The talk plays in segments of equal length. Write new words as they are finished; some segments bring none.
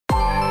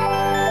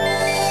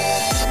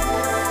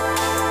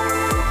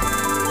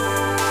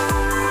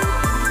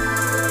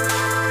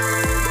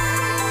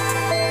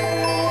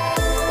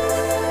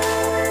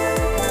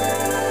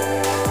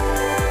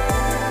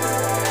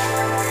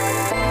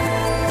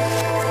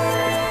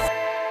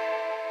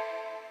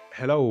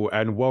Hello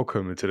and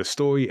welcome to the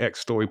Story X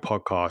Story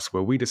podcast,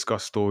 where we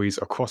discuss stories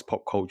across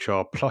pop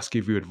culture, plus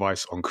give you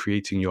advice on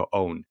creating your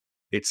own.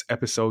 It's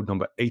episode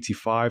number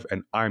 85,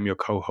 and I'm your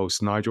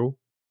co-host, Nigel.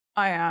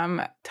 I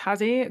am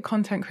Tazzy,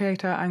 content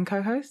creator and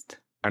co-host.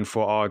 And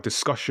for our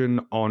discussion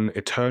on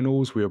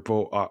Eternals, we have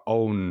brought our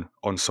own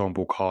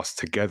ensemble cast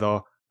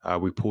together.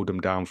 We pulled them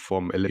down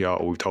from Olympia,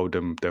 or we told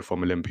them they're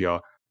from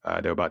Olympia.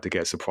 They're about to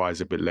get a surprise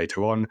a bit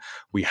later on.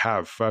 We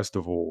have, first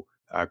of all,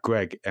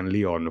 Greg and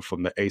Leon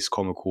from the Ace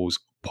Comicals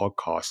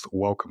podcast.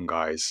 Welcome,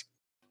 guys.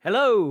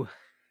 Hello,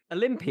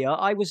 Olympia.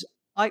 I was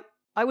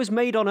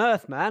made on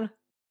Earth, man.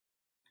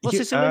 What's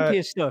this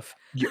Olympia stuff?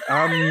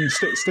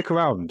 Stick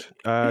around.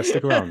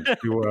 Stick around.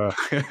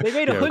 They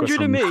made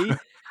 100 of me.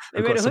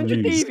 They made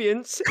 100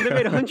 deviants. And they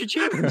made 100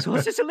 humans.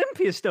 What's this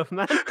Olympia stuff,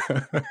 man?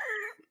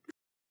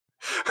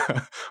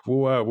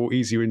 We'll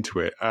ease you into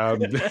it.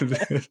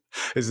 This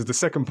is the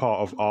second part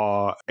of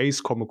our Ace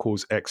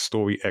Comicals X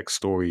Story.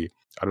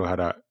 I don't know how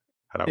that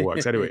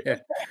works. Anyway,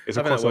 it's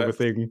a crossover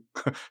thing.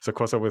 It's a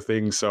crossover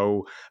thing.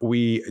 So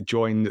we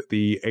joined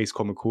the Ace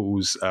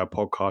Comicals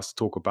podcast to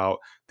talk about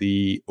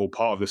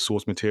part of the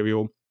source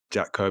material,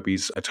 Jack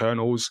Kirby's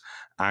Eternals,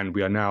 and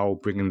we are now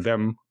bringing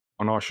them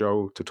on our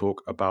show to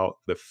talk about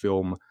the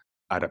film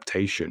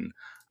adaptation.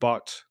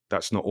 But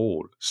that's not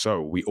all.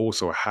 So we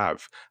also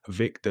have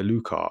Vic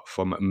DeLuca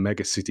from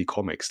Mega City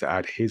Comics to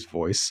add his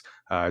voice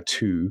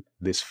to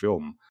this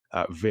film.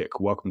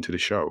 Vic, welcome to the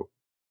show.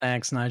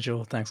 Thanks,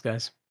 Nigel. Thanks,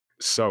 guys.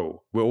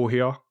 So we're all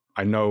here.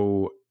 I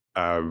know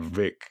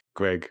Vic,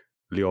 Greg,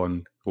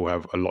 Leon will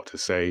have a lot to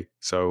say.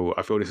 So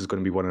I feel this is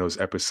going to be one of those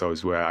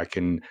episodes where I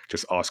can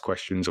just ask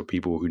questions of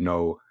people who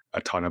know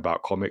a ton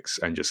about comics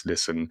and just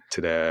listen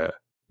to their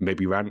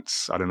maybe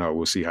rants. I don't know.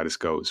 We'll see how this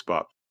goes.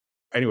 But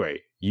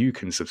anyway, you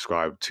can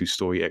subscribe to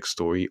Story X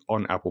Story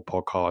on Apple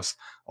Podcasts,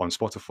 on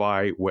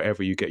Spotify,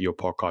 wherever you get your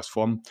podcast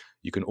from.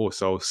 You can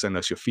also send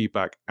us your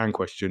feedback and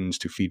questions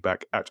to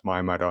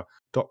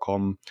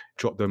feedback@mymatter.com.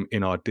 Drop them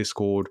in our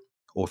Discord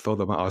or throw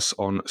them at us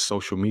on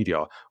social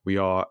media. We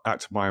are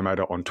at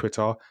MyMatter on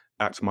Twitter,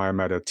 at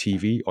MyMatter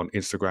TV on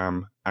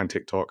Instagram and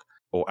TikTok,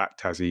 or at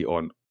Tazzy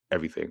on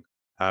everything.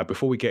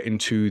 Before we get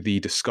into the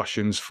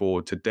discussions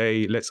for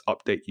today, let's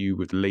update you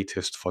with the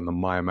latest from the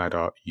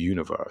MyMatter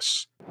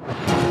universe.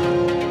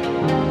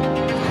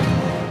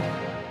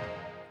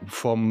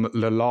 From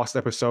the last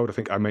episode, I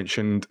think I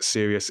mentioned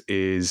Sirius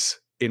is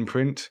in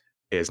print.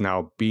 It has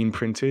now been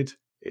printed.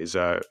 Is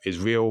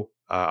real.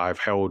 I've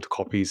held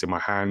copies in my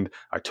hand.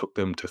 I took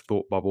them to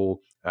Thought Bubble.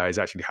 It's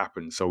actually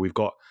happened. So we've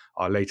got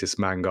our latest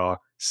manga,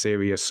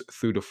 Sirius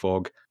Through the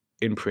Fog,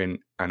 in print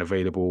and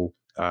available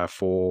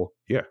for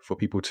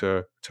people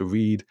to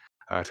read,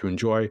 to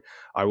enjoy.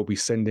 I will be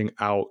sending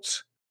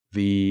out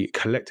the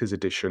collector's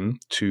edition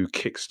to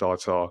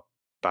Kickstarter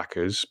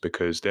backers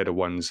because they're the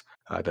ones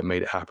that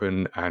made it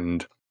happen,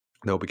 and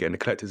they'll be getting the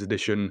collector's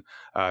edition.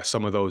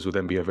 Some of those will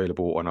then be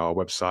available on our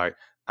website,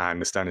 and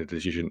the standard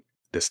edition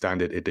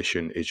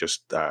is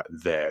just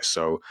there.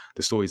 So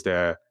the story's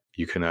there.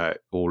 You can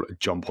all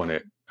jump on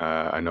it.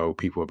 I know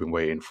people have been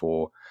waiting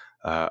for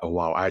a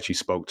while. I actually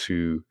spoke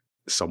to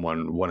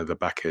one of the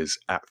backers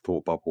at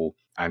Thought Bubble,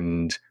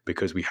 and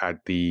because I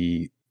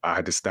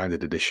had the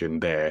standard edition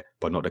there,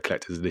 but not the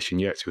collector's edition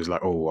yet. So he was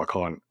like,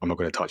 I'm not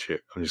going to touch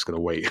it. I'm just going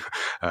to wait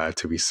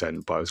to be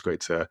sent. But it was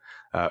great to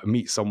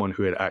meet someone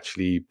who had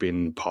actually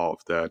been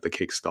part of the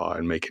Kickstarter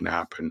and making it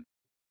happen.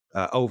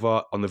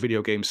 Over on the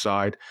video game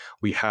side,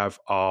 we have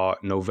our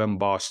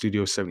November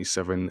Studio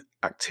 77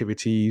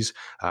 activities.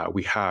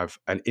 We have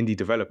an indie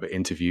developer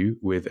interview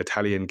with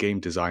Italian game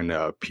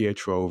designer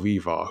Pietro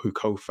Riva, who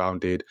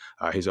co-founded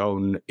his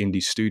own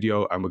indie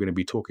studio. And we're going to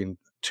be talking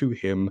to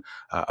him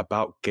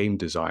about game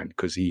design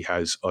because he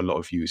has a lot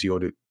of views. He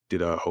already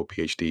did a whole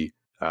PhD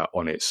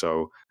on it.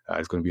 So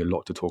there's going to be a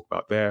lot to talk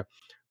about there.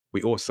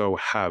 We also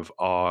have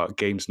our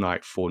games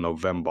night for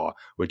November.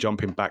 We're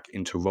jumping back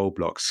into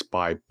Roblox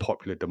by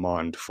popular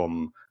demand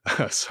from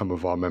some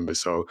of our members.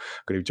 So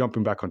we're going to be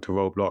jumping back onto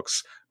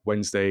Roblox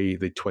Wednesday,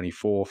 the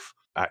 24th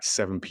at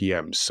 7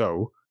 p.m.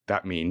 So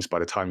that means by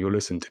the time you'll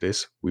listen to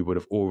this, we would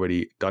have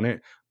already done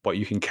it. But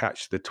you can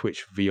catch the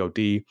Twitch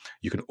VOD.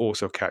 You can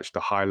also catch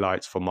the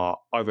highlights from our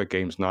other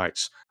games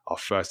nights. Our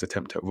first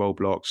attempt at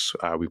Roblox.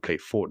 We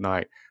played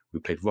Fortnite. We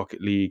played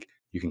Rocket League.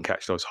 You can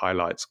catch those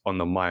highlights on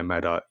the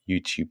MyMatter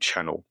YouTube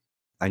channel.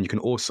 And you can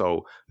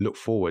also look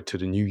forward to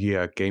the New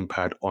Year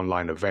Gamepad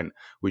online event,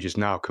 which is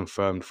now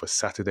confirmed for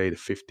Saturday, the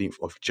 15th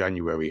of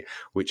January,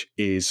 which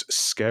is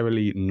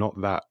scarily not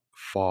that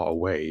far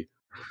away.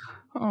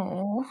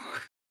 Oh,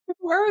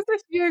 where has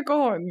this year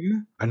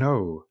gone? I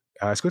know.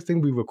 It's a good thing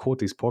we record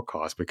these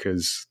podcasts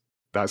because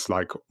that's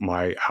like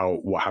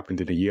what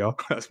happened in a year.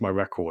 That's my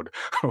record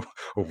of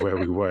where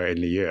we were in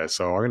the year.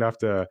 So I'm going to have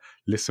to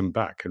listen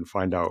back and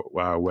find out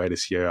where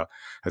this year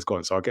has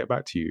gone. So I'll get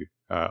back to you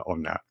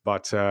on that.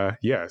 But so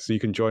you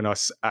can join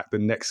us at the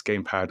next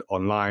Gamepad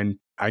online.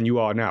 And you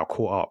are now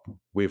caught up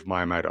with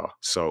MyMatter.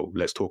 So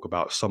let's talk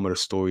about some of the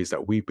stories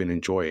that we've been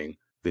enjoying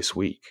this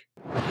week.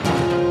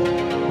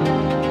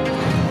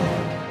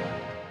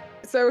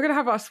 So So we're going to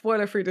have our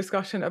spoiler-free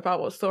discussion about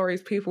what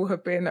stories people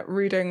have been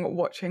reading,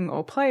 watching,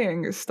 or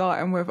playing,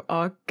 starting with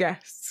our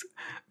guests.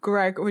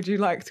 Greg, would you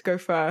like to go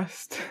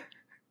first?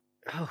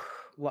 Oh,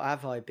 what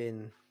have I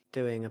been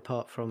doing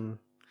apart from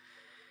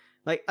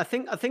like I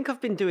think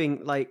I've been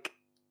doing like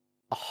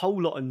a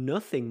whole lot of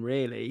nothing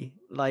really,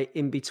 like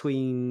in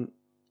between,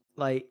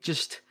 like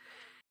just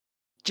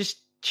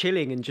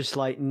chilling and just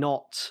like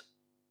not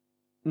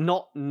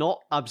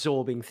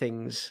absorbing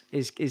things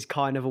is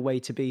kind of a way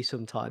to be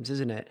sometimes,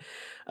 isn't it?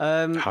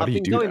 How I've do you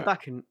been do going that?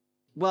 back and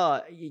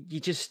well,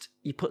 you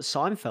put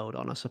Seinfeld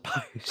on, I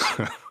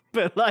suppose.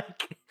 But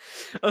like,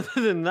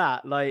 other than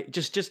that, like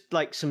just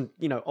like some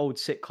old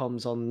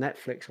sitcoms on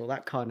Netflix or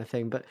that kind of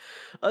thing. But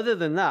other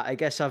than that, I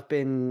guess I've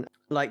been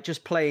like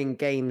just playing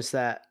games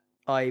that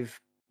I've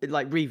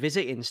like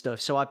revisiting stuff.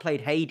 So I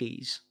played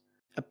Hades.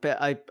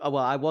 But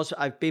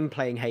I've been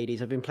playing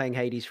Hades. I've been playing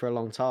Hades for a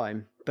long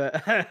time,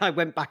 but I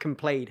went back and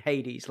played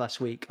Hades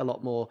last week a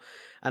lot more,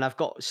 and I've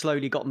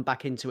slowly gotten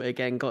back into it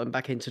again, gotten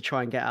back into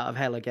try and get out of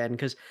hell again.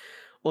 Because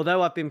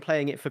although I've been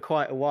playing it for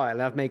quite a while,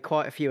 and I've made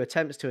quite a few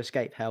attempts to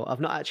escape hell,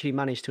 I've not actually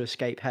managed to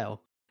escape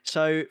hell.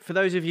 So for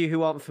those of you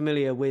who aren't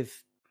familiar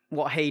with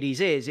what Hades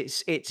is,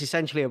 it's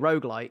essentially a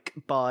roguelike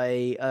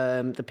by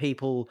the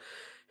people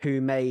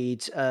who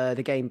made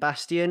the game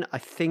Bastion. I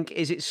think,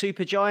 is it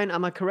Supergiant?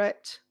 Am I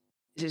correct?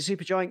 Is it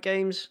Supergiant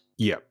Games?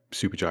 Yeah,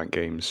 Supergiant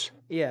Games.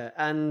 Yeah,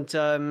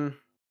 and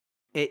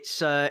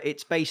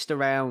it's based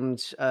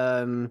around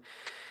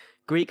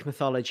Greek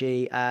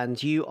mythology,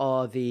 and you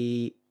are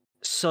the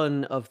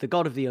son of the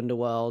god of the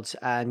underworld,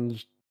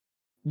 and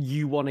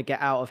you want to get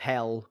out of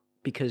hell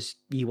because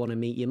you want to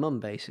meet your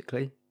mum,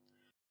 basically,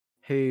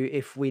 who,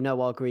 if we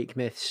know our Greek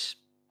myths,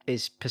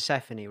 is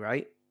Persephone,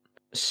 right?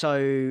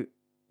 So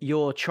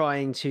you're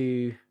trying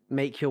to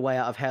make your way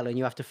out of hell, and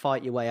you have to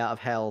fight your way out of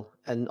hell.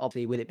 And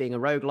obviously, with it being a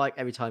roguelike,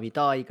 every time you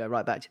die, you go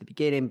right back to the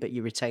beginning, but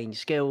you retain your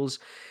skills,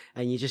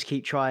 and you just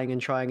keep trying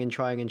and trying and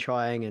trying and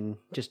trying, and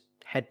just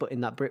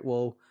headbutting that brick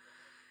wall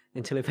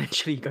until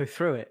eventually you go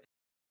through it.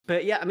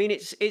 But yeah, I mean,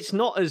 it's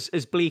not as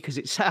bleak as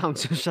it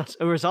sounds,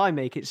 or as I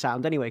make it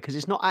sound anyway, because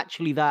it's not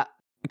actually that,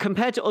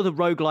 compared to other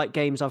roguelike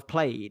games I've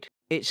played,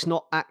 it's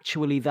not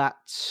actually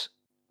that,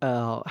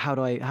 how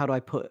do I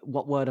put,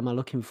 what word am I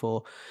looking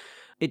for?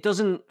 It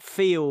doesn't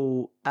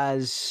feel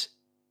as,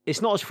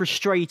 it's not as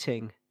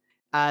frustrating,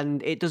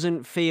 and it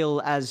doesn't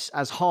feel as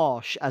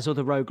harsh as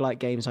other roguelike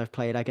games I've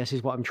played, I guess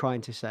is what I'm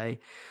trying to say.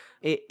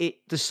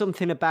 There's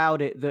something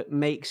about it that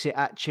makes it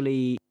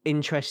actually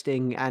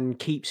interesting and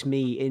keeps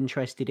me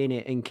interested in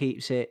it and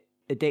keeps it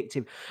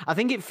addictive. I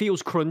think it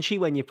feels crunchy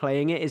when you're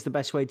playing it is the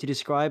best way to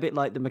describe it,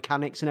 like the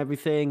mechanics and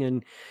everything,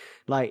 and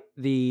like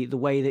the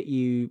way that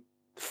you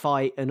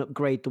fight and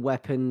upgrade the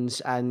weapons,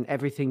 and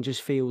everything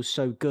just feels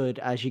so good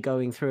as you're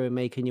going through and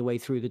making your way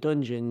through the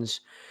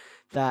dungeons,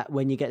 that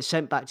when you get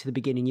sent back to the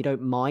beginning, you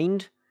don't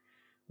mind.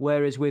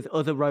 Whereas with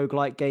other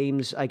roguelike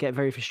games, I get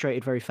very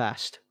frustrated very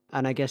fast.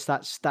 And I guess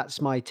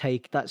that's my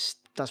take. That's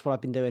what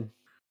I've been doing.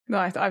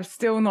 Nice. I've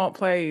still not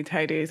played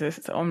Hades.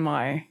 It's on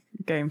my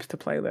games to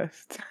play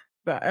list,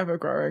 that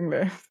ever-growing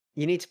list.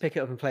 You need to pick it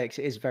up and play it because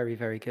it is very,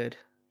 very good.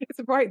 It's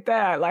right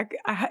there. Like,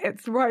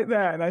 it's right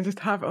there. And I just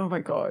have, oh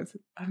my God,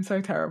 I'm so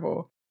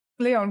terrible.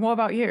 Leon, what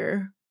about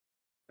you?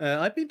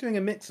 I've been doing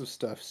a mix of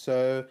stuff.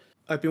 So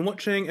I've been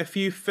watching a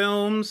few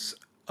films.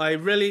 I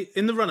really,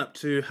 in the run-up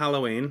to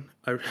Halloween,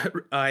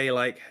 I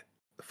like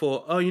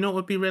thought, oh, you know what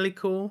would be really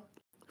cool?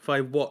 If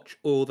I watch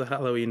all the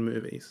Halloween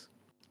movies.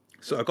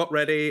 So I got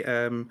ready.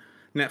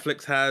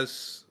 Netflix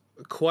has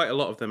quite a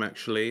lot of them,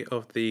 actually,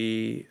 of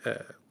the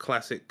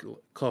classic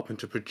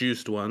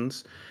Carpenter-produced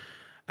ones.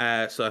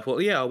 So I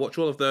thought, yeah, I'll watch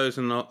all of those,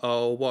 and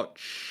I'll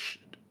watch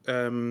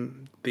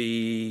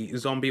the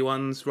zombie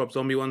ones, Rob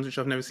Zombie ones, which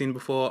I've never seen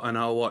before, and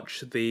I'll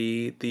watch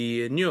the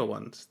newer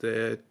ones,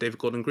 the David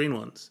Gordon Green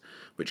ones,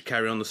 which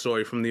carry on the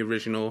story from the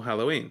original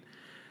Halloween.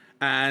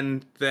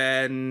 And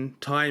then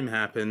time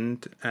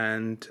happened,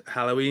 and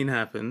Halloween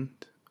happened,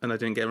 and I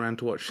didn't get around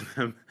to watching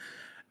them.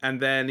 And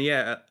then,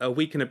 yeah, a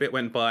week and a bit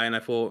went by, and I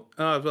thought,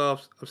 oh,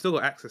 well, I've still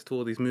got access to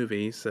all these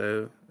movies,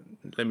 so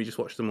let me just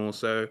watch them all.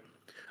 So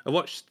I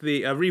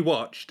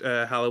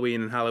rewatched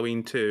Halloween and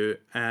Halloween 2,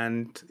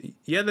 and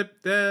yeah,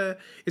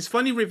 it's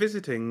funny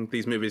revisiting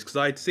these movies, because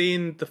I'd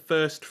seen the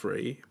first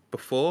three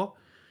before,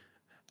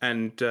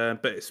 and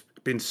but it's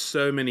been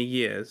so many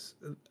years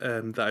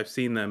that I've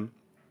seen them.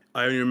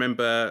 I only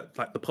remember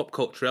like the pop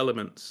culture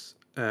elements,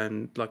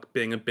 and like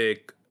being a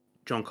big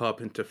John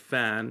Carpenter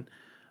fan,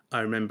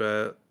 I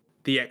remember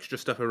the extra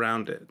stuff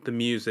around it, the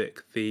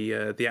music,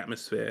 the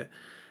atmosphere,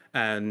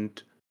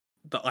 and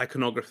the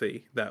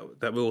iconography that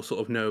we all sort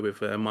of know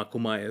with Michael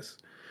Myers.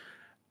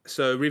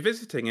 So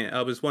revisiting it,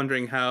 I was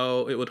wondering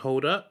how it would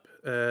hold up,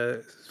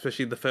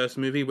 especially the first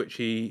movie, which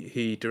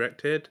he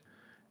directed.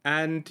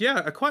 And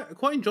yeah, I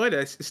quite enjoyed it.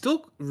 It's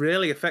still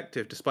really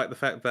effective, despite the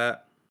fact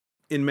that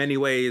in many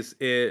ways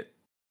it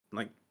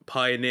like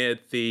pioneered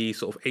the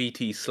sort of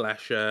 80s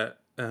slasher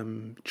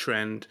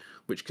trend,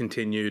 which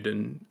continued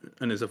and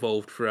has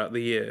evolved throughout the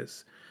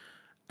years.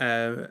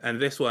 And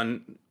this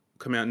one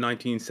coming out in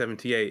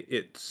 1978.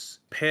 It's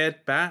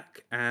pared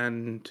back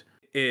and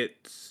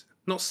it's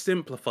not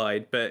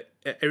simplified, but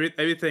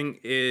everything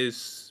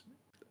is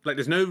like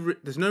there's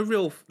no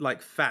real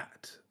like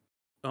fat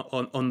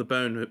on the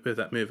bone with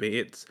that movie.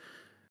 It's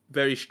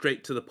very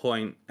straight to the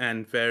point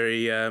and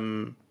very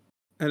and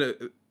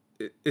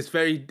it's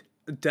very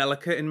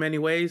delicate in many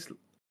ways.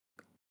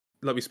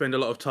 Like we spend a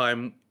lot of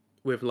time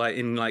with like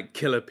in like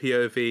killer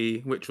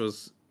POV, which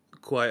was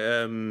quite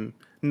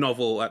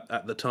novel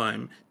at the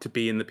time to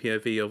be in the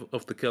POV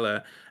of the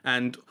killer,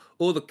 and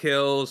all the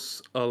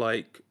kills are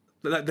like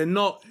they're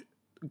not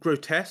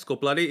grotesque or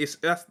bloody.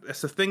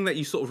 That's a thing that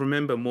you sort of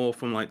remember more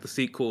from like the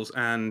sequels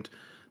and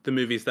the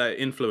movies that it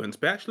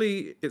influenced, but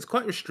actually it's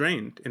quite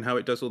restrained in how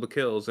it does all the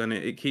kills, and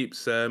it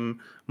keeps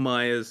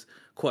Myers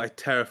quite a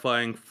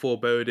terrifying,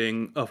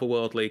 foreboding,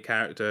 otherworldly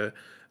character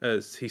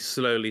as he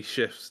slowly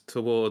shifts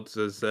towards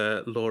as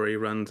Laurie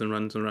runs and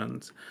runs and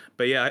runs.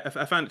 But yeah,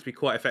 I found it to be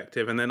quite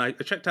effective, and then I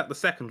checked out the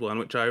second one,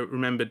 which I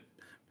remembered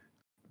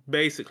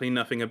basically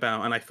nothing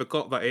about, and I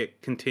forgot that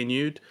it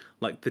continued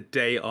like the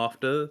day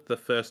after the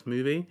first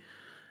movie.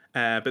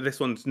 But this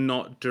one's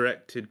not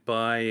directed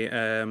by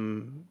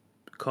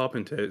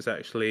Carpenter. It's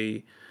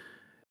actually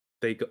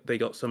they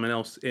got someone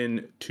else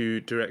in to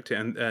direct it,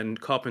 and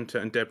Carpenter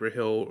and Deborah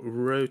Hill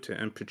wrote it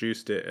and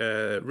produced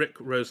it. Rick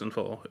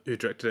Rosenthal, who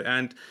directed it,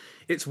 and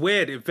it's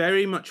weird. It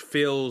very much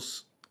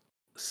feels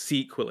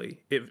sequely.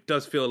 It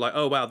does feel like,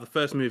 oh wow, the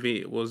first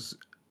movie was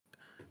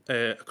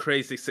a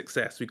crazy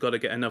success. We got to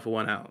get another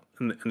one out,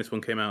 and this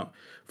one came out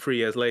 3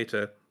 years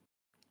later.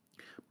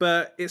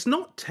 But it's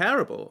not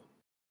terrible.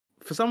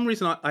 For some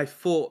reason, I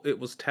thought it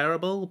was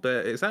terrible,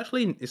 but it's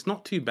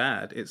not too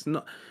bad. It's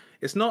not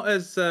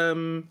as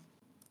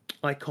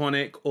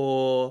iconic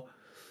or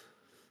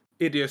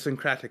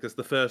idiosyncratic as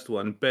the first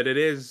one, but it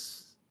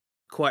is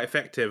quite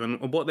effective. And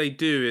what they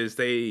do is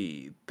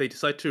they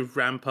decide to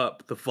ramp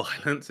up the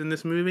violence in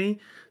this movie,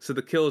 so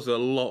the kills are a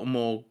lot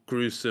more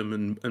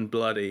gruesome and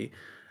bloody,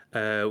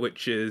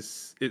 which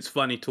it's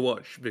funny to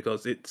watch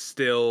because it's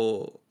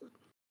still,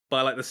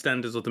 by like the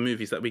standards of the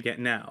movies that we get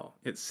now,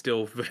 it's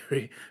still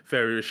very,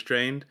 very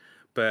restrained.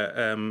 But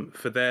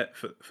for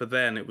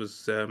then it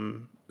was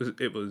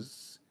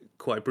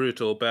quite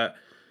brutal. But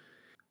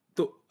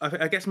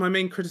I guess my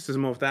main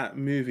criticism of that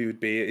movie would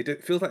be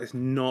it feels like there's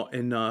not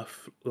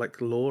enough like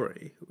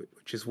Laurie,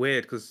 which is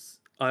weird because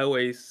I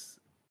always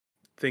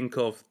think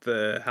of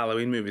the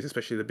Halloween movies,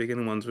 especially the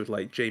beginning ones, with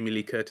like Jamie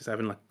Lee Curtis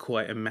having like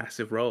quite a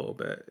massive role,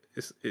 but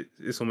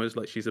it's almost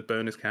like she's a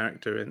bonus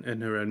character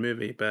in her own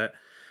movie. But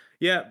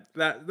yeah,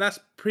 that's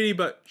pretty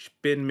much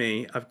been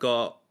me. I've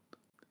got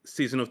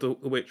Season of the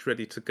Witch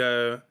ready to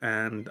go,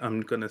 and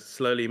I'm gonna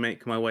slowly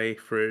make my way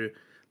through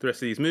the rest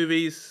of these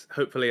movies.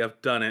 Hopefully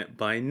I've done it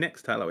by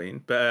next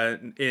Halloween, but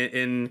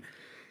in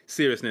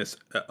seriousness,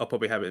 I'll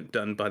probably have it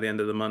done by the end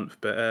of the month.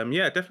 But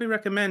yeah, definitely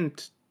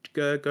recommend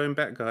going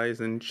back,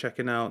 guys, and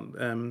checking out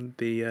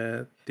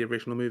the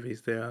original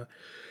movies. They're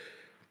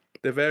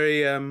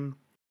very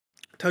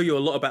tell you a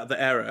lot about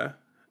the era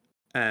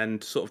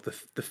and sort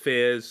of the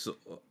fears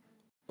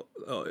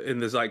in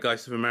the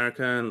zeitgeist of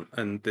America,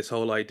 and this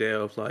whole idea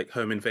of like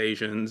home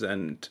invasions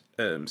and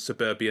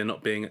suburbia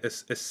not being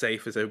as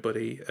safe as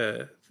everybody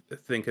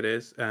think it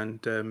is,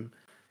 and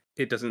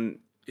it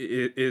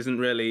isn't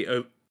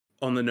really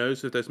on the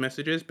nose with those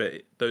messages, but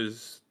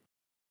those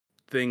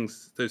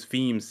themes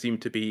seem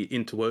to be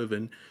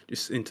interwoven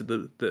just into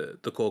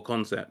the core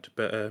concept.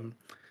 But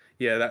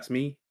yeah, that's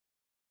me.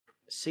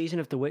 Season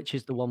of the Witch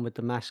is the one with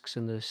the masks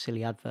and the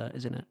silly advert,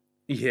 isn't it?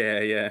 Yeah.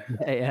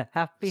 Yeah.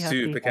 Happy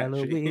Super catchy.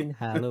 Halloween,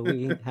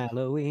 Halloween,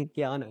 Halloween.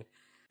 Yeah, I know.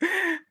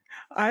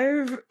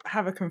 I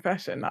have a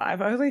confession.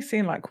 I've only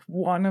seen like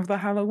one of the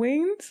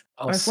Halloweens.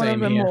 Oh, It's one of same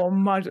the here.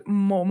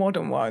 more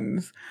modern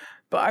ones.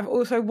 But I've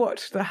also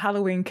watched the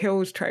Halloween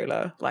Kills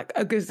trailer like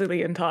a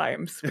gazillion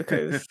times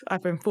because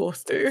I've been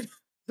forced to.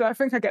 So I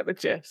think I get the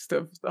gist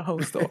of the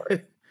whole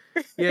story.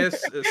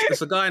 Yes,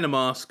 it's a guy in a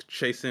mask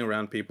chasing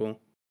around people.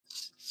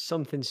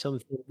 Something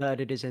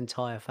murdered his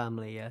entire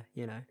family. Yeah,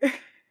 you know.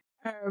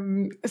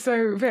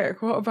 So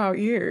Vic, what about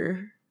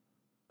you?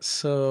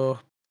 So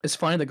it's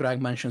funny that Greg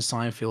mentioned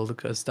Seinfeld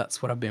because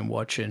that's what I've been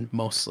watching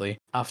mostly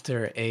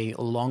after a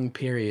long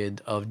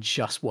period of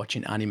just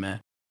watching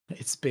anime.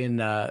 It's been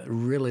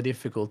really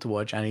difficult to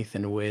watch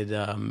anything with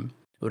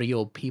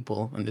real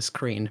people on the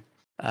screen,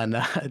 and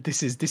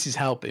this is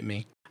helping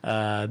me.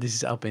 This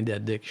is helping the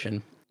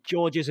addiction.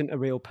 George isn't a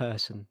real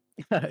person.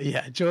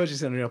 Yeah, George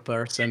is a real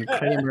person.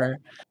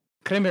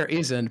 Kramer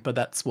isn't, but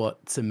that's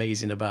what's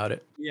amazing about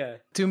it. Yeah.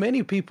 To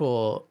many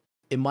people,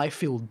 it might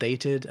feel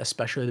dated,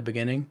 especially at the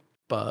beginning.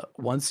 But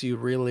once you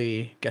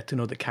really get to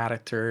know the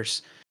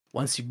characters,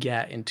 once you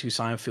get into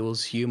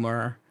Seinfeld's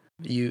humor,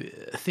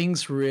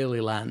 things really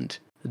land.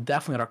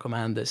 Definitely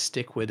recommend it.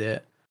 Stick with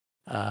it.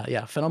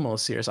 Yeah, phenomenal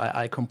series.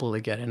 I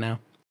completely get it now.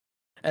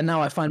 And now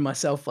I find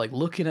myself like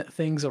looking at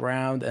things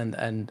around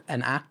and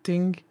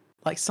acting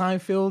like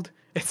Seinfeld.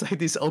 It's like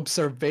this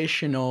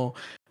observational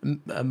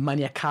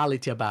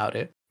maniacality about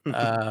it,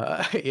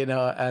 you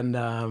know,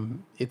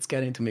 and it's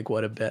getting to me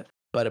quite a bit.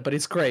 But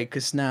it's great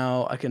because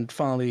now I can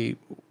finally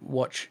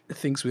watch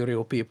things with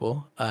real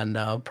people, and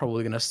I'm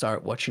probably gonna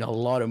start watching a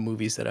lot of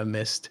movies that I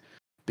missed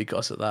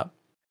because of that.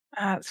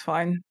 That's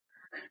fine.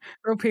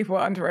 Real people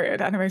are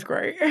underrated. Anime's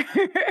great.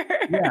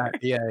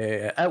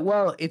 Yeah.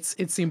 Well,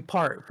 it's in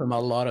part from a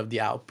lot of the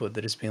output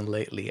that has been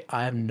lately.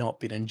 I have not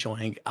been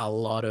enjoying a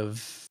lot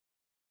of,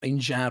 in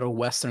general,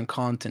 Western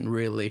content.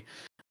 Really,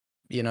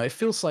 it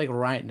feels like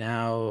right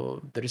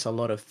now there is a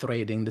lot of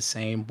trading the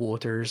same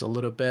waters a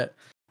little bit,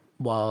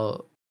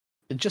 while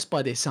just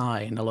by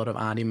design, a lot of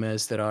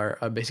animes that are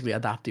basically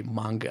adapting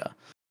manga,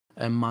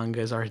 and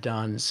mangas are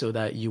done so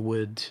that you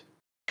would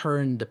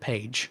turn the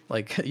page,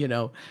 like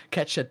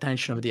catch the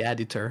attention of the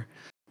editor.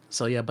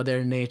 So yeah, but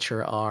their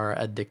nature are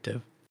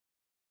addictive.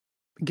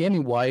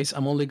 Gaming wise,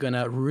 I'm only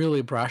gonna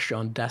really brush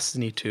on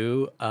Destiny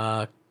 2.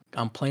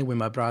 I'm playing with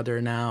my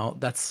brother now.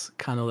 That's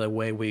kind of the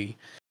way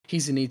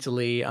he's in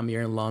Italy, I'm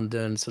here in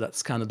London, so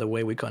that's kind of the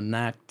way we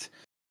connect.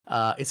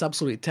 It's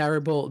absolutely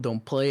terrible.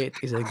 Don't play it.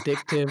 It's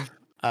addictive.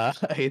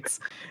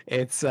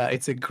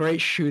 It's a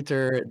great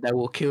shooter that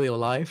will kill your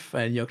life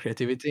and your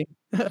creativity.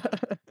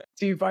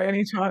 Do you by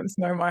any chance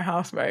know my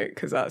housemate?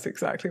 Because that's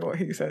exactly what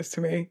he says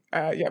to me.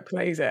 Yeah,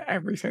 plays it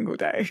every single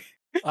day.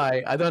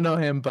 I don't know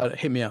him, but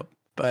hit me up.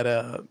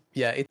 But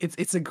yeah,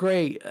 it's a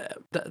great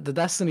the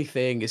Destiny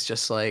thing is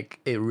just like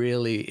it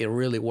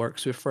really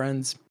works with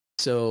friends.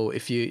 So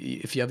if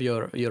you have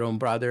your own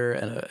brother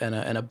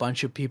and a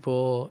bunch of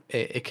people,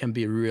 it can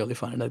be really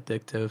fun and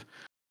addictive.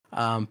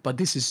 But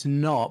this is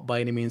not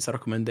by any means a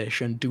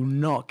recommendation. Do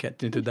not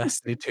get into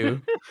Destiny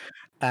 2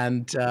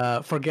 and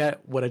forget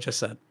what I just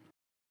said.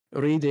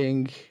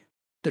 Reading,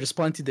 there's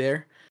plenty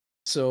there.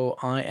 So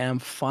I am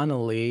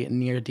finally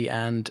near the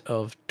end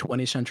of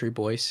 20th Century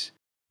Boys.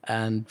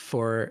 And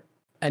for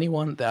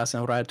anyone that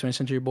hasn't read 20th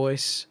Century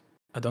Boys,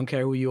 I don't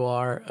care who you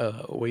are,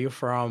 where you're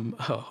from,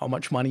 how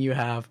much money you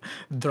have,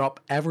 drop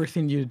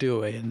everything you're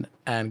doing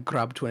and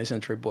grab 20th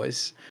Century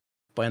Boys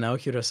by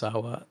Naoki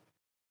Urasawa.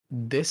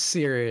 This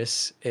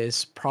series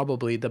is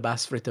probably the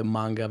best written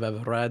manga I've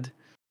ever read.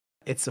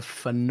 It's a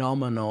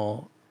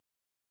phenomenal,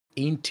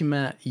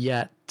 intimate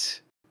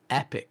yet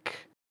epic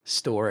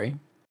story.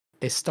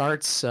 It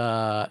starts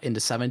in the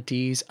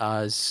 70s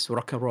as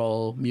rock and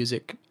roll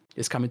music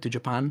is coming to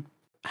Japan,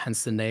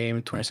 hence the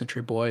name 20th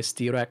Century Boys,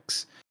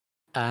 T-Rex.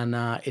 And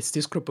it's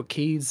this group of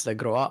kids that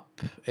grow up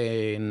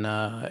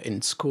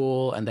in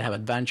school, and they have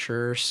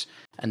adventures,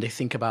 and they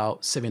think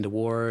about saving the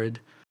world,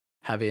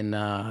 having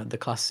the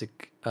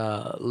classic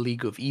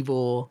League of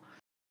Evil.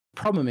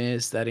 Problem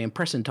is that in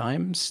present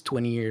times,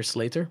 20 years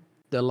later,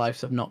 their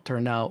lives have not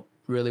turned out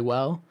really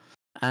well.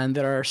 And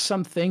there are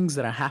some things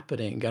that are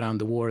happening around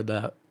the world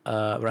that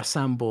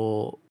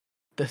resemble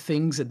the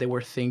things that they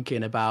were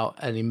thinking about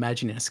and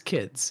imagining as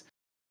kids.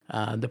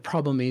 The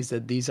problem is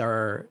that these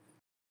are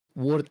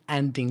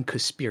world-ending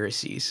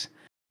conspiracies.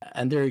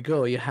 And there you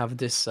go. You have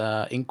this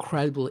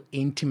incredible,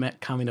 intimate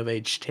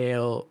coming-of-age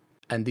tale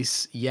and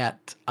this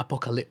yet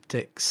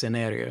apocalyptic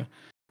scenario.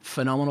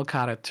 Phenomenal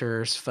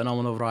characters,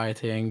 phenomenal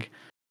writing.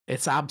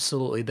 It's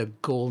absolutely the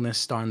golden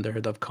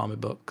standard of comic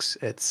books.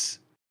 It's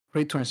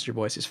Read 20th Century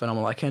Boys is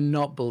phenomenal. I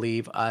cannot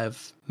believe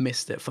I've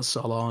missed it for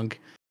so long.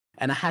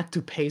 And I had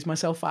to pace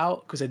myself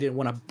out because I didn't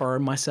want to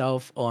burn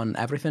myself on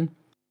everything.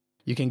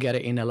 You can get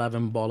it in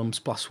 11 volumes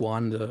plus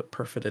one, the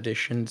perfect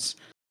editions.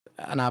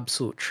 An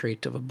absolute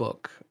treat of a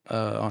book,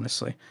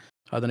 honestly.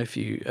 I don't know if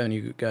any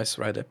of you guys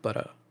read it,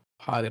 but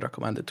highly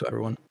recommend it to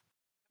everyone.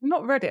 I've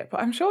not read it,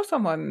 but I'm sure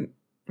someone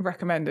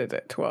recommended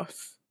it to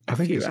us. I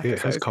think it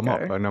has come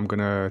up, and I'm going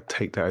to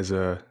take that as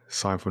a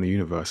sign from the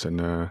universe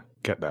and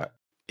get that.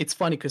 It's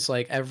funny because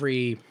like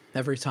every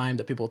time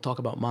that people talk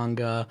about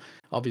manga,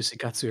 obviously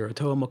Katsuhiro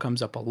Otomo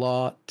comes up a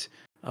lot,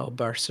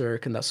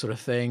 Berserk and that sort of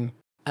thing.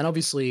 And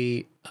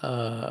obviously,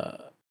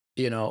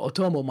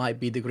 Otomo might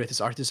be the greatest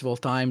artist of all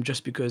time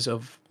just because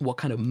of what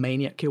kind of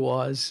maniac he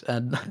was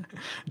and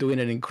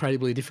doing an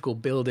incredibly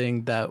difficult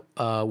building that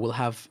will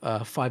have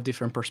 5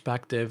 different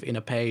perspectives in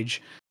a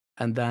page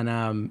and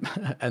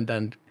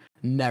then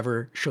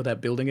never show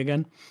that building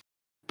again.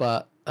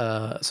 But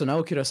so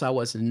Naoki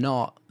Urasawa is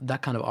not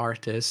that kind of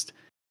artist.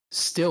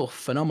 Still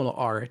phenomenal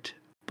art,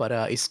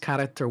 but his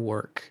character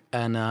work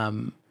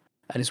and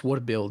his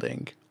world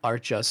building are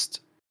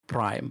just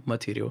prime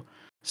material.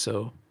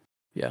 So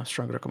yeah,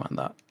 strongly recommend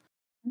that.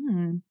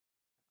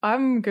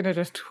 I'm gonna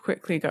just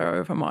quickly go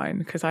over mine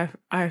because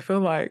I feel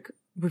like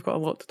we've got a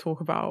lot to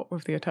talk about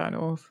with the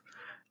Eternals.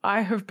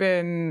 I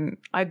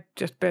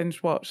just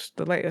binge watched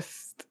the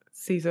latest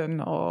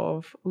season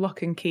of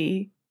Lock and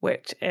Key,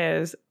 which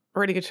is a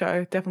really good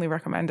show. Definitely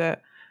recommend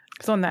it.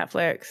 It's on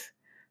Netflix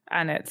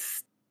and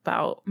it's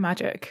about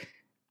magic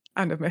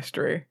and a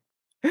mystery.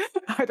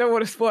 I don't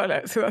want to spoil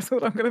it, so that's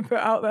all I'm going to put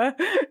out there.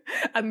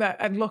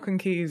 And Lock and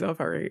Keys are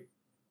very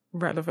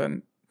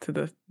relevant to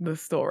the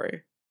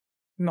story.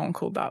 Not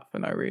called that for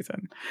no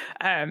reason.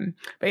 But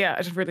yeah,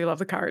 I just really love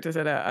the characters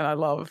in it, and I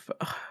love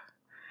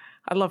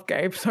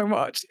Gabe so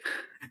much.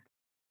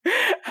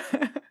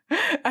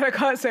 And I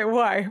can't say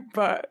why,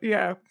 but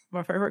yeah,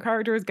 my favorite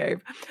character is Gabe.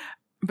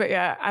 But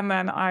yeah, and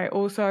then I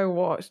also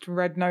watched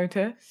Red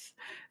Notice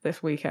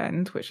this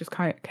weekend, which just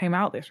came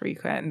out this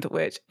weekend,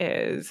 which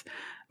is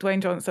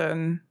Dwayne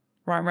Johnson,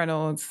 Ryan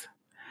Reynolds,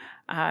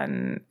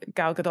 and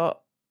Gal Gadot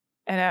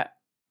in it.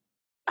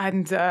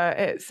 And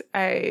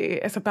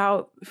it's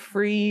about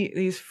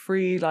these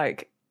three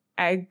like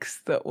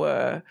eggs that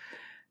were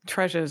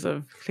treasures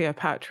of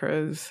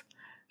Cleopatra's,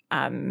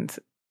 and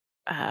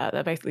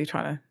they're basically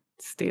trying to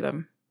steal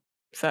them.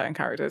 Certain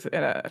characters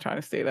in it are trying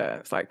to steal it.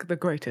 It's like the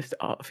greatest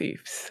art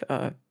thieves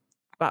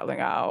battling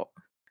out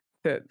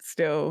to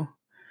steal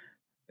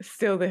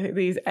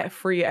these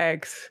free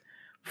eggs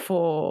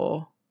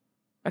for.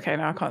 Okay,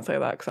 no, I can't say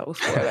that because that will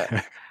spoil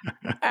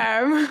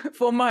it.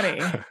 For money,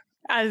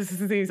 as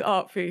these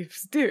art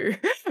thieves do.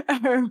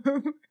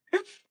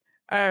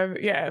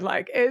 Yeah,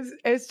 like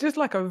it's just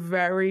like a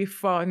very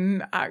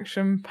fun,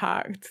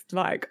 action-packed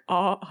like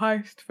art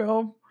heist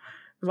film.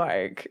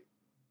 Like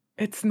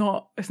it's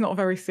not a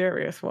very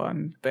serious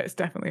one, but it's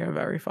definitely a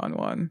very fun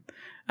one.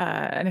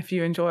 And if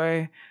you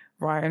enjoy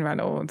Ryan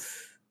Reynolds,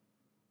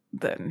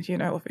 then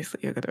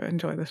obviously you're going to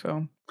enjoy this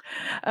film.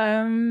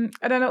 And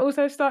then I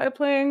also started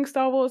playing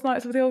Star Wars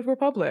Knights of the Old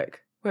Republic,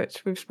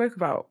 which we've spoke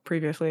about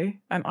previously,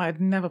 and I'd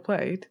never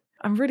played.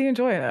 I'm really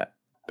enjoying it.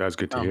 That's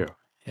good to hear.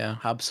 Yeah,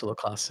 absolute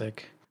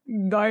classic.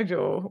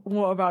 Nigel,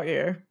 what about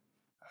you?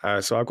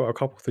 So I've got a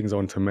couple of things I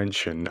want to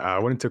mention. I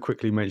wanted to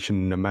quickly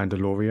mention The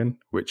Mandalorian,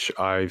 which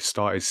I've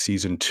started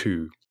season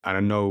 2, and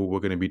I know we're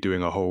going to be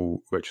doing a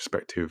whole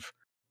retrospective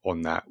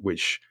on that,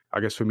 which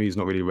I guess for me is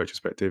not really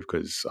retrospective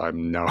because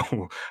I'm now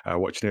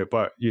watching it,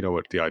 but you know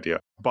what the idea.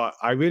 But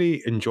I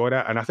really enjoy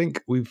that, and I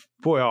think we've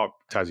brought it up,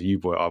 Tazzy, you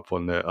brought it up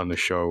on the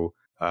show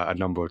a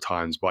number of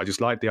times, but I just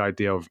like the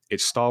idea of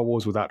it's Star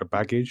Wars without the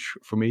baggage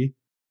for me,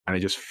 and it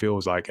just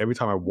feels like every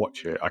time I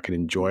watch it, I can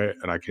enjoy it,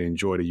 and I can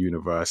enjoy the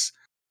universe.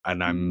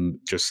 And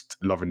I'm just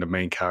loving the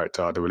main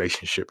character, the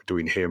relationship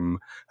between him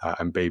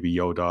and Baby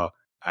Yoda.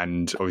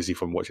 And obviously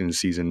from watching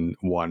season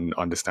 1,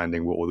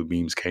 understanding where all the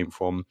memes came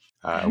from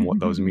and what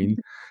those mean.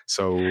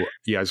 So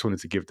yeah, I just wanted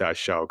to give that a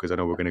shout because I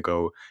know we're going to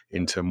go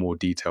into more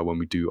detail when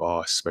we do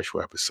our special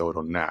episode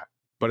on that.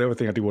 But the other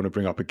thing I do want to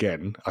bring up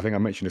again, I think I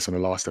mentioned this on the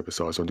last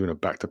episode, so I'm doing a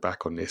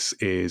back-to-back on this,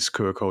 is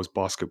Kuroko's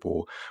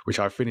Basketball, which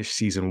I finished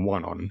season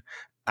 1 on.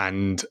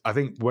 And I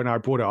think when I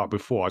brought it up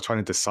before, I was trying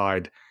to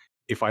decide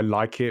if I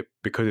like it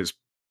because it's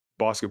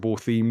basketball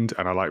themed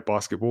and I like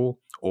basketball,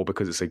 or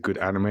because it's a good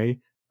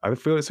anime. I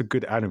feel it's a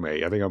good anime.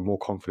 I think I'm more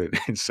confident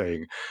in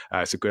saying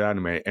it's a good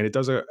anime. And it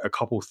does a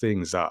couple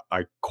things that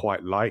I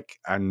quite like.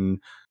 And,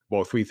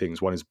 well, 3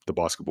 things. One is the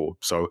basketball.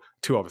 So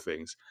 2 other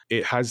things.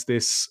 It has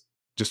this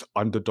just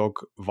underdog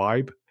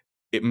vibe.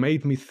 It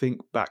made me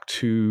think back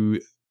to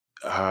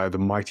the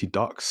Mighty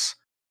Ducks.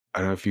 I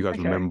don't know if you guys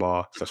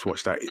remember. Let's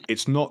watch that.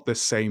 It's not the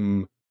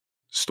same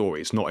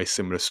story. It's not a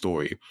similar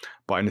story,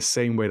 but in the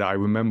same way that I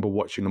remember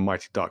watching the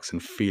Mighty Ducks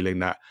and feeling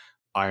that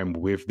I am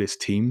with this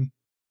team.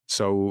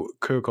 So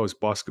Kuroko's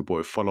Basketball,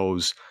 it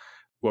follows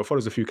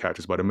a few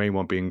characters, but the main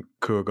one being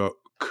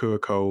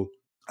Kuroko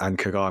and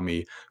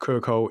Kagami.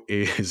 Kuroko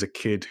is a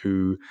kid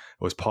who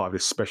was part of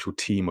this special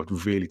team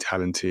of really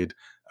talented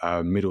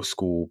middle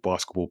school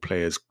basketball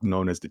players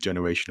known as the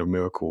Generation of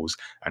Miracles,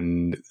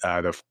 and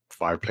there are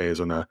 5 players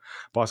on a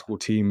basketball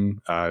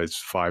team. It's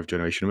 5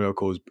 Generation of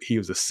Miracles. He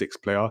was the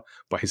 6th player,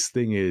 but his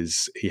thing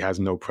is he has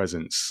no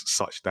presence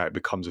such that it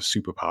becomes a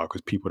superpower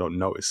because people don't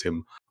notice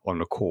him on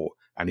the court,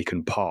 and he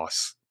can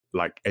pass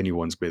like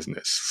anyone's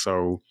business.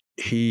 So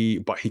he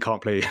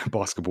can't play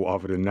basketball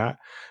other than that.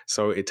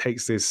 So it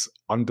takes this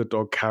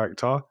underdog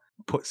character,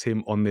 puts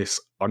him on this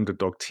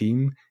underdog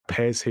team,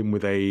 pairs him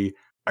with a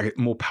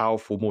more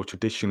powerful, more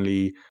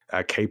traditionally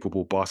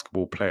capable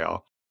basketball player.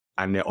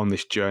 And they're on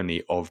this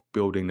journey of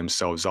building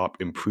themselves up,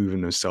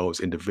 improving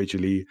themselves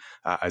individually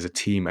as a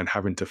team, and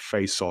having to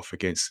face off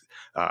against,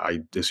 I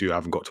assume I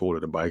haven't got to all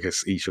of them, but I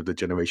guess each of the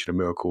Generation of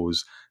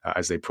Miracles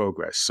as they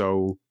progress.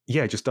 So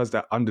yeah, it just does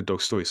that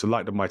underdog story. So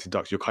like the Mighty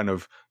Ducks,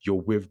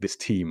 you're with this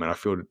team. And I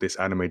feel that this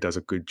anime does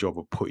a good job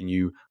of putting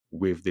you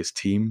with this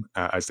team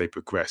as they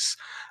progress.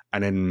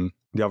 And then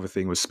the other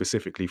thing was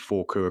specifically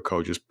for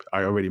Kuroko,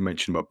 I already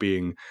mentioned about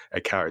being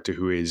a character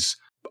who is,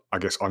 I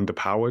guess,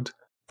 underpowered.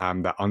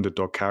 That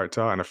underdog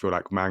character, and I feel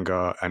like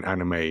manga and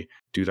anime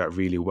do that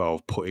really well,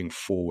 putting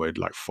forward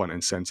like front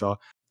and center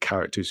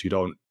characters who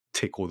don't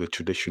tick all the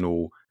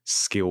traditional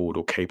skilled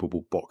or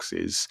capable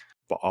boxes,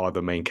 but are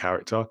the main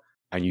character,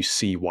 and you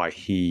see why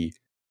he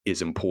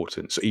is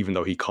important. So even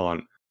though he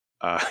can't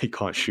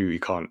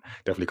shoot,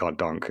 definitely can't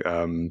dunk,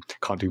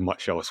 can't do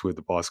much else with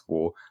the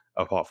basketball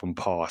apart from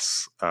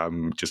pass,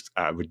 just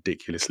at a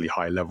ridiculously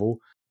high level,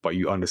 but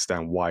you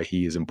understand why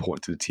he is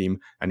important to the team,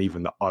 and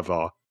even the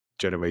other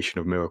Generation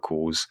of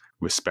Miracles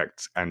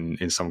respect and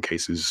in some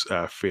cases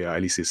fear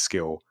at least his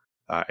skill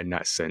in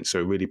that sense. So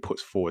it really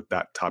puts forward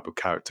that type of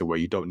character where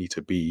you don't need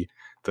to be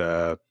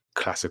the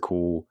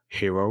classical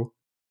hero.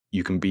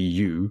 You can be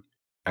you,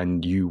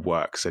 and you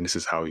works, and this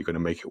is how you're going to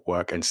make it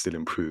work and still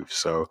improve.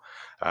 So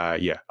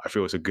yeah, I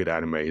feel it's a good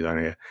anime.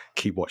 I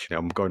keep watching it.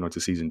 I'm going on to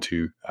season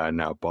 2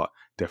 now, but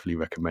definitely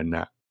recommend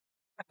that.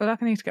 feel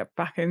like I need to get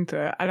back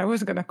into it. And I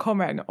wasn't going to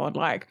comment on,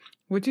 like,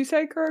 would you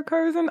say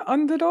Kuroko is an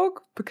underdog?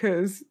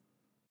 Because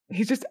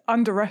he's just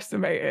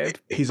underestimated.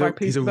 He's a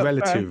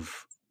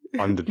relative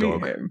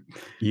underdog.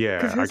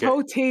 Yeah, because his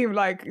whole team,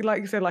 like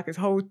you said, like his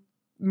whole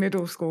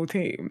middle school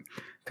team,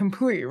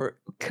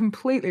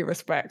 completely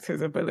respect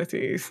his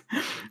abilities.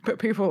 But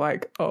people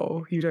like,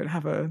 oh, you don't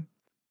have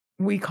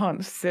we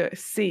can't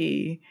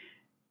see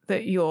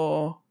that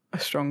you're a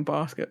strong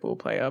basketball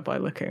player by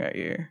looking at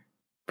you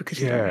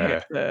because you don't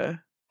hit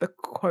the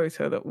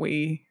quota that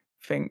we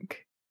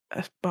think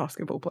a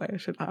basketball player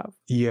should have.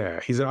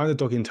 Yeah, he's an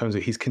underdog in terms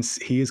of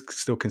he is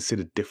still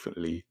considered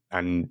differently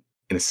and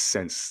in a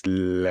sense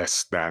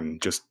less than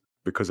just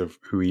because of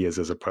who he is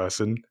as a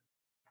person.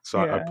 So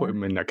I put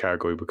him in that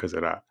category because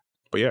of that.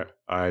 But yeah,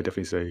 I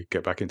definitely say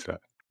get back into that.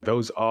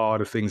 Those are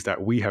the things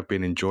that we have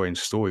been enjoying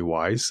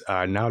story-wise.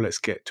 Now let's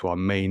get to our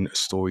main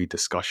story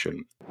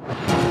discussion.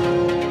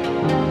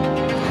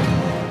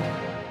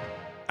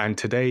 And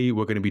today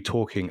we're going to be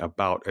talking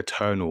about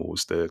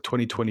Eternals, the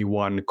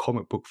 2021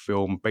 comic book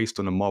film based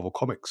on the Marvel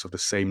Comics of the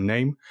same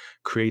name,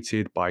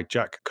 created by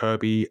Jack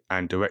Kirby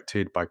and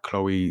directed by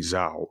Chloe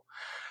Zhao.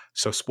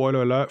 So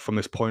spoiler alert, from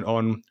this point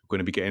on, we're going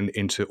to be getting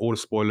into all the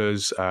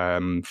spoilers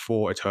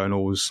for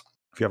Eternals.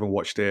 If you haven't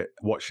watched it,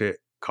 watch it,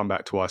 come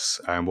back to us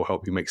and we'll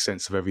help you make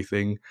sense of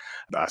everything.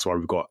 That's why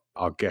we've got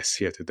our guests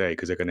here today,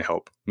 because they're going to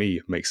help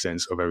me make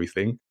sense of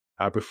everything.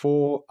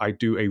 Before I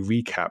do a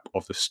recap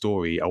of the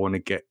story, I want to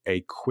get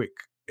a quick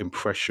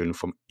impression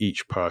from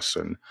each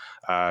person.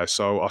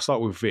 So I'll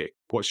start with Vic.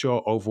 What's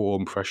your overall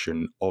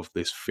impression of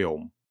this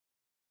film?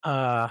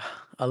 A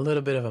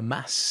little bit of a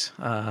mess.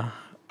 I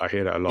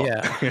hear that a lot.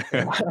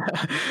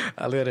 Yeah,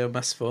 a little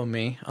mess for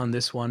me on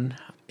this one.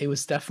 It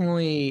was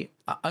definitely.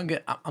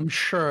 I'm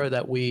sure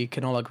that we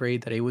can all agree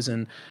that it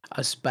wasn't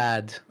as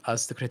bad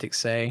as the critics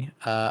say.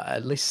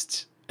 At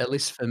least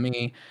for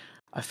me,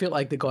 I feel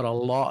like they got a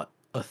lot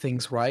of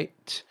things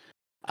right,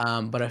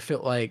 but I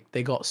feel like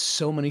they got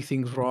so many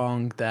things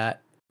wrong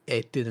that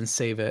it didn't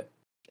save it.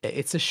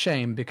 It's a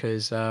shame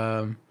because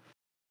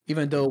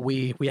even though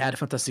we had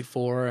Fantastic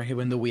Four,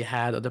 even though we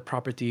had other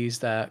properties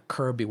that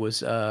Kirby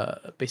was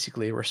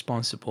basically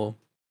responsible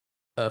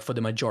for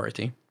the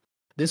majority,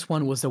 this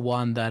one was the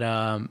one that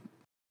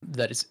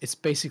it's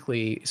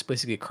basically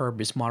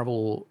Kirby's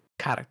Marvel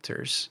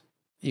characters,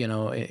 you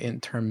know, in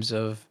terms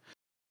of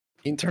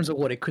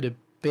what it could have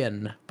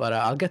been. But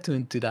I'll get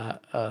into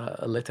that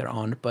later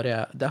on. But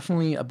yeah,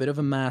 definitely a bit of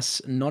a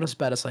mess. Not as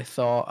bad as I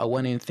thought. I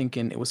went in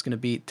thinking it was going to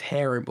be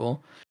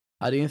terrible.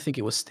 I didn't think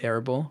it was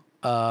terrible.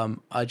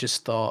 I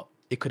just thought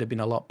it could have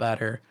been a lot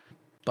better,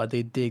 but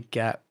they did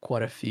get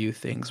quite a few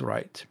things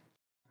right.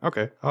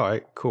 Okay, all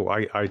right, cool.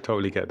 I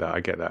totally get that. I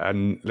get that.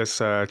 And let's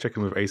check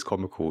in with Ace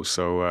Comical.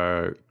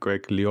 So,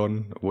 Greg,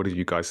 Leon, what did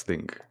you guys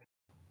think?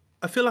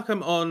 I feel like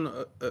I'm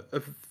on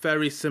a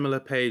very similar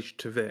page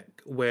to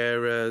Vic,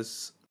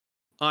 whereas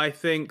I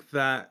think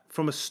that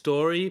from a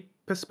story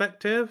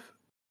perspective,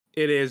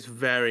 it is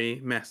very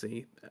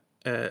messy,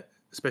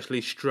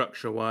 especially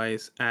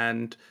structure-wise,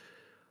 and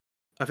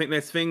I think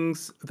there's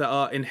things that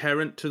are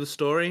inherent to the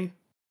story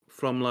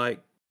from like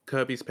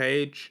Kirby's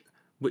page,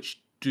 which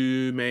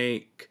do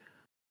make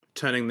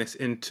turning this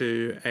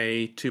into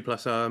a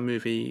 2+ hour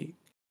movie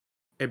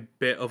a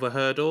bit of a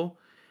hurdle.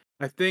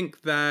 I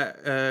think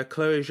that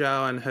Chloe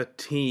Zhao and her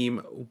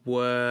team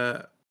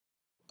were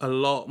a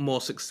lot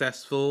more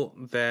successful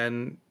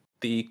than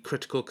the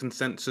critical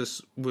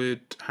consensus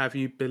would have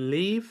you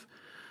believe.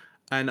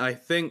 And I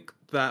think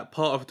that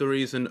part of the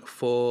reason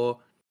for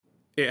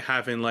it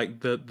having like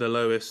the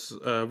lowest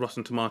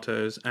Rotten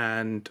Tomatoes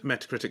and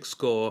Metacritic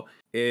score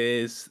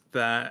is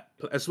that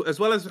as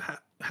well as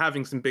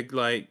having some big,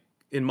 like,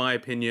 in my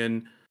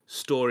opinion,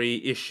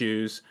 story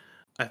issues,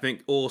 I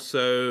think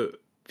also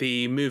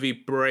the movie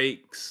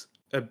breaks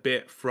a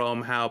bit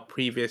from how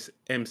previous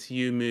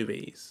MCU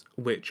movies,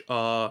 which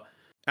are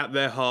at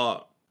their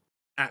heart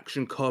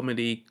action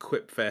comedy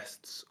quip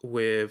fests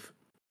with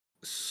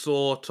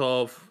sort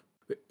of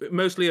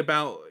mostly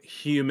about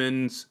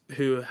humans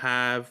who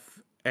have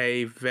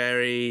a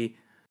very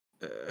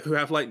who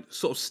have like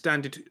sort of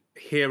standard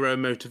hero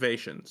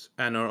motivations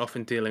and are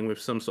often dealing with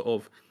some sort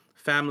of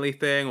family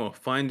thing or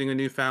finding a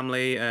new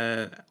family,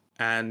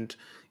 and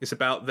it's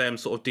about them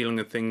sort of dealing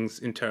with things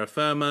in terra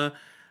firma.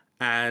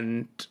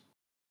 And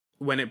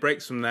when it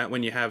breaks from that,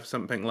 when you have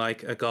something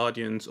like a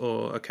Guardians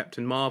or a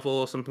Captain Marvel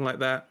or something like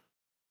that,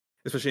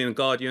 especially in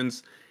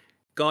Guardians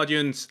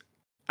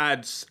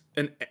adds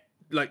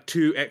like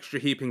 2 extra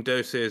heaping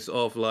doses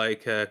of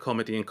like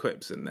comedy and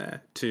quips in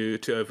there to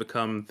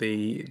overcome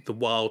the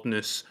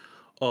wildness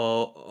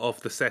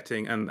of the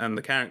setting and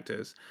the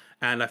characters.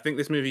 And I think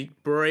this movie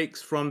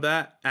breaks from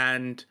that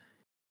and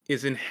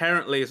is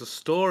inherently, as a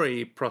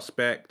story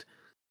prospect,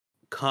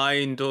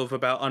 kind of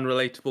about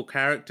unrelatable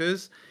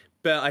characters.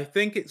 But I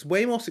think it's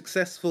way more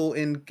successful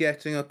in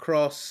getting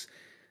across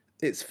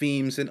its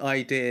themes and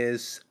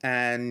ideas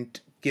and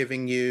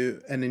giving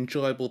you an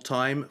enjoyable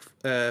time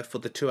for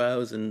the 2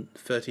 hours and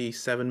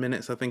 37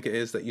 minutes, I think it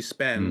is, that you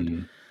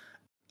spend.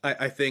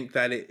 I think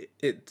that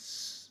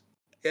it's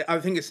I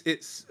think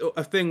it's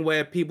a thing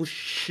where people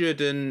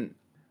shouldn't.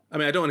 I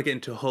mean, I don't want to get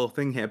into a whole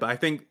thing here, but I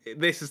think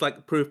this is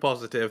like proof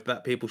positive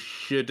that people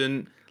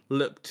shouldn't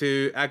look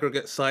to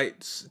aggregate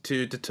sites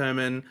to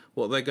determine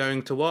what they're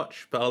going to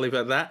watch. But I'll leave it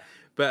at that.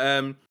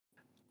 But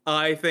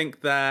I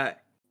think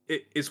that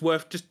it's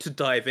worth just to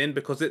dive in,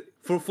 because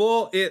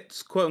for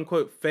its quote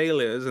unquote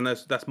failures, and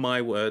that's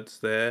my words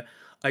there.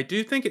 I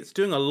do think it's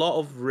doing a lot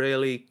of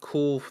really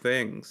cool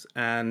things,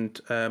 and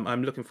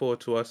I'm looking forward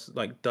to us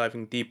like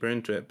diving deeper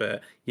into it.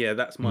 But yeah,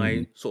 that's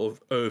my sort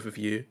of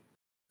overview.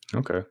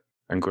 Okay.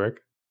 And Greg?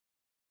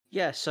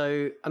 Yeah,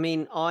 so I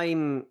mean,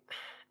 I'm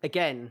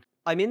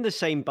in the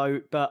same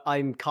boat, but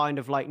I'm kind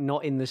of like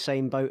not in the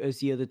same boat as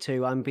the other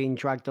two. I'm being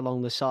dragged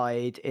along the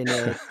side in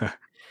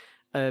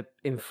a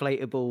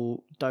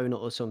inflatable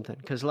donut or something,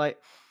 because like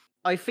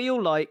I feel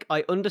like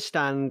I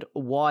understand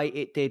why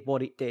it did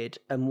what it did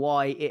and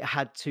why it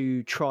had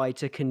to try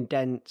to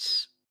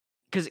condense,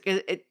 because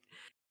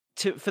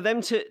for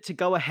them to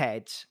go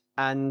ahead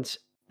and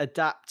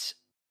adapt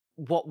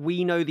what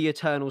we know the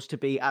Eternals to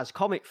be as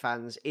comic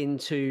fans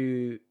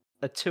into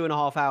a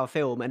 2.5 hour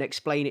film and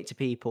explain it to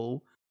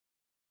people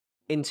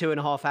in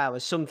 2.5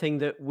 hours, something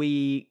that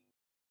we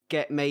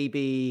get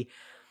maybe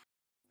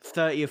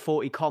 30 or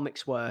 40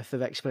 comics worth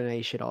of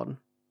explanation on.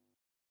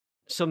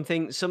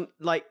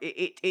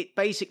 It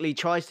basically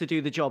tries to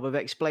do the job of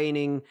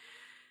explaining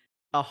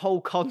a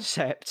whole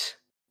concept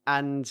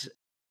and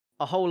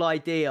a whole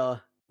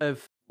idea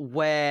of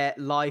where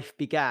life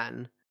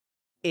began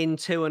in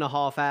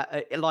 2.5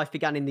 hours. Life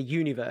began in the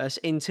universe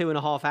in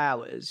 2.5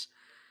 hours,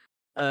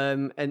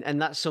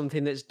 and that's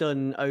something that's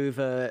done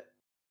over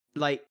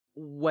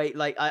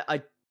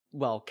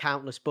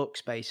countless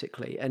books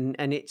basically, and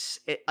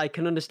I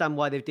can understand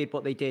why they did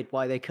what they did,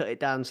 why they cut it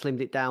down,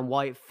 slimmed it down,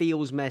 why it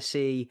feels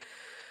messy.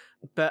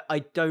 But I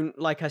don't,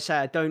 like I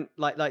said, I don't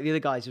like the other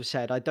guys have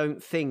said, I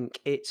don't think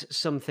it's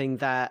something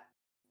that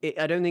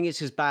I don't think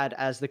it's as bad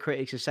as the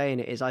critics are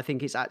saying it is. I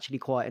think it's actually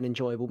quite an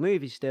enjoyable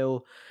movie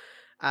still.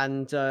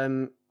 And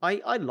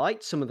I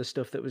liked some of the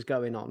stuff that was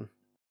going on.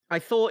 I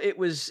thought it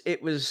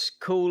was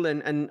cool,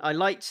 and I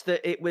liked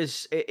that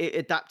it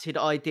adapted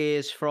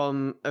ideas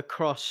from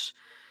across,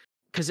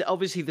 because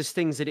obviously there's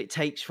things that it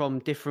takes from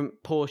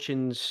different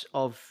portions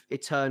of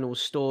Eternal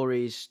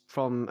stories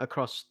from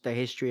across the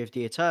history of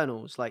the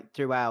Eternals, like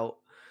throughout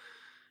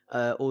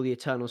all the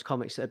Eternals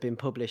comics that have been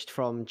published,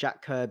 from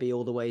Jack Kirby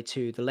all the way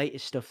to the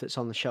latest stuff that's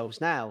on the shelves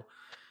now.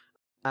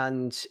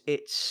 And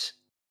it's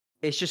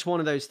just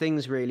one of those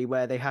things really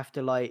where they have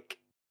to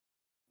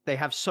they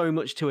have so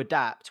much to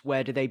adapt.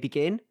 Where do they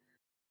begin?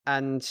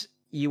 And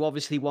you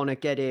obviously want to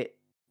get it,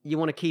 you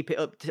want to keep it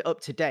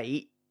up to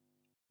date,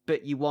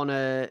 but you want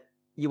to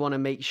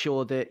make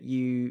sure that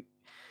you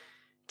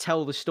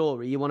tell the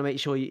story. You want to make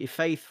sure you're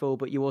faithful,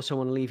 but you also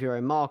want to leave your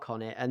own mark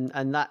on it.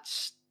 And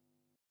that's,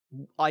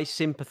 I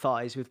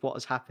sympathize with what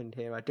has happened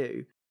here. I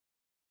do.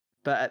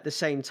 But at the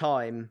same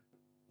time,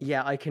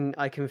 yeah, I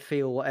can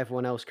feel what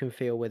everyone else can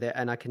feel with it.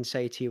 And I can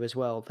say to you as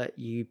well that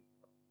you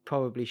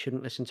probably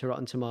shouldn't listen to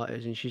Rotten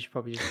Tomatoes, and you should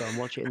probably just go and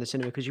watch it in the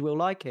cinema, because you will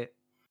like it.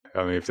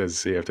 I mean, if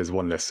there's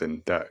one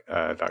lesson that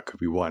could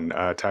be one.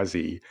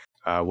 Tazzy,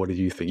 what did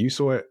you think? You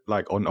saw it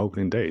like on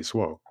opening day as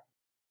well.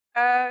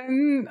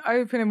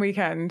 Opening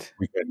weekend.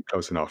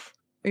 Close enough.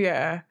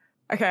 Yeah.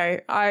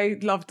 Okay, I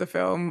loved the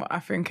film. I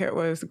think it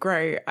was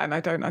great, and I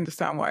don't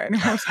understand why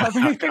anyone else has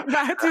anything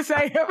bad to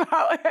say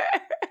about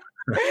it.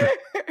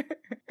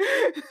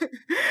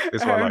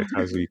 That's why I like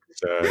Tazzy,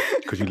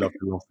 because you love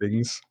the wrong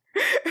things.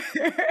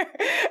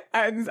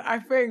 And I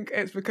think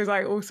it's because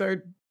I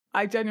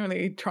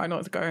genuinely try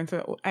not to go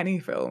into any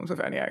films with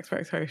any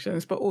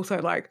expectations, but also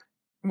like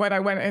when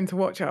I went in to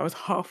watch it, I was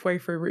halfway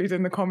through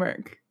reading the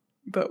comic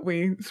that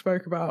we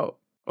spoke about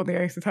on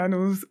the Ace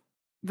Eternals.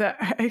 The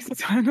Ace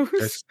Eternals?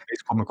 Ace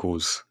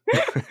Comicals.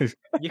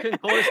 You can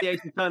call us the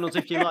Ace Eternals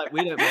if you like.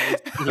 We don't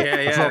mind. Yeah.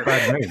 It's not a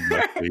bad name,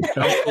 actually.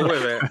 I'm cool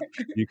with it.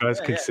 You guys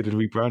considered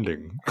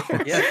rebranding.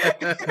 Yeah.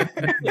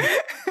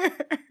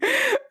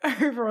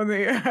 Over on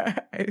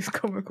the Ace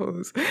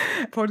Comicals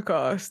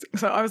podcast.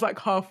 So I was like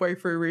halfway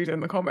through reading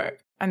the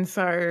comic. And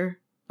so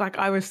like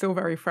I was still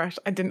very fresh.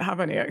 I didn't have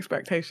any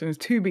expectations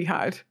to be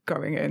had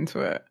going into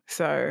it.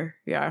 So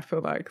yeah, I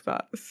feel like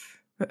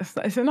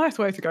it's a nice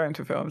way to go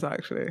into films,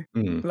 actually.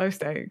 Low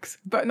stakes.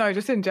 But no,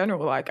 just in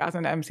general, like as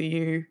an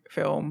MCU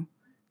film,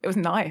 it was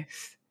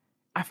nice.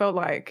 I felt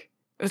like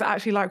it was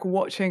actually like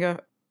watching a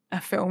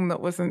film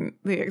that wasn't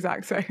the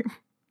exact same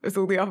as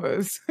all the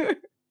others.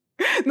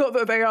 Not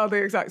that they are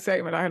the exact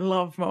same, and I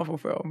love Marvel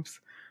films,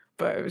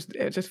 but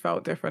it just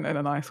felt different in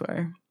a nice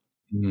way.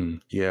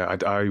 Yeah,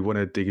 I want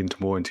to dig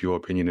more into your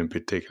opinion in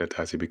particular,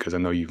 Tazzy, because I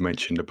know you've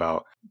mentioned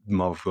about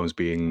Marvel films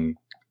being,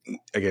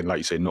 again, like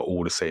you say, not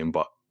all the same,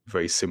 but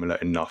very similar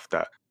enough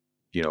that,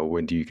 you know,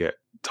 when do you get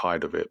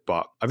tired of it?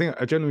 But I think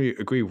I generally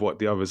agree with what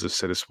the others have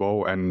said as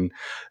well. And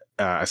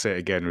I say it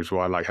again, which is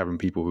why I like having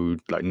people who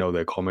like know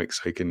their comics,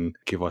 so they can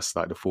give us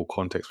like the full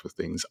context for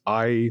things.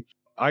 I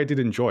did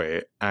enjoy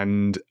it,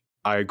 and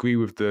I agree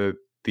with the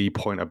the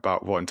point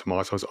about Rotten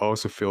Tomatoes, I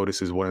also feel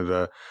this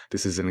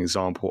is an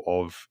example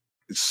of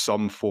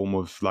some form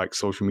of like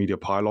social media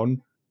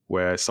pylon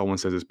where someone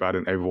says it's bad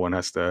and everyone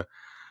has to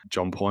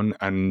jump on.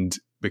 And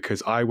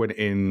because I went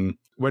in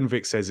when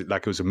Vic says it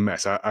like it was a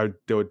mess,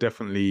 there were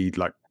definitely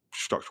like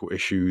structural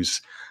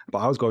issues, but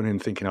I was going in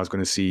thinking I was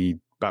going to see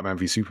Batman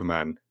v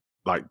Superman.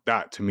 Like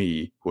that to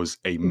me was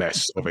a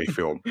mess of a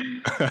film.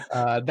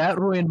 That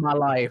ruined my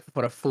life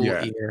for a full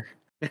Yeah. year.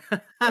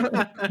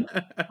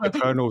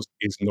 Eternals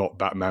is not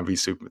Batman v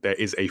Superman. There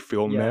is a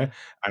film there,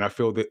 and I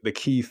feel that the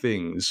key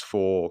things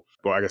for,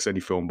 well, I guess any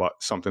film, but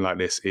something like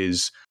this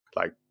is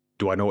like,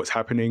 do I know what's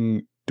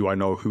happening? Do I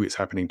know who it's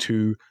happening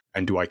to?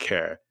 And do I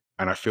care?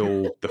 And I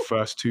feel the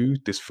first two,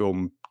 this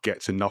film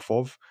gets enough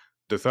of.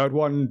 The third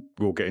one,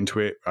 we'll get into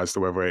it as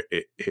to whether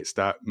it hits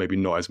that, maybe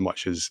not as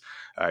much as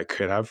it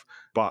could have.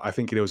 But I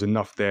think there was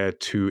enough there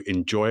to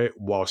enjoy it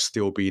while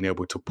still being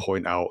able to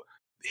point out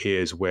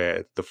here's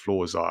where the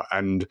flaws are.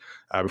 And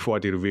before I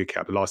do the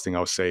recap, the last thing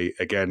I'll say,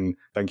 again,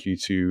 thank you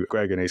to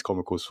Greg and Ace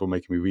Comicals for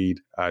making me read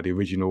the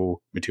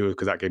original material,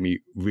 because that gave me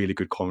really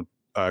good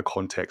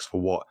context for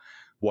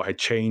what had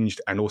changed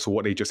and also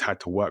what they just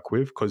had to work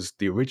with. Because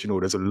the original,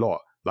 there's a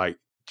lot, like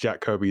Jack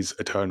Kirby's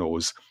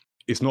Eternals,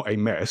 it's not a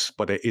mess,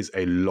 but there is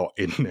a lot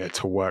in there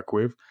to work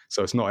with.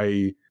 So it's not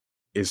a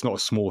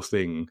small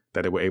thing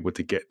that they were able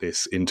to get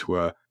this into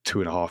a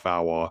 2.5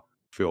 hour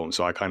film.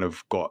 So I kind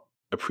of got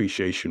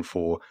appreciation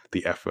for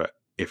the effort,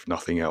 if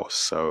nothing else.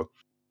 So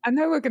I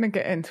know we're going to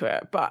get into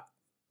it, but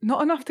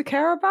not enough to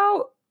care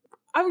about.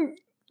 I'm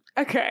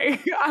okay.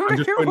 I'm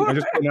just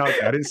putting out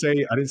there. I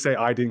didn't say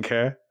I didn't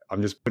care.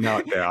 I'm just putting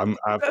out there. I've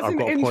got a point on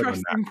that. That's an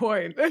interesting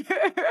point,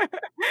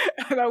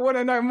 and I want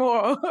to know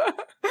more.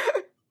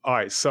 All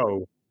right,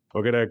 so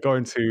we're going to go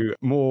into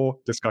more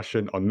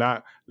discussion on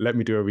that. Let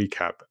me do a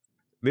recap.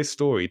 This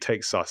story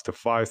takes us to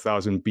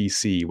 5000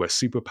 BC, where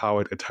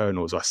superpowered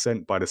Eternals are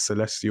sent by the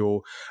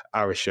celestial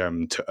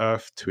Arishem to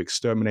Earth to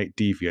exterminate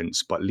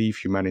deviants, but leave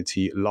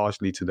humanity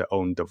largely to their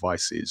own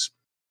devices.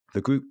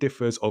 The group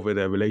differs over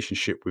their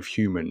relationship with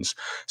humans,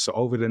 so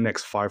over the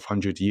next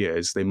 500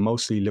 years, they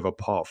mostly live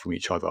apart from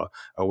each other,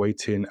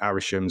 awaiting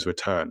Arishem's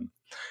return.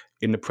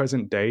 In the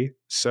present day,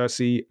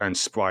 Cersei and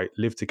Sprite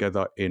live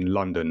together in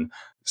London.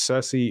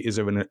 Cersei is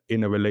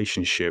in a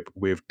relationship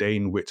with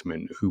Dane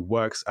Whitman, who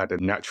works at the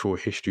Natural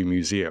History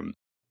Museum.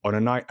 On a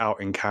night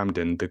out in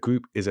Camden, the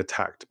group is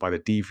attacked by the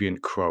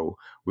deviant Crow,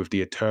 with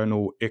the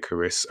eternal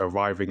Icarus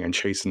arriving and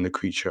chasing the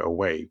creature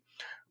away.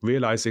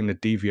 Realizing the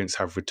deviants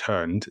have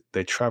returned,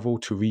 they travel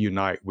to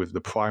reunite with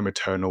the prime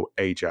eternal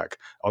Ajak,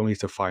 only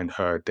to find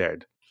her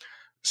dead.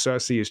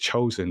 Cersei is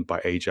chosen by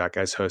Ajak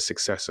as her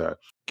successor,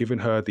 giving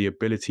her the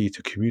ability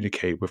to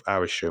communicate with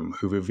Arishem,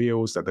 who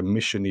reveals that the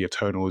mission the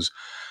Eternals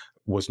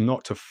was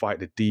not to fight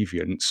the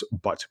deviants,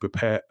 but to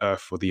prepare Earth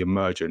for the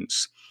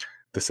emergence.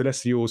 The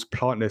Celestials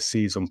plant their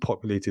seeds on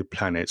populated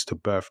planets to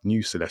birth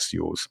new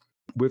Celestials,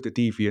 with the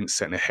deviants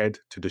sent ahead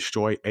to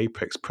destroy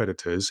apex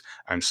predators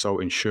and so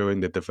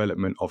ensuring the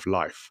development of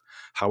life.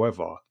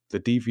 However,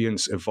 the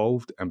deviants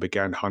evolved and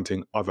began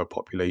hunting other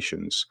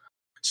populations.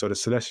 So the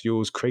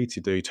Celestials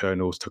created the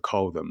Eternals to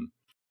cull them.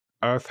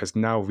 Earth has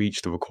now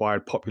reached the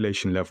required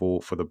population level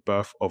for the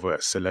birth of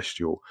a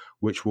Celestial,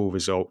 which will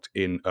result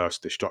in Earth's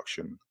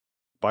destruction.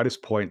 By this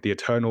point, the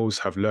Eternals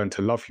have learned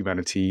to love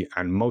humanity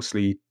and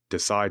mostly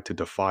decide to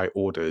defy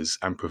orders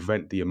and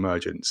prevent the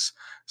emergence.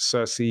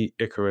 Cersei,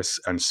 Icarus,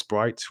 and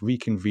Sprite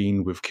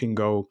reconvene with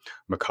Kingo,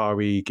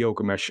 Makari,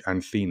 Gilgamesh,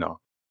 and Thena.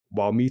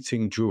 While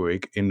meeting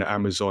Druig in the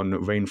Amazon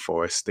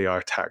rainforest, they are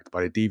attacked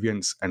by the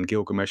deviants and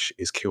Gilgamesh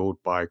is killed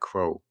by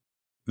Crow.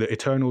 The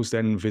Eternals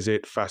then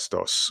visit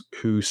Phastos,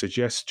 who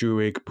suggests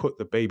Druig put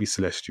the baby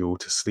Celestial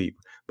to sleep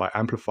by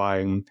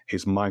amplifying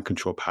his mind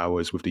control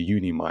powers with the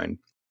Unimind,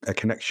 a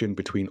connection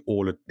between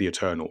all of the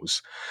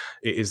Eternals.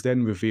 It is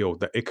then revealed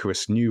that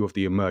Icarus knew of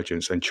the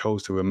emergence and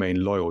chose to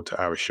remain loyal to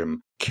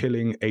Arishem,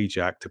 killing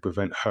Ajak to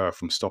prevent her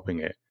from stopping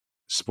it.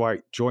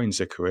 Sprite joins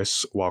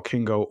Icarus, while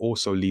Kingo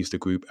also leaves the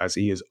group as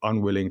he is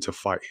unwilling to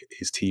fight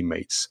his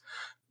teammates.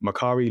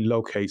 Makari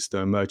locates the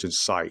emergence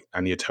site,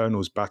 and the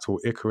Eternals battle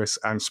Icarus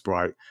and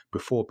Sprite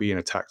before being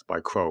attacked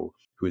by Crow,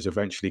 who is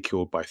eventually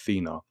killed by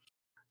Thena.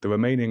 The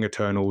remaining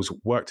Eternals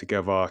work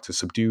together to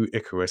subdue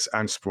Icarus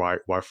and Sprite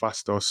while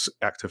Phastos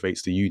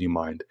activates the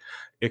Unimind.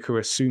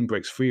 Icarus soon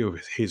breaks free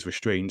of his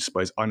restraints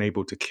but is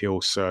unable to kill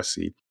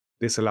Cersei.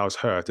 This allows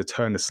her to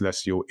turn the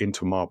Celestial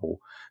into marble.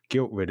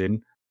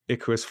 Guilt-ridden,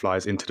 Icarus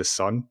flies into the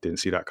sun, didn't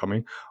see that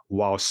coming,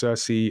 while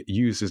Cersei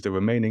uses the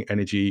remaining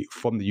energy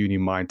from the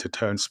Unimind to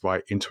turn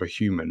Sprite into a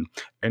human,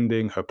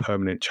 ending her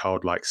permanent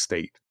childlike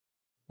state.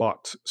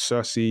 But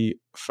Cersei,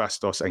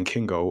 Phastos, and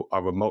Kingo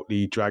are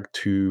remotely dragged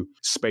to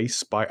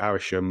space by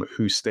Arishem,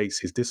 who states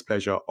his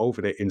displeasure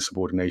over their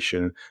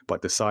insubordination,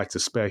 but decides to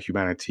spare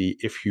humanity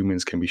if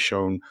humans can be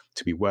shown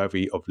to be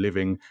worthy of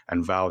living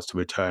and vows to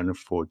return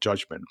for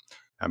judgment.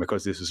 And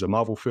because this is a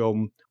Marvel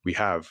film, we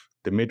have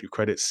the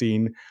mid-credits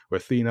scene where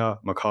Thena,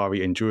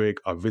 Makari, and Druig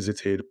are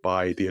visited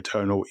by the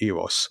Eternal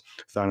Eros,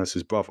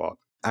 Thanos' brother,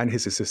 and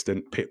his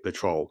assistant Pip the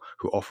Troll,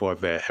 who offer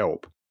their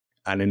help.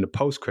 And in the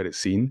post-credit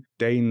scene,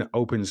 Dane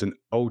opens an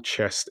old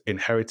chest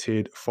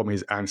inherited from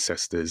his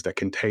ancestors that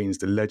contains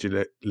the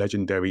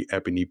legendary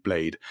ebony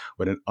blade,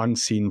 when an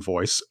unseen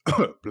voice,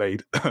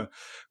 Blade,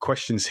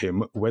 questions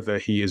him whether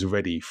he is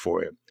ready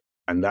for it.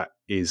 And that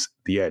is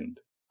the end.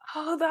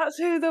 Oh, that's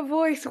who the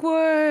voice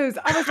was.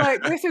 I was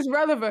like, this is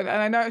relevant,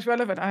 and I know it's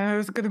relevant. And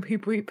there's going to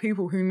be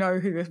people who know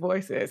who this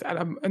voice is, and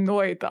I'm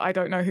annoyed that I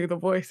don't know who the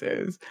voice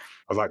is.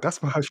 I was like, that's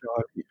Mahershala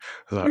Ali.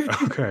 I was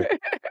like, okay.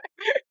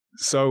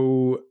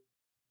 So,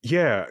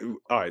 yeah.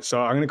 All right.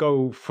 So I'm going to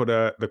go for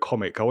the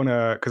comic. I want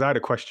to, because I had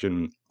a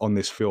question on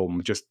this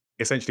film, just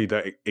essentially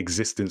the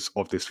existence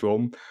of this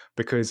film,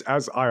 because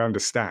as I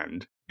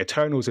understand,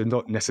 Eternals are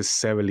not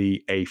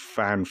necessarily a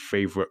fan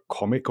favorite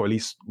comic, or at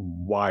least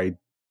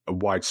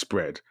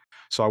widespread.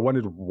 So I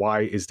wondered,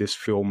 why is this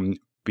film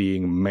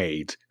being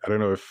made? I don't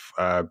know if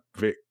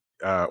Vic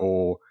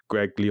or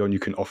Greg, Leon, you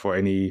can offer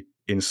any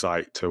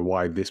insight to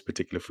why this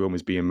particular film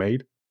is being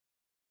made.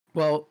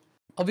 Well,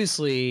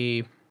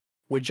 obviously,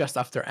 we're just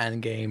after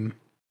Endgame,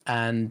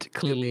 and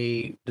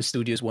clearly the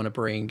studios want to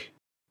bring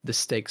the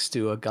stakes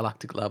to a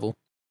galactic level.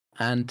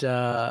 And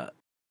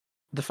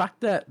the fact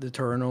that the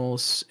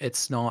Eternals,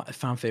 it's not a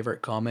fan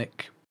favorite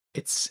comic,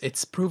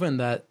 it's proven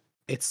that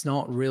it's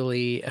not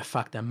really a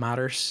fact that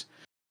matters.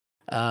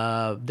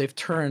 They've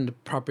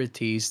turned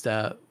properties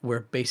that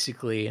were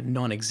basically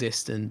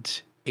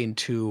non-existent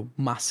into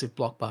massive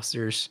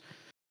blockbusters,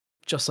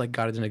 just like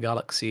Guardians of the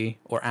Galaxy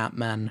or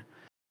Ant-Man.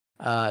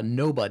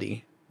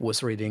 Nobody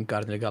was reading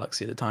Guardians of the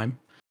Galaxy at the time.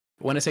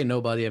 When I say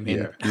nobody, I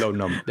mean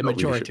the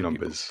majority of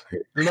numbers.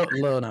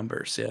 Low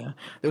numbers, yeah.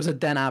 There was a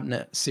Dan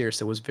Abnett series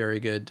that was very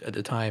good at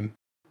the time,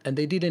 and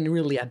they didn't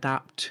really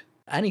adapt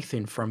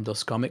anything from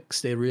those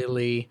comics. They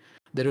really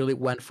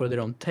went for their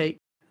own take.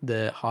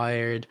 They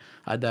hired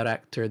a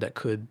director that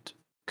could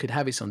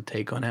have his own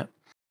take on it.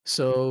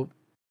 So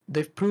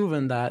they've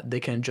proven that they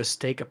can just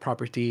take a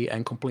property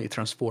and completely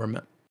transform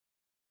it.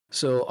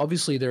 So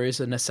obviously there is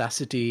a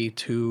necessity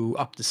to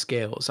up the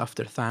scales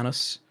after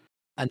Thanos.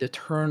 And the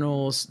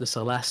Eternals, the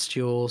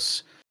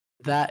Celestials,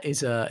 that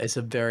is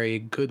a very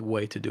good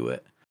way to do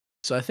it.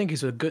 So I think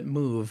it's a good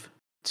move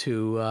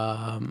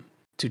to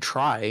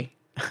try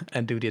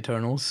and do the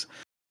Eternals,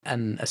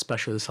 and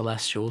especially the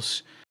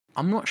Celestials.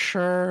 I'm not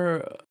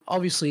sure.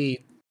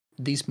 Obviously,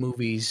 these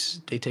movies,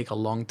 they take a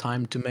long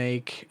time to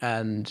make,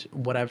 and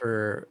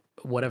whatever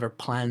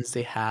plans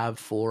they have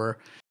for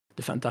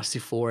the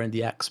Fantastic Four and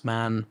the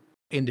X-Men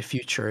in the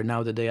future,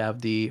 now that they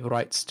have the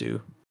rights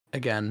to,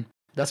 again,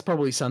 that's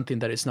probably something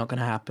that is not going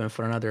to happen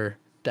for another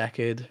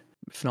decade,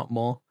 if not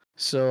more.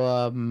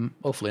 So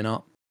hopefully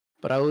not.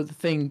 But I would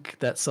think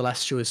that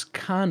Celestial is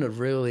kind of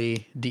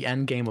really the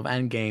end game of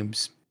end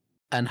games,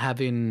 and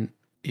having,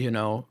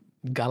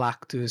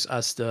 Galactus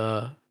as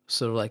the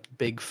sort of like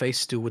big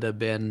phase 2 would have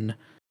been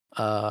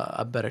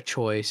a better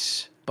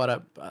choice.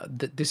 But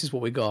this is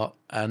what we got,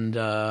 and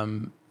I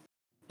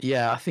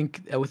would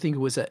think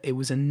it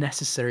was a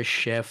necessary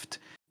shift.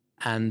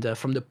 And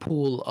from the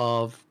pool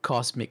of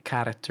cosmic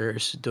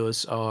characters,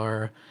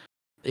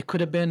 it could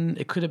have been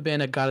a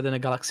Guardian of the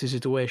Galaxy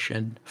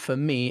situation. For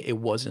me, it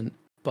wasn't.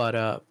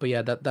 But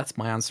yeah, that's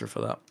my answer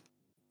for that.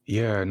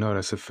 Yeah, no,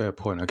 that's a fair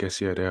point. I guess,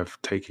 they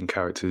have taken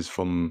characters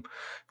from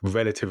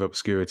relative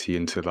obscurity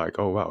into like,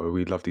 oh wow,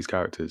 we love these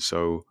characters.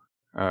 So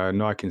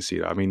no, I can see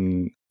that. I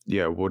mean,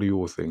 yeah, what do you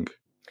all think?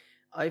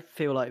 I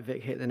feel like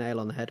Vic hit the nail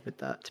on the head with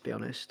that, to be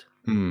honest.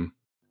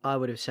 I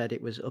would have said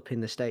it was up in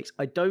the stakes.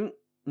 I don't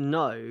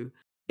know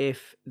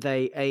if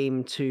they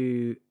aim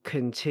to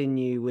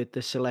continue with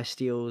the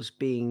Celestials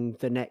being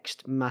the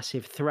next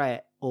massive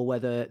threat, or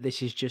whether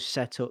this is just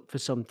set up for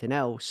something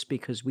else,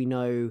 because we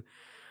know,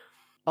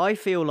 I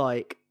feel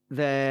like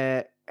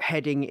they're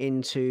heading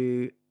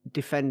into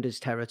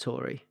Defenders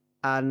territory,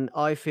 and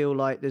I feel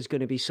like there's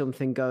going to be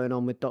something going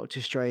on with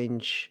Doctor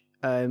Strange,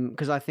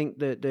 because I think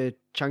that the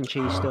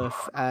Shang-Chi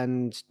stuff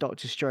and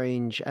Doctor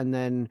Strange and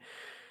then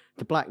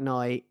the Black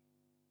Knight,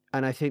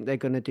 and I think they're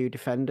going to do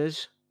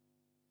Defenders.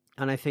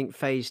 And I think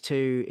phase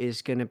 2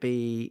 is going to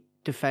be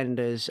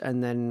Defenders,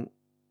 and then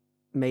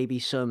maybe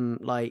some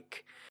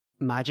like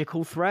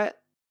magical threat.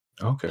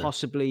 Okay.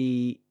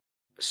 Possibly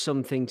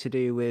something to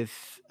do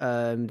with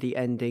the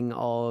ending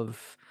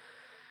of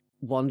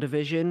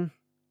WandaVision,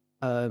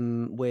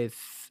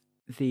 with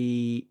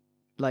the,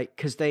 like,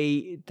 because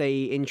they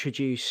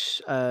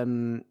introduce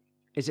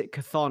is it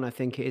Chthon, I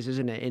think it is,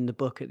 isn't it, in the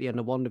book at the end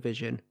of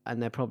WandaVision? And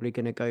they're probably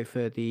going to go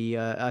for the,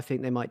 I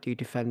think they might do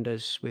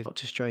Defenders with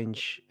Doctor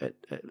Strange at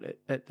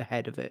the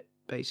head of it,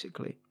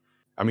 basically.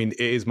 I mean, it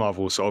is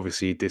Marvel, so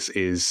obviously this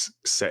is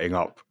setting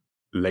up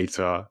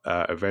later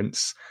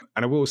events.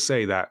 And I will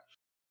say that,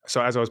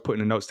 so as I was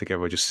putting the notes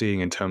together, just seeing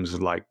in terms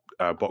of like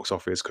box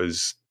office,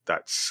 because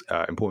that's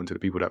important to the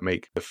people that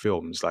make the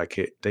films, like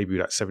it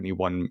debuted at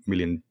 $71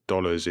 million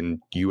in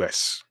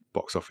US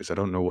box office. I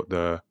don't know what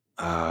the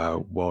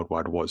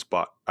worldwide was,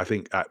 but I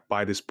think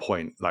by this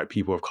point, like,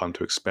 people have come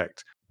to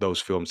expect those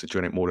films to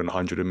generate more than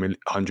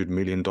 $100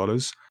 million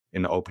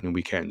in the opening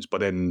weekends.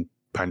 But then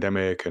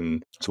pandemic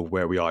and sort of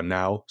where we are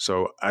now.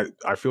 So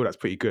I feel that's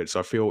pretty good. So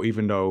I feel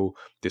even though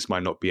this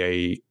might not be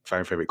a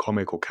fan favorite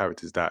comic or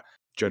characters that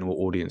general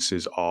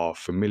audiences are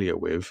familiar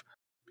with,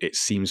 it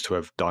seems to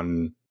have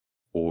done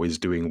or is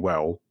doing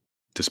well,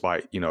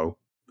 despite,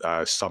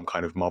 some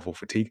kind of Marvel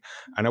fatigue.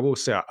 And I will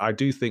say, I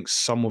do think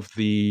some of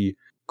the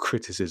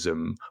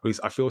criticism, at least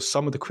I feel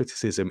some of the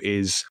criticism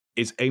is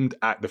aimed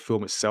at the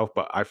film itself,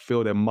 but I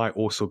feel there might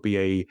also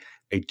be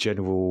a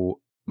general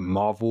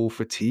Marvel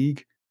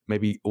fatigue.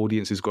 Maybe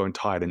audiences growing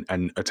tired,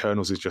 and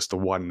Eternals is just the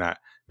one that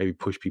maybe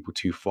pushed people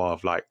too far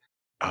of like,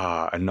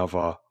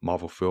 another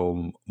Marvel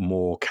film,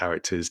 more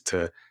characters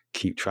to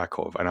keep track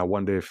of. And I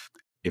wonder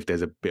if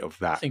there's a bit of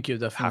that. I think you're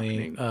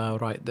definitely happening.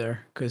 right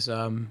there, because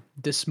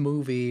this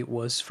movie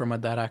was from a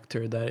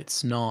director that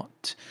it's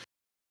not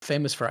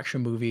famous for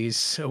action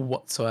movies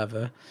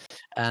whatsoever,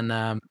 and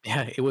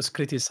yeah, it was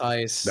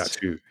criticized. That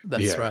too.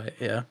 That's Yeah. right.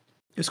 Yeah,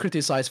 it was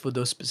criticized for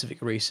those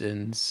specific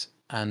reasons,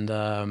 and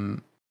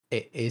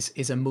it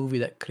is a movie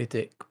that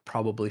critic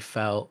probably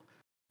felt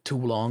too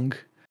long,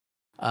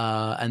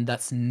 and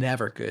that's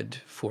never good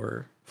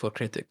for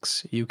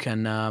critics. You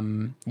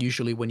can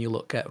usually, when you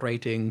look at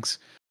ratings,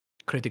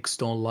 critics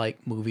don't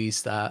like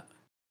movies that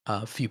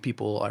few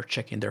people are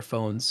checking their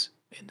phones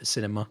in the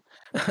cinema.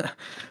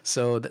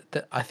 So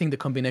I think the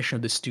combination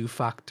of this two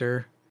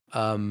factor,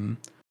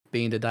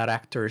 being the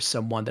director is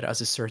someone that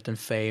has a certain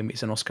fame,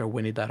 is an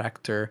Oscar-winning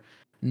director,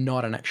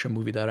 not an action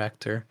movie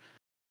director,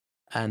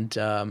 and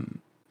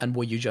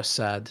what you just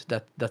said,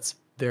 that's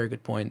very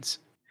good points.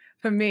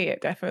 For me,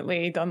 it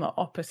definitely done the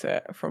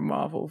opposite from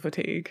Marvel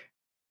fatigue.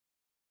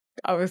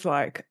 I was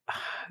like,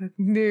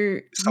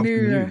 Something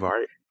new,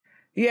 right?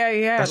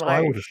 Yeah. That's what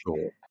I would have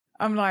thought.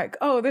 I'm like,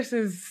 oh, this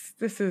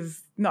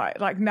is not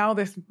like, now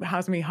this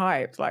has me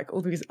hyped, like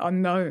all these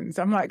unknowns.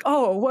 I'm like,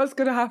 oh, what's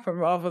gonna happen,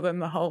 rather than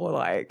the whole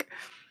like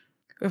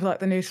with like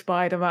the new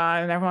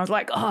Spider-Man and everyone's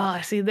like, oh,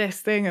 I see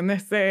this thing and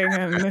this thing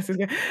and this is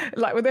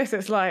like, with this,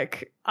 it's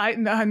like I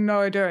had no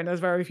idea, and there's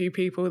very few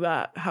people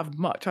that have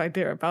much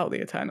idea about the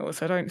Eternals,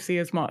 so I don't see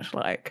as much,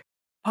 like,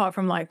 apart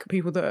from like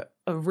people that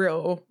are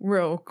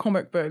real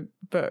comic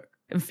book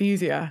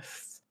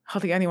enthusiasts,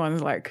 hardly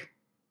anyone's like,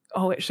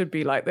 oh, it should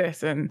be like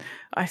this, and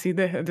I see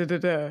this,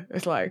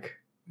 It's like,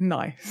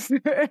 nice.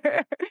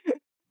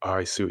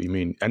 I see what you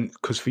mean. And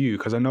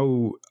because I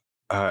know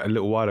a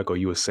little while ago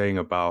you were saying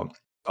about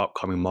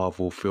upcoming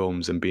Marvel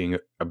films and being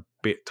a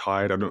bit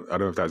tired. I don't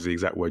know if that's the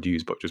exact word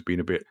used, but just being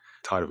a bit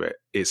tired of it.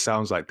 It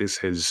sounds like this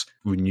has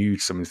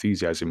renewed some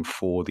enthusiasm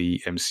for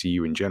the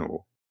MCU in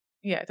general.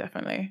 Yeah,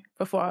 definitely.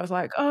 Before I was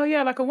like, oh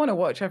yeah, like I want to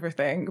watch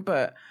everything,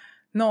 but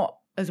not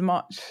as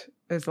much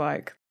as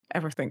like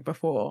everything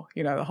before,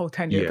 the whole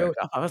 10-year build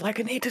up. I was like,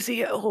 I need to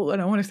see it all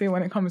and I want to see it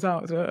when it comes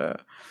out.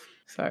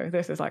 So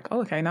this is like,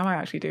 oh, okay, now I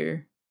actually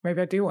do.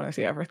 Maybe I do want to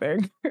see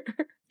everything.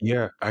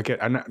 Yeah, I get,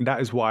 and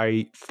that is what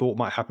I thought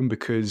might happen,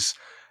 because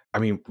I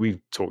mean, we've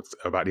talked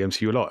about the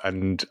MCU a lot,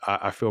 and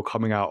I feel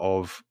coming out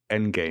of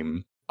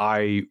Endgame,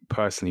 I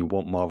personally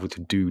want Marvel to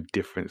do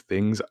different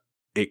things.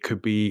 It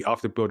could be,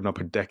 after building up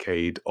a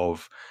decade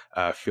of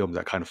films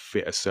that kind of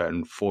fit a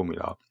certain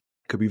formula,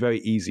 it could be very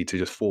easy to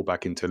just fall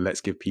back into,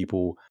 let's give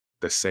people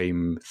the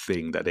same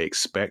thing that they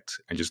expect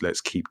and just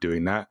let's keep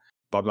doing that.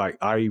 But like,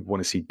 I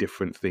want to see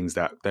different things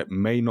that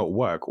may not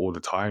work all the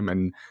time.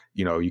 And,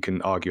 you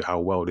can argue how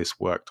well this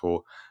worked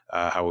or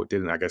how it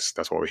didn't. I guess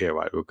that's what we're here,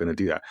 right? We're going to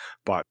do that.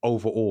 But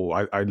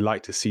overall, I'd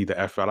like to see the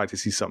effort. I'd like to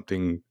see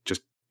something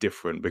just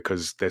different,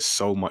 because there's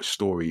so much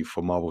story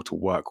for Marvel to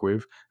work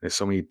with. There's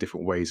so many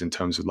different ways in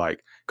terms of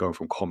like going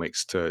from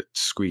comics to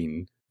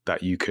screen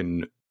that you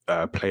can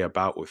play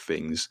about with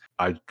things.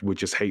 I would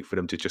just hate for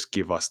them to just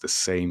give us the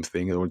same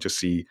thing. I would just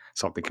see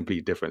something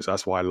completely different. So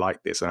that's why I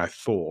like this. And I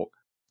thought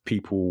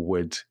people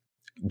would,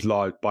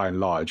 by and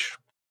large,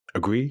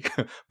 agree.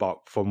 But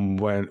from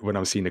when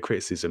I'm seeing the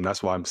criticism,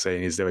 that's why I'm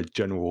saying, is there a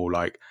general,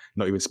 like,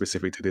 not even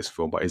specific to this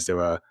film, but is there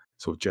a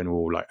sort of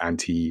general like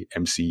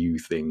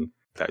anti-MCU thing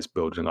that is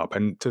building up?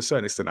 And to a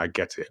certain extent, I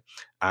get it.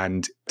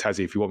 And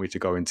Tazzy, if you want me to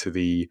go into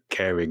the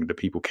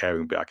people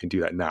caring bit, I can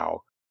do that now.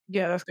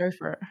 Yeah, let's go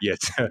for it. Yeah,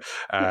 to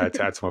add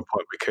to my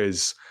point,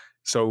 because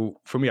so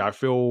for me, I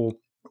feel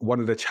one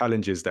of the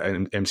challenges that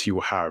an MCU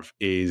will have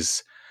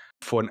is,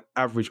 for an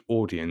average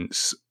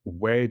audience,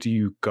 where do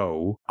you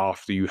go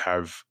after you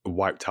have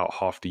wiped out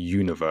half the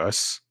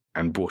universe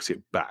and brought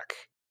it back?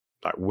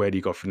 Like, where do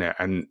you go from there?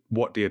 And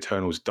what the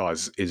Eternals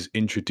does is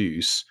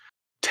introduce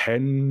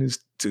 10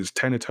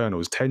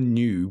 Eternals, 10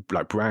 new,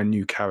 like brand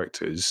new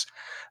characters,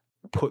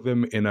 put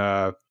them in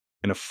a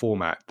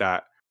format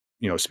that,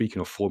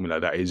 speaking of formula,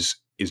 that is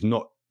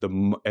not the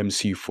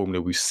MCU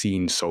formula we've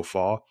seen so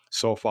far.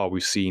 So far,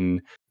 we've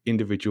seen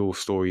individual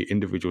story,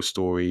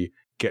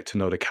 get to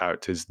know the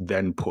characters,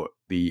 then put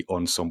the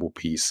ensemble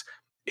piece.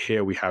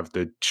 Here we have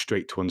the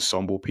straight to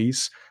ensemble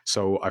piece.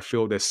 So I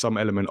feel there's some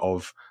element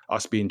of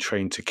us being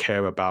trained to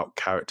care about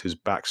characters'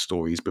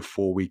 backstories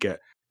before we get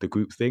the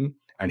group thing.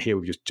 And here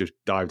we've just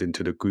dived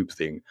into the group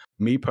thing.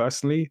 Me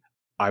personally,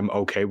 I'm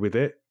okay with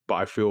it, but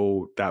I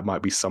feel that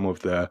might be some of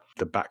the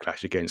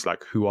backlash against,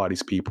 like, who are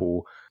these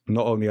people?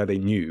 Not only are they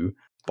new,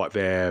 but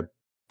their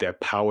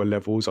power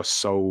levels are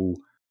so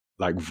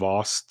like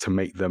vast to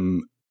make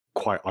them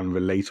quite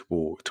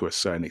unrelatable to a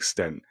certain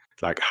extent.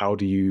 Like, how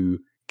do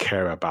you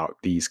care about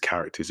these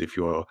characters if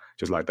you're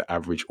just like the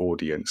average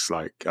audience?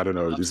 Like, I don't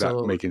know, is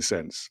that making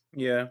sense?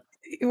 Yeah.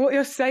 What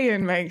you're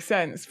saying makes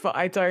sense, but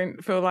I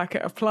don't feel like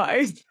it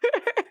applies.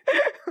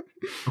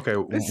 Okay,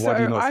 why so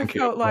do you not I think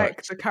felt it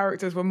like the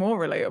characters were more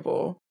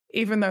relatable.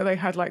 Even though they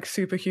had like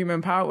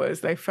superhuman powers,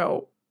 they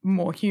felt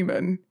more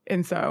human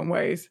in certain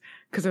ways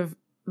because of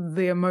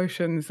the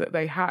emotions that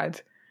they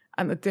had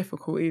and the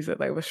difficulties that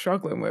they were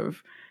struggling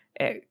with.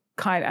 It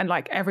and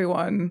like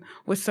everyone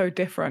was so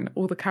different.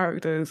 All the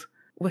characters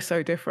were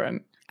so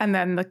different. And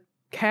then the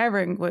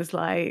caring was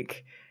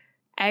like,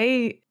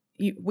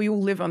 we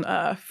all live on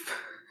Earth.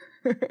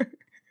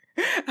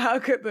 How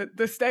could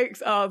the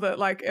stakes are that,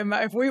 like,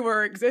 if we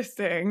were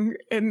existing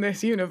in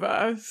this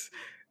universe,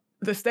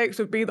 the stakes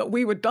would be that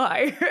we would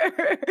die.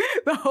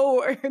 The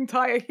whole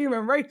entire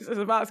human race is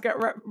about to get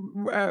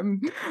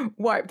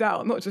wiped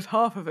out. Not just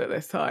half of it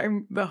this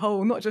time.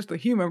 Not just the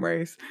human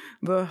race,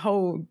 the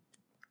whole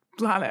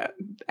planet,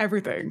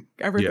 everything.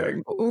 Yeah.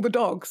 All the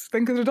dogs.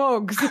 Think of the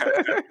dogs.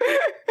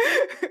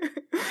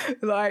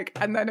 Like,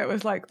 and then it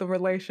was like the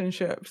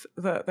relationships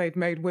that they'd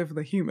made with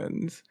the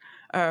humans.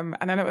 And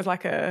then it was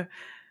like it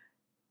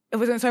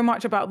wasn't so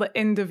much about the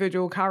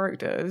individual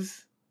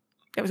characters.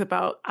 It was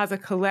about, as a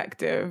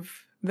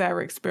collective,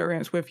 their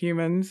experience with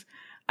humans.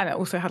 And it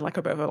also had like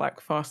a bit of a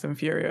like Fast and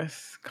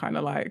Furious kind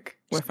of like,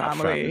 we're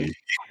family.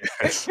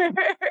 Yes.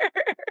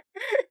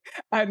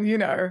 And, you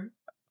know,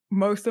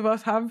 most of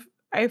us have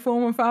a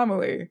form of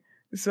family.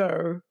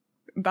 So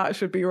that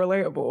should be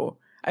relatable.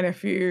 And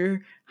if you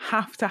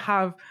have to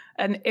have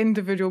an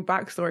individual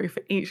backstory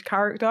for each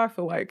character, I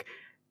feel like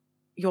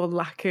you're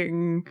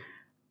lacking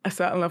a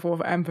certain level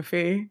of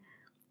empathy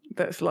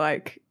that's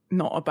like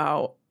not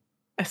about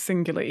a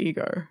singular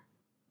ego.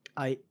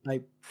 I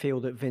feel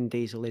that Vin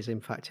Diesel is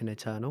in fact an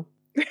Eternal.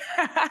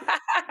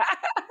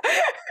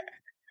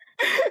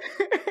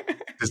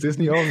 Does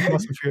Disney own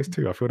Fast and Furious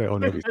 2? I feel they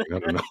own everything. I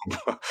don't know.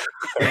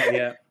 Not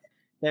yet.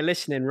 They're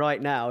listening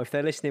right now. If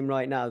they're listening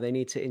right now, they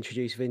need to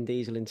introduce Vin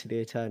Diesel into the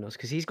Eternals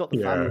because he's got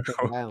the family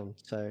thing down.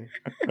 So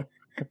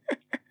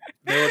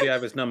they already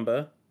have his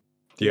number.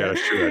 Yeah,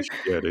 that's true.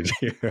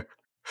 Yeah.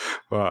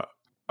 But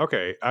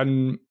okay,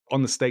 and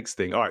on the stakes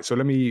thing. All right, so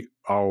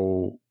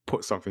I'll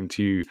put something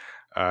to you,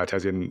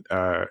 Tazian.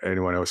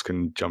 Anyone else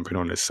can jump in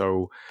on this.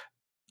 So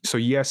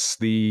yes,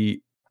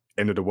 the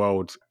end of the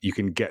world, you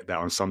can get that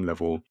on some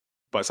level,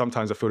 but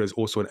sometimes I feel there's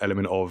also an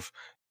element of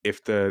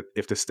if the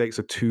stakes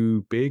are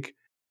too big,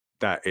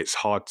 that it's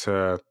hard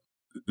to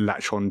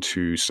latch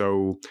onto.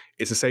 So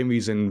it's the same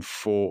reason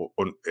or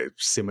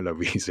similar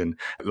reason,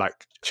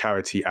 like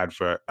charity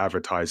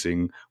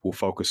advertising will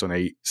focus on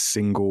a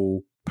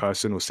single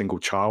person or single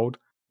child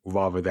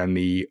rather than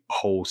the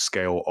whole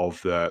scale of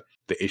the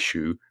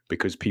issue,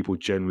 because people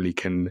generally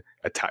can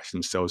attach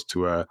themselves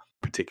to a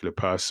particular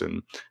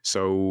person.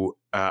 So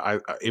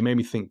it made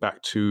me think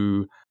back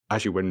to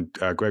actually when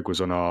Greg was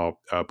on our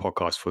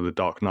podcast for The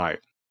Dark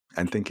Knight,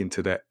 and thinking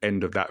to the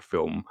end of that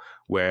film,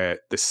 where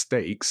the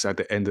stakes at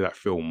the end of that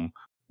film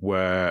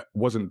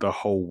wasn't the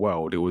whole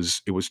world. It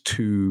was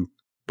 2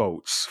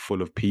 boats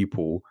full of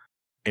people.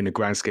 In the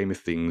grand scheme of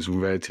things,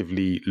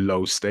 relatively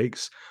low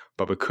stakes,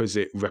 but because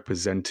it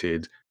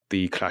represented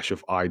the clash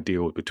of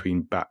ideals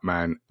between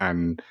Batman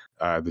and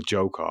the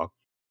Joker,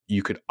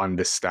 you could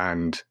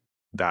understand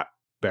that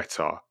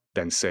better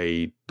than,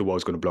 say, the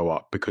world's going to blow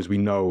up, because we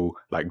know,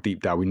 like,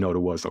 deep down, we know the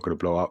world's not going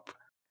to blow up.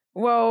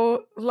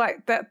 Well,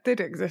 like, that did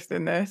exist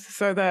in this.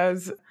 So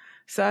there's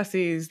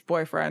Cersei's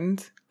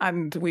boyfriend,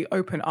 and we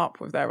open up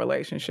with their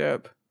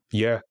relationship.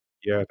 Yeah,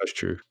 that's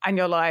true. And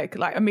you're like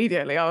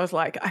immediately, I was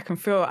like, I can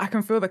feel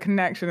the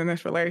connection in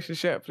this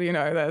relationship. You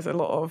know, there's a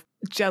lot of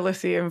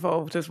jealousy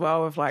involved as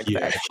well with like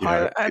the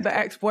ex-pilot, the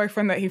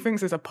ex-boyfriend that he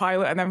thinks is a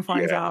pilot and then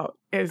finds out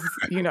is,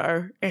 you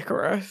know,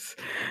 Icarus.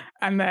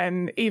 And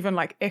then even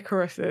like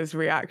Icarus's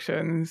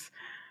reactions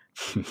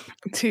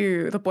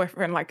to the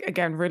boyfriend, like,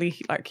 again, really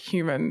like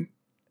human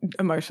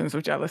emotions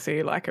of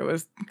jealousy. Like, it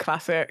was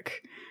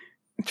classic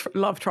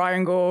love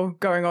triangle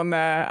going on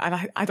there,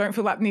 and I don't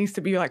feel that needs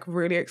to be like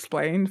really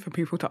explained for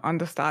people to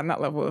understand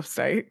that level of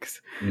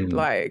stakes.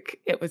 Like,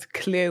 it was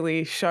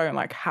clearly shown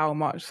like how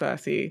much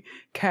Cersei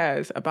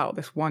cares about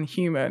this one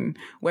human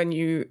when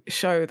you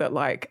show that,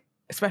 like,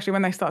 especially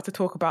when they start to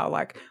talk about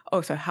like,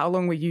 oh, so how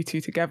long were you two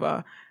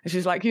together? And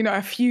she's like, you know,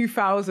 a few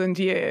thousand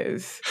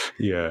years.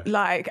 Yeah.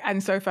 Like,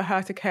 and so for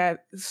her to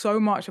care so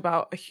much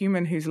about a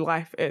human whose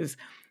life is,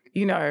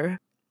 you know,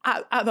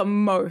 at the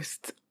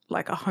most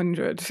like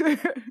 100,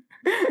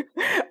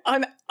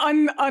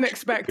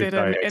 unexpected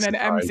in an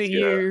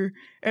MCU,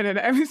 in an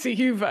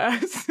MCU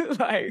verse,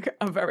 like,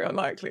 are very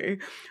unlikely.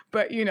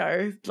 But, you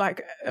know,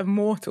 like,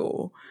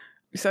 immortal.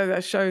 So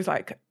that shows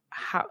like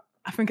how,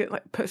 I think it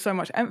like puts so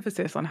much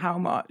emphasis on how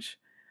much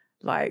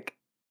like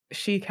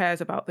she cares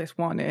about this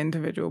one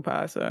individual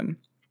person.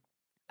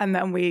 And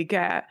then we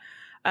get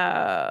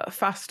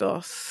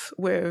Fastos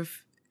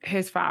with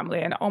his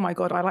family. And oh my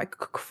God, I like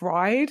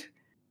cried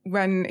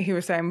when he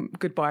was saying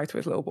goodbye to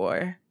his little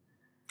boy.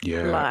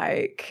 Yeah.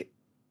 Like,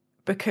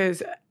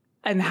 because,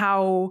 and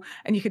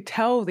you could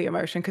tell the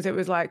emotion, because it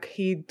was like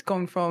he'd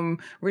gone from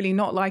really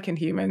not liking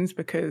humans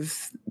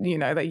because, you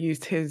know, they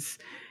used his,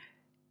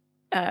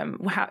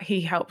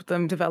 he helped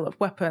them develop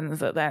weapons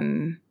that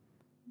then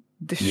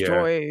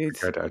destroyed.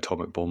 Yeah, the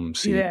atomic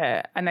bombs.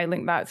 Yeah, and they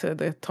linked that to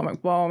the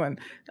atomic bomb. And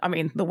I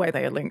mean, the way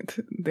they linked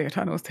the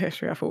Eternals to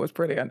history, I thought was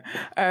brilliant.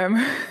 And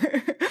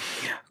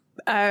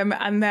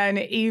then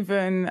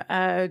even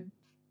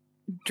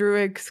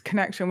Druig's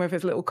connection with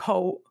his little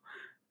cult.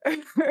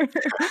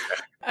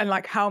 And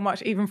like how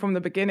much, even from the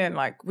beginning,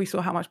 like we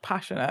saw how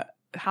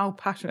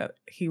passionate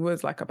he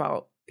was like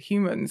about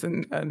humans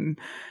and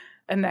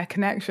their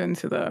connection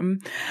to them.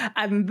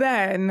 And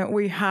then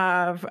we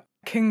have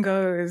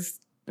Kingo's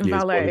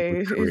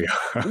valet,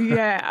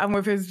 and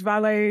with his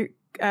valet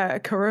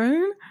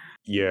Karun.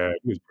 Yeah,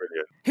 he was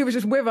brilliant. He was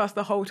just with us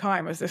the whole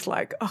time as this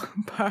like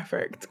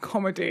perfect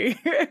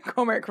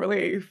comic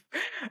relief,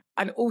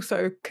 and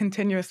also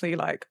continuously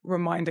like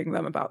reminding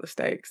them about the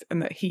stakes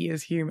and that he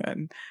is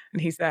human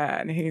and he's there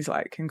and he's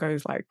like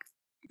Kingo's like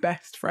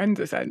best friend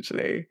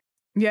essentially.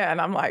 Yeah,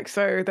 and I'm like,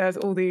 so there's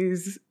all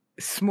these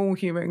small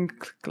human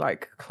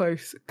like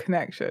close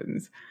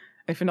connections.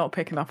 If you're not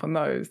picking up on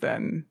those,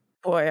 then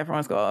boy,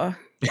 everyone's got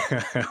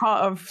a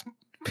heart of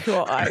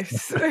pure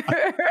ice.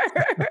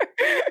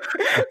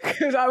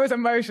 Because I was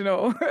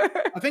emotional.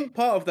 I think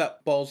part of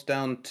that boils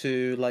down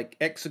to like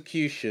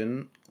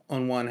execution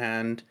on one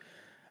hand,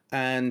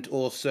 and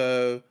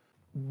also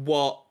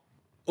what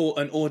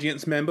an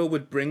audience member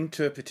would bring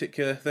to a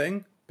particular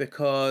thing,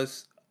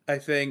 because I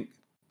think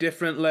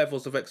different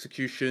levels of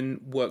execution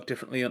work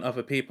differently on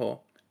other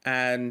people.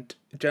 And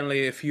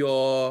generally, if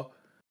you're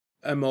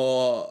a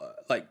more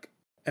like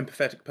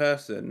empathetic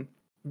person,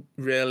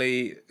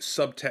 really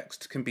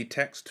subtext can be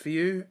text for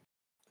you.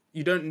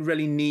 You don't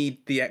really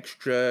need the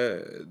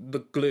extra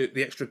glue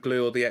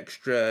or the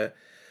extra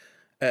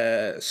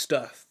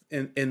stuff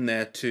in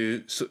there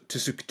to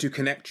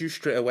connect you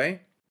straight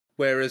away.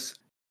 Whereas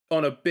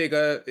on a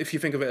bigger, if you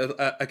think of it,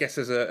 I guess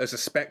as a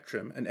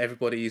spectrum, and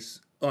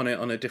everybody's on it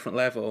on a different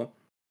level,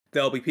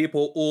 there'll be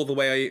people all the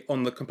way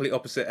on the complete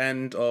opposite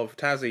end of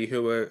Tassie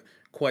who are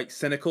quite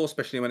cynical,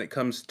 especially when it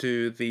comes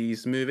to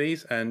these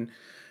movies, and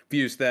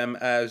views them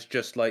as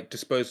just like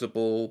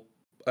disposable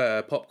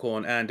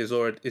popcorn, and is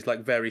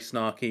like very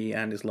snarky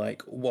and is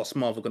like, what's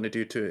Marvel going to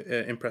do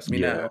to impress me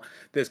now?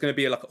 There's going to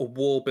be like a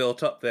wall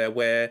built up there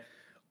where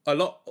a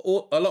lot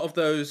of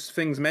those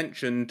things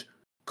mentioned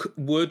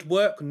would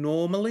work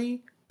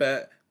normally,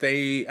 but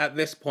they, at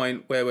this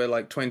point where we're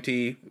like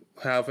 20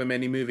 however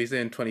many movies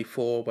in,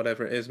 24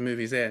 whatever it is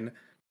movies in,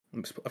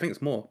 I think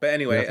it's more, but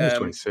anyway, yeah, I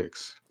think it's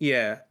 26.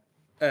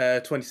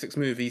 26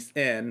 movies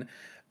in,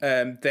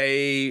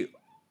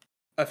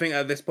 I think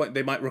at this point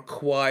they might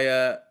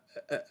require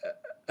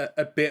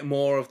a bit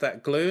more of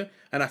that glue.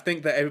 And I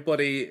think that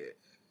everybody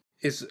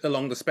is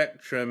along the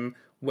spectrum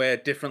where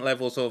different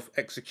levels of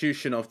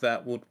execution of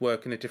that would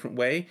work in a different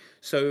way.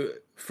 So,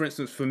 for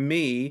instance, for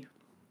me,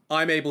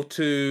 I'm able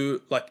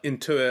to like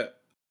intuit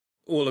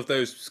all of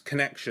those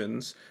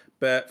connections.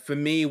 But for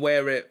me,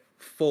 where it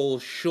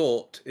falls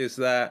short is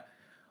that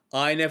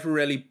I never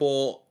really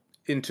bought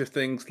into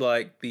things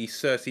like the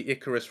Cersei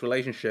Icarus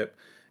relationship,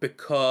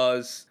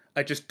 because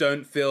I just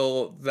don't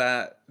feel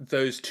that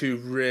those two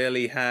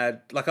really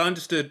had, like, I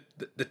understood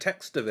the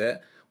text of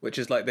it, which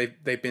is like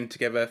they've been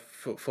together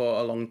for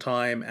a long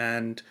time,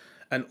 and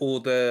all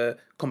the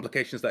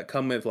complications that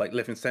come with like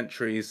living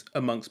centuries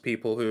amongst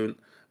people who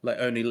like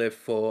only live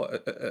for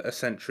a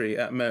century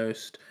at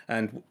most,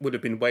 and would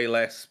have been way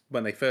less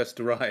when they first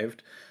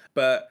arrived.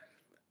 But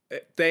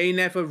they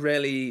never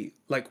really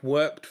like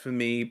worked for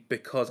me,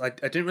 because I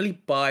didn't really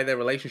buy their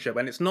relationship,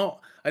 and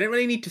I didn't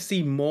really need to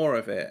see more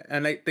of it.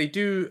 And they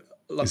do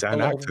like, is that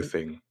an actor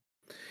thing?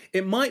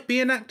 It might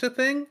be an actor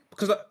thing,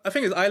 because I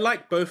think I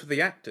like both of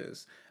the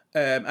actors,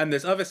 and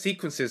there's other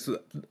sequences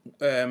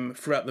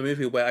throughout the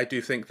movie where I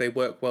do think they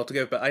work well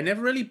together, but I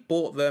never really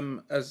bought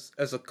them as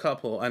a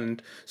couple,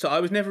 and so I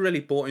was never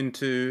really bought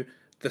into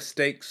the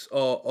stakes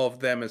of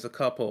them as a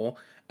couple,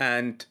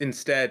 and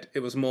instead it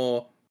was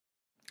more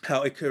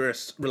how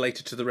Icarus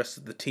related to the rest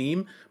of the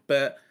team.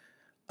 But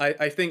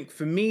I think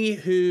for me,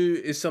 who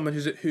is someone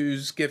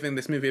who's giving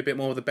this movie a bit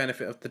more of the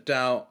benefit of the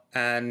doubt,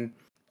 and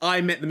I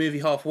met the movie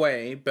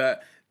halfway,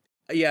 but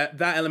yeah,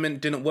 that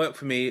element didn't work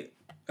for me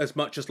as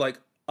much as like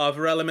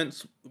other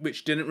elements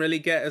which didn't really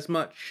get as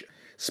much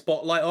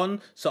spotlight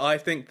on. So I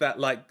think that,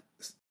 like,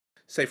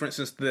 say for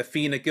instance the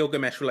Athena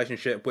Gilgamesh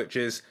relationship, which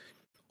is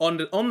on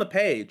the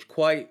page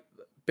quite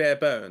bare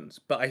bones,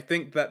 but I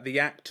think that the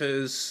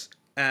actors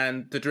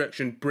and the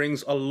direction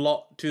brings a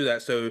lot to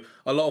that. So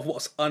a lot of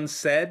what's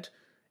unsaid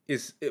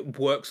it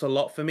works a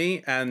lot for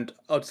me, and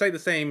I'd say the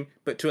same,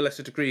 but to a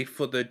lesser degree,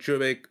 for the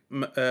Druig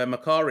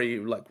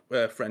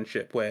Makkari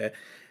friendship, where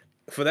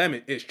for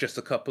them, it's just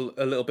a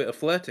little bit of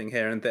flirting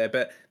here and there,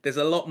 but there's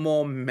a lot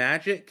more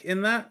magic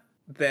in that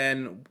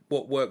than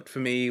what worked for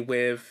me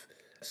with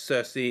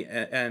Cersei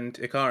and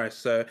Ikaris.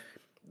 So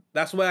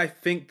that's where I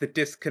think the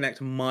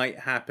disconnect might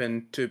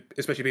happen to,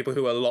 especially people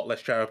who are a lot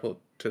less charitable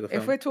to the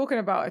film. If we're talking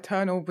about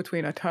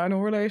between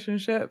eternal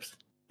relationships,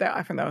 that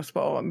I think that was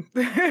spot on.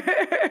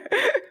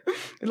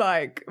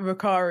 Like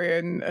Vakari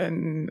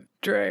and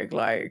Drake,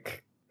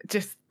 like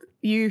just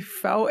you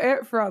felt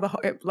it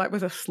throughout it like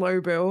was a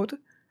slow build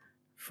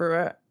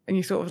through it, and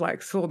you sort of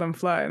like saw them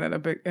flirting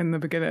in the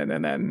beginning,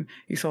 and then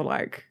you saw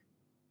like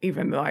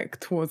even like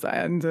towards the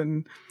end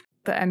and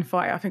the end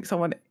fight. I think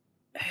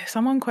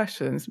someone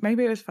questions,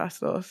 maybe it was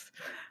Fastos,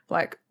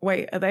 like,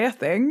 wait, are they a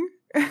thing?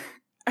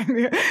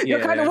 And you're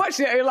kind of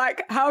watching it, you're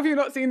like, how have you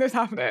not seen this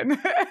happening?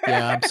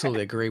 Yeah, I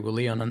absolutely agree with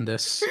Leon on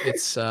this.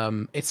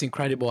 It's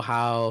incredible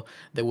how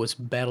there was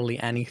barely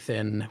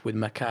anything with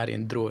Makari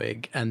and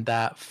Druig, and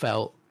that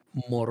felt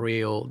more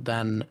real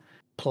than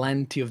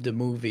plenty of the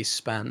movies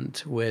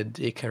spent with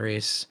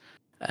Ikaris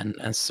and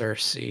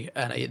Cersei,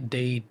 and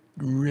they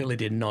really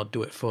did not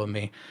do it for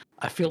me.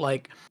 I feel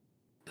like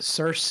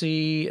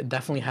Cersei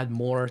definitely had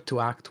more to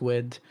act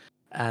with,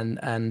 and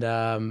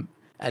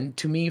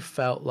to me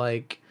felt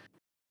like,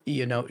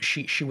 you know,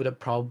 she would have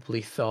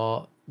probably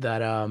thought that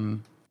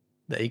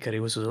that Ikari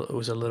was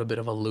a little bit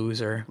of a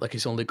loser, like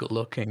he's only good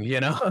looking, you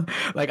know.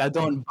 Like I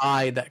don't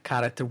buy that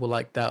character will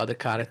like that other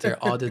character,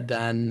 other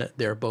than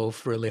they're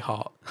both really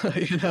hot,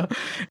 you know.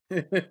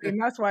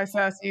 And that's why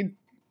Cersei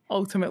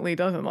ultimately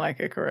doesn't like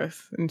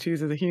Ikaris and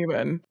chooses a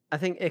human. I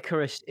think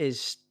Ikaris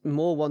is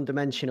more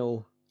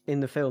one-dimensional in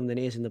the film than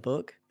he is in the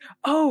book.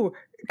 Oh,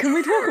 can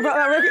we talk about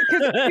that?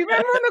 Because you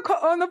remember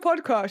on the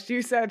podcast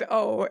you said,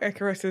 "Oh,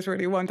 Ikaris is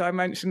really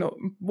one-dimensional,"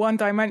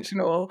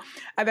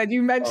 and then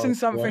you mentioned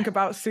something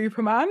about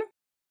Superman,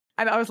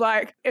 and I was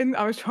like,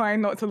 I was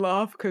trying not to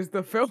laugh because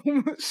the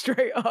film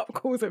straight up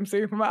calls him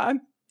Superman.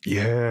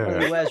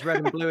 Yeah, He wears red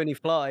and blue and he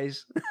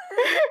flies.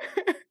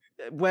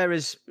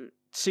 Whereas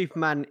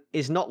Superman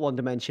is not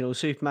one-dimensional.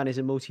 Superman is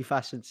a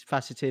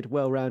multifaceted,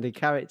 well-rounded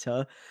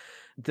character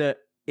that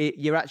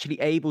you're actually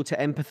able to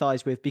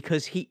empathize with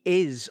because he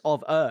is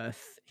of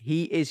Earth.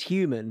 He is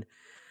human,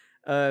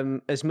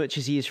 as much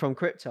as he is from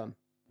Krypton.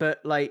 But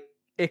like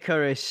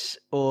Ikaris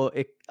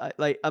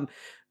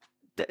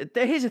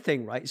here's the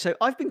thing, right? So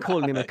I've been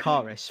calling him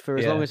Ikaris for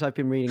as long as I've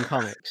been reading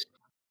comics,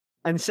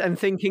 and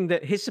thinking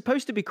that he's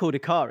supposed to be called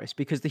Ikaris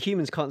because the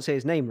humans can't say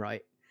his name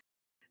right.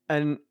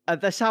 And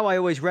that's how I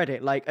always read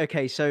it. Like,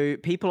 okay, so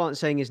people aren't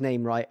saying his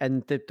name right,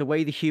 and the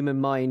way the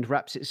human mind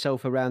wraps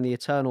itself around the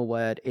eternal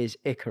word is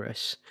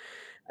Icarus.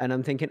 And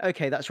I'm thinking,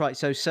 okay, that's right.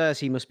 So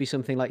Cersei must be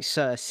something like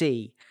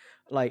Cersei,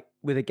 like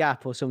with a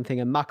gap or something,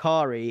 and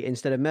Makari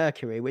instead of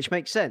Mercury, which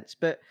makes sense.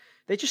 But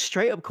they just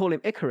straight up call him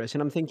Icarus,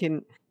 and I'm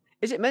thinking,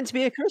 is it meant to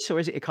be Icarus or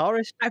is it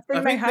Icarus? I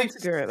think they had to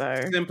do it though.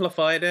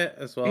 Simplified it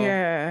as well.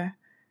 Yeah.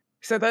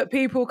 So that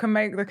people can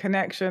make the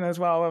connection as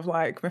well of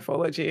like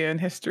mythology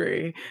and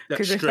history.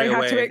 Because if they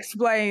had to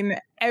explain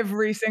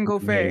every single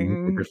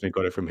thing. You definitely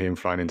got it from him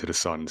flying into the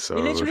sun. So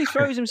he literally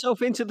throws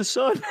himself into the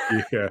sun.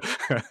 Yeah.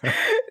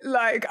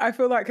 Like, I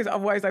feel like, because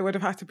otherwise they would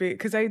have had to be,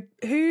 because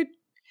who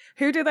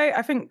do they,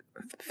 I think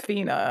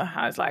Fina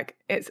has like,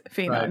 it's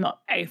Fina, right. not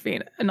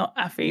Athena.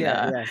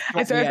 Yeah.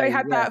 And so if they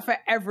had that for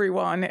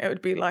everyone, it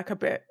would be like a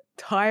bit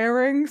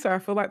tiring. So I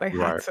feel like they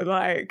had to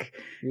like,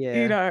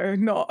 you know,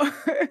 not.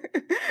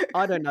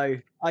 I don't know.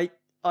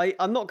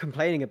 I'm not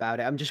complaining about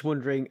it. I'm just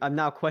wondering, I'm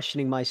now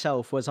questioning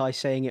myself. Was I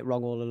saying it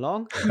wrong all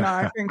along? No,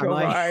 I think you're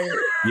right.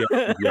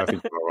 Yeah, I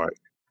think you're right.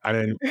 And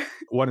then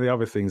one of the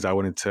other things I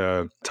wanted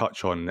to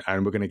touch on,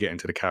 and we're going to get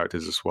into the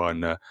characters as well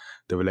and the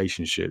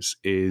relationships,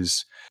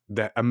 is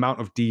the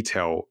amount of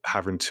detail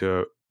having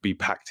to be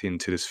packed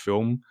into this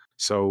film.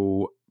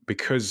 So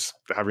because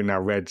having now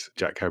read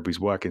Jack Kirby's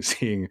work and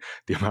seeing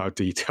the amount of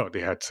detail they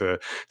had to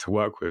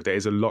work with, there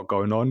is a lot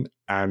going on.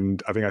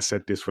 And I think I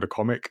said this for the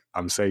comic.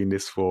 I'm saying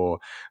this for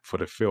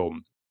the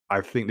film.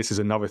 I think this is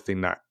another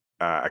thing that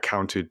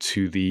accounted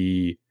to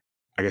the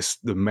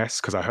mess,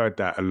 because I heard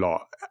that a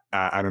lot.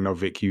 I don't know,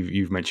 Vic,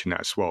 you've mentioned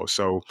that as well.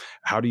 So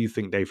how do you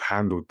think they've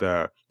handled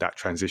that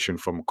transition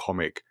from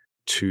comic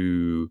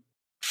to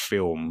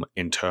film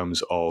in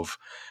terms of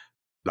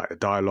like the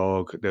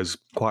dialogue? There's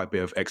quite a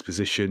bit of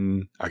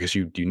exposition. I guess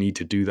you need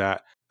to do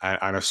that.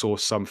 And I saw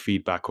some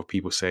feedback of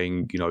people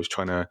saying, you know, it's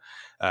trying to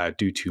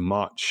do too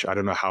much. I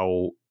don't know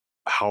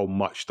how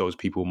much those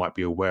people might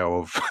be aware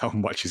of how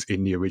much is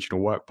in the original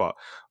work, but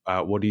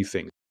what do you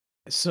think?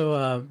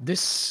 So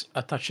this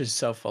attaches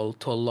itself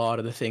to a lot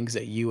of the things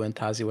that you and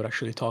Tazi were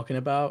actually talking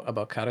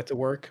about character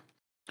work.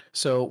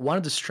 So one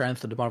of the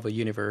strengths of the Marvel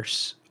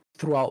Universe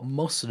throughout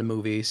most of the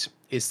movies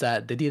is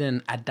that they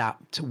didn't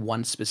adapt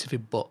one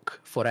specific book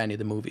for any of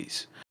the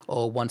movies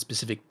or one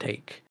specific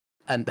take.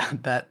 And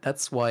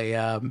that's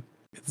why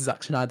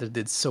Zack Snyder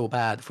did so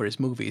bad for his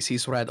movies.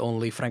 He's read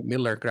only Frank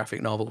Miller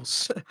graphic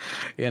novels,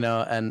 you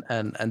know,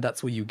 and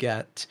that's what you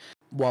get.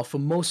 While for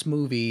most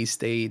movies,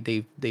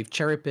 they've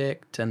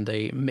cherry-picked and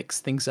they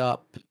mix things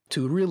up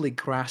to really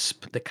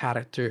grasp the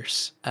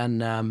characters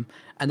and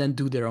then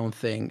do their own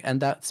thing. And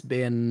that's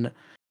been,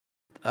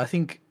 I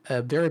think,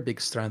 a very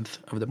big strength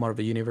of the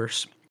Marvel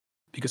Universe,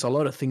 because a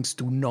lot of things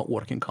do not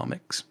work in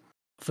comics.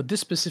 For this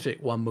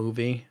specific one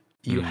movie,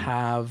 you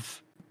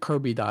have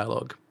Kirby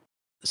dialogue.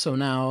 So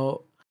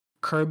now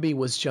Kirby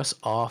was just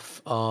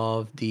off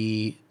of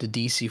the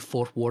DC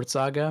Fourth Ward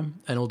saga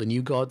and all the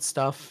New God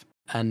stuff.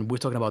 And we're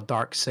talking about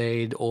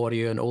Darkseid,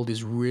 Audio, and all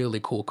these really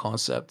cool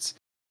concepts.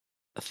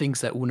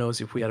 Things that who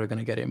knows if we ever going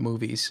to get in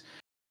movies.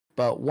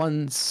 But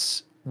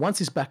once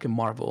he's back in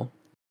Marvel,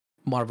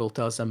 Marvel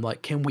tells him,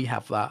 like, can we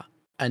have that?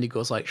 And he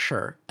goes like,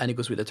 sure. And he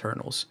goes with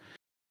Eternals.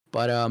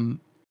 But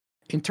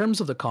in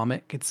terms of the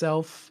comic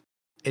itself,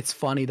 it's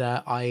funny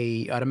that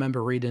I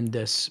remember reading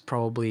this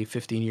probably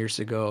 15 years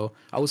ago.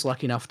 I was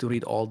lucky enough to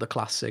read all the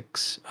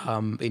classics.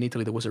 In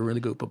Italy, there was a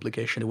really good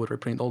publication that would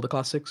reprint all the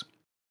classics.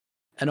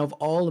 And of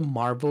all the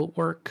Marvel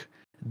work,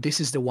 this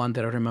is the one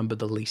that I remember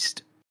the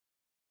least.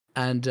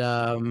 And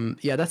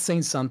yeah, that's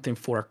saying something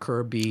for a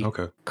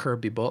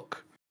Kirby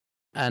book.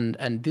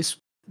 And this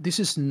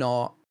is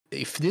not,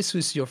 if this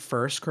was your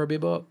first Kirby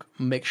book,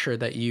 make sure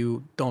that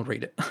you don't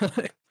read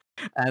it.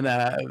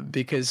 And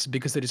because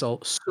it is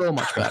all so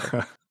much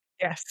better.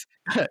 Yes.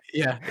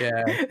 yeah.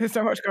 There's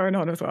so much going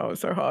on as well.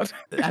 It's so hard.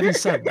 Having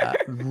said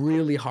that,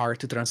 really hard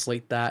to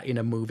translate that in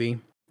a movie.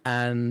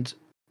 And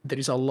there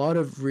is a lot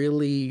of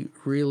really,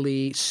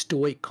 really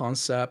stoic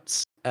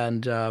concepts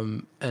and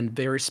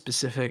very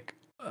specific,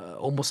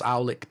 almost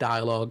Aulic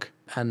dialogue.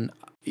 And,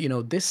 you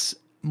know, this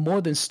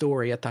more than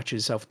story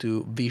attaches itself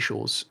to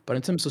visuals. But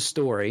in terms of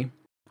story,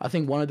 I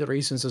think one of the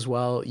reasons as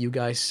well you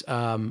guys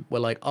were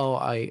like, oh,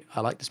 I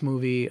like this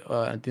movie,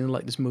 I didn't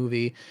like this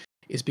movie,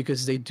 is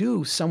because they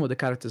do some of the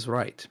characters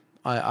right.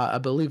 I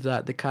believe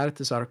that the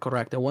characters are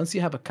correct. And once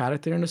you have a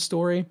character in a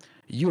story,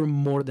 you're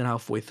more than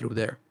halfway through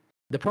there.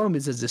 The problem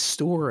is that the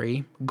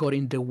story got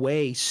in the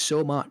way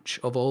so much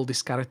of all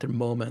these character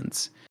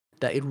moments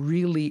that it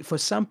really, for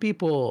some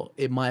people,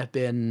 it might have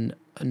been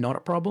not a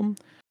problem.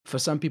 For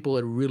some people,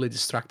 it really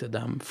distracted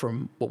them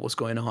from what was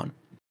going on.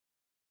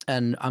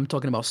 And I'm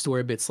talking about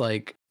story bits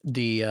like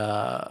the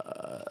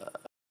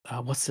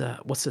what's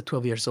the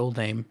 12 years old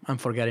name? I'm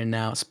forgetting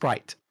now.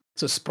 Sprite.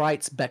 So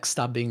Sprite's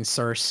backstabbing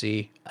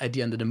Cersei at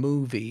the end of the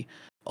movie.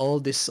 All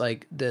this,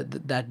 like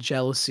that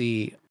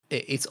jealousy.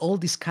 It's all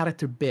these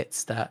character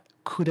bits that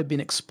could have been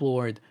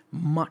explored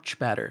much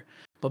better.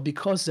 But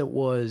because there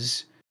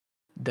was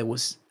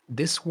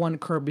this one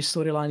Kirby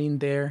storyline in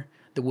there.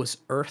 There was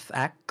Earth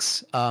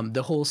X.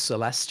 The whole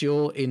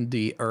Celestial in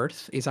the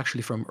Earth is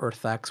actually from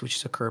Earth X, which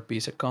is a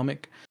Kirby's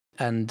comic,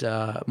 and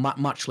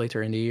much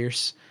later in the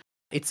years.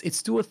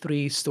 It's 2 or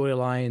 3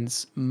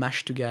 storylines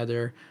mashed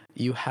together.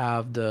 You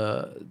have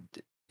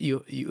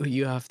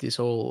you have this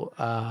whole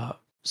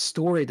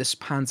story that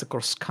spans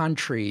across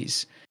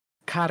countries,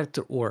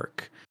 character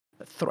work,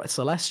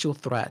 celestial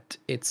threat.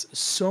 It's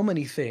so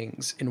many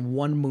things in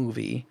one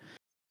movie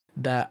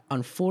that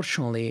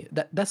unfortunately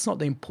that's not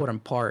the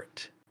important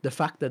part. The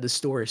fact that the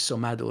story is so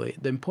madly,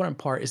 the important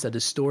part is that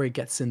the story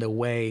gets in the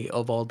way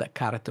of all that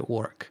character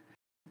work.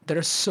 There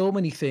are so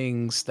many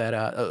things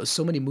that,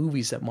 so many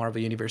movies that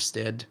Marvel Universe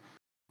did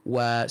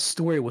where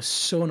story was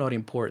so not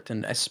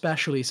important,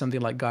 especially something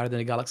like Guardians of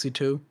the Galaxy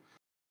 2,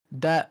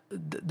 that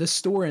the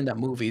story in that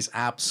movie is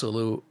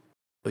absolute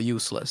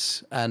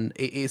useless. And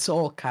it's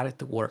all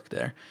character work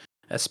there,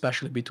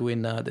 especially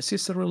between the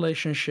sister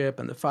relationship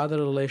and the father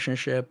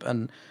relationship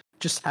and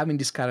just having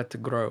this character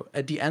grow.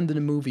 At the end of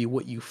the movie,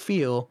 what you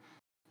feel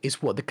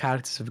is what the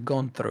characters have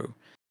gone through.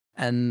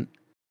 And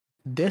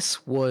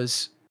this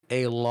was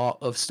a lot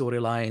of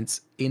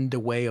storylines in the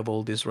way of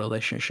all this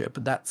relationship.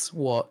 That's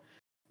what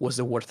was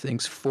the worst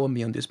things for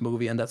me on this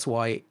movie. And that's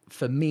why,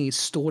 for me,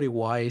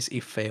 story-wise,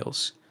 it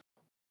fails.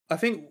 I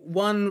think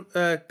one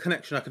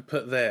connection I could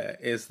put there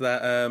is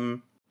that...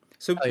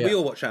 we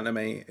all watch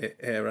anime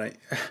here, right?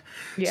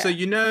 Yeah. So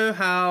you know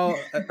how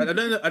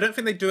I don't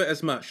think they do it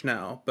as much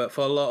now, but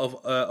for a lot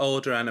of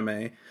older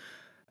anime,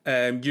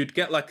 you'd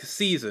get like a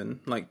season,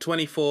 like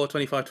 24,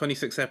 25,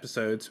 26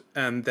 episodes,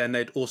 and then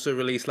they'd also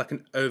release like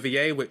an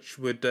OVA, which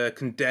would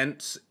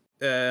condense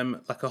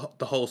the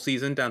whole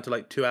season down to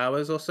like 2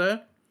 hours or so.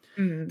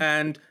 Mm-hmm.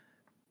 And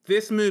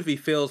this movie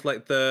feels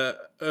like the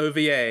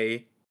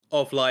OVA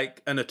of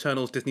like an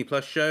Eternals Disney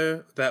Plus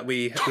show that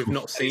we've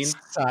not seen.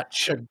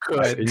 Such a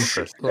good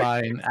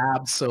line.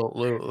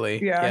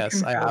 Absolutely. Yeah,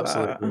 yes, I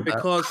absolutely.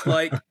 Because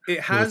like it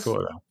has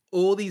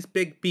all these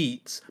big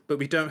beats, but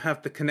we don't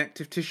have the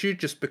connective tissue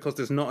just because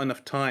there's not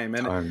enough time.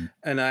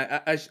 And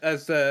I as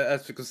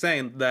Vic was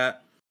saying,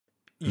 that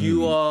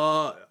you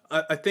are,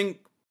 I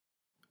think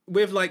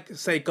with like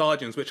say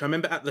Guardians, which I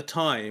remember at the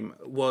time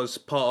was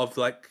part of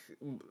like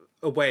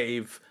a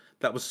wave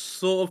that was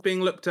sort of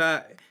being looked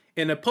at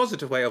in a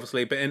positive way,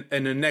 obviously, but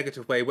in a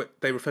negative way, what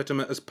they refer to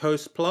them as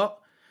post-plot.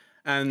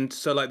 And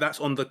so like that's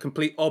on the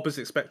complete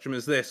opposite spectrum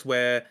as this,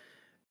 where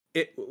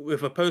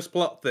with a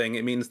post-plot thing,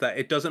 it means that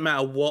it doesn't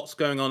matter what's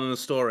going on in the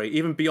story,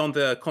 even beyond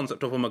the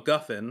concept of a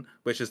MacGuffin,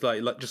 which is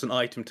like just an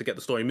item to get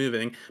the story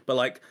moving. But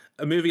like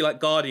a movie like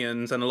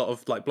Guardians and a lot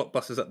of like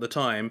blockbusters at the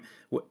time,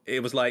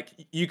 it was like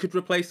you could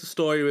replace the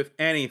story with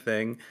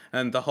anything,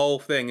 and the whole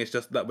thing is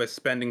just that we're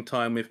spending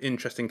time with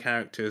interesting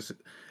characters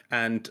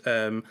and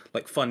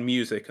like fun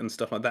music and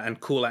stuff like that, and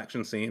cool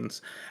action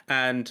scenes.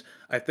 And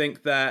I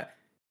think that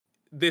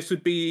this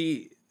would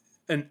be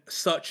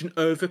such an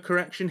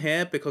overcorrection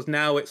here, because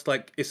now it's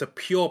like it's a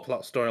pure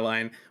plot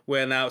storyline,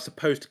 where now it's a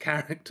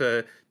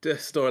post-character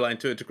storyline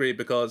to a degree,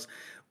 because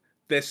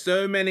there's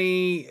so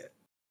many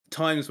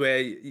times where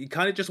you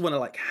kind of just want to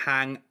like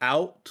hang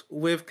out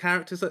with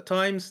characters at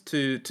times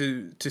to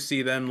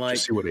see them like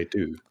Just see what they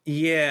do.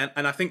 Yeah,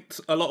 and I think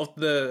a lot of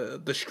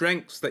the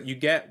strengths that you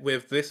get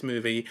with this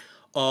movie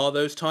are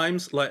those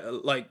times,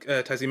 like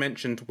Tazzy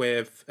mentioned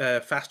with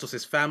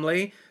Phastos'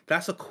 family.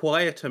 That's a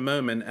quieter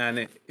moment, and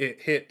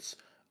it hits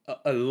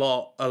a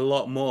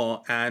lot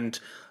more. And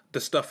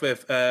the stuff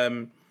with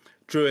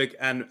Druig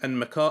and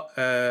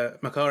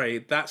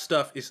Makari, that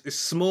stuff is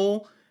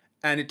small,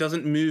 and it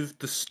doesn't move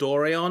the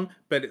story on,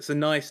 but it's a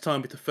nice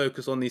time to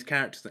focus on these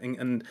characters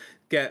and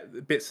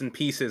get bits and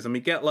pieces. And we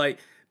get like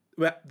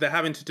they're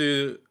having to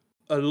do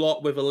a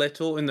lot with a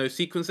little in those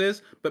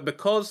sequences, but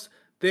because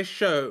this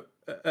show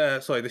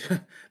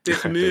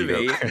this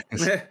movie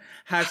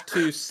has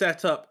to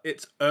set up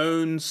its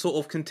own sort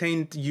of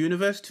contained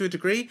universe to a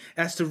degree.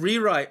 It has to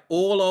rewrite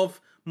all of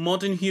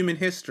modern human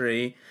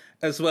history,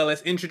 as well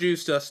as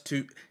introduce us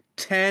to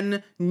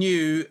 10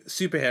 new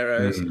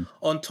superheroes.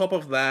 On top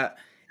of that,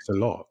 it's a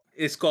lot.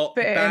 It's got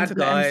bad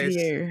guys.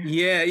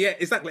 Yeah,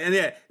 exactly. And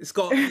it's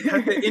got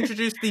have to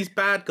introduce these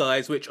bad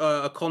guys, which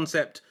are a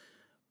concept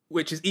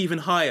which is even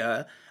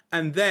higher.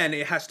 And then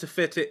it has to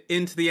fit it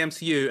into the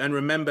MCU and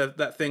remember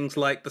that things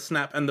like the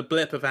snap and the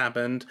blip have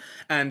happened,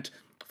 and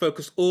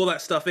focus all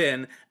that stuff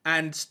in,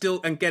 and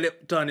get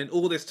it done in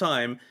all this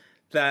time,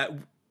 that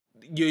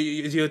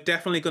you're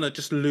definitely going to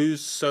just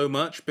lose so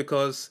much,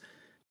 because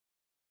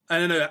I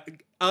don't know,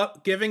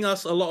 giving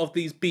us a lot of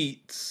these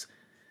beats,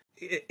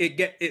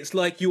 it's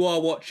like you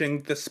are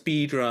watching the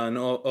speed run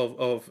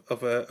of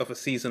a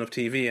season of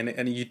TV,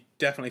 and you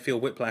definitely feel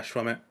whiplash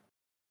from it.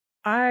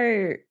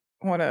 I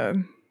want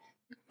to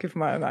give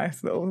my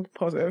nice little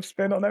positive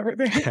spin on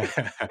everything.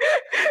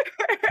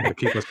 Yeah,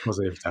 keep us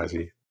positive,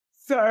 Tazzy.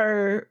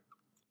 So,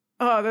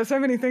 there's so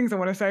many things I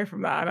want to say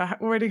from that, and I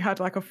already had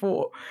like a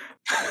thought.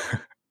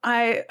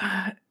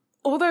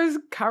 All those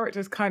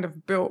characters kind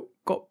of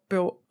got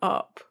built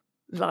up.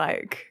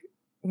 Like,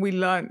 we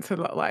learned to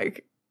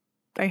like,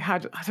 they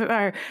had, I don't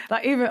know,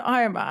 like even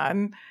Iron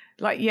Man,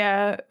 like,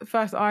 yeah,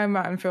 first Iron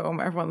Man film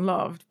everyone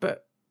loved,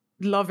 but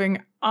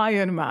loving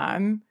Iron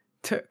Man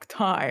took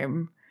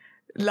time.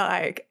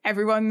 Like,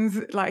 everyone's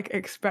like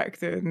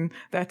expecting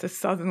there to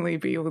suddenly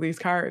be all these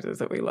characters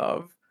that we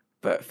love,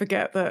 but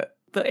forget that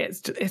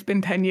it's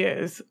been 10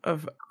 years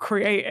of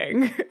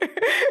creating.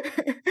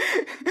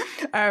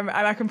 And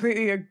I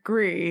completely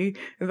agree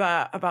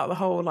that about the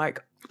whole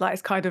like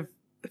it's kind of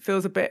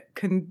feels a bit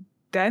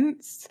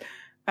condensed,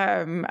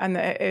 and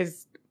that it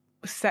is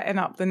setting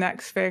up the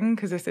next thing,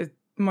 because this is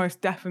most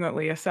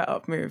definitely a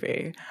setup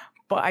movie,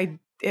 but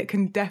it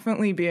can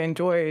definitely be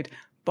enjoyed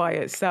by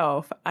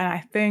itself. And I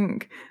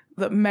think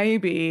that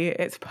maybe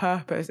its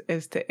purpose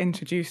is to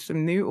introduce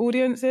some new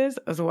audiences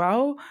as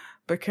well,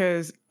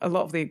 because a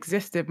lot of the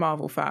existing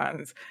Marvel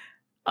fans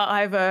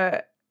are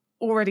either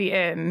already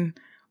in,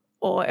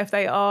 or if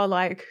they are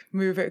like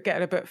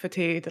getting a bit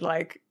fatigued,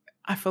 like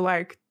I feel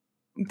like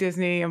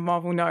Disney and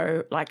Marvel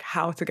know like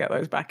how to get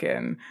those back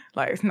in.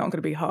 Like, it's not going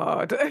to be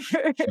hard.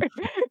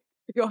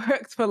 You're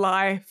hooked for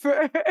life.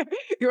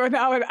 You're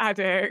now an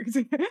addict.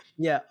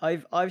 Yeah,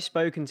 I've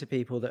spoken to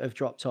people that have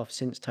dropped off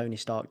since Tony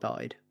Stark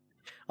died.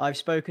 I've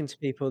spoken to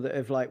people that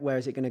have like, where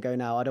is it going to go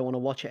now? I don't want to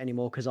watch it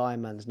anymore because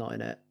Iron Man's not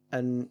in it.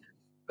 And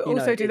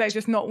also, do they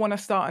just not want to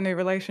start a new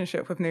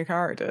relationship with new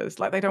characters?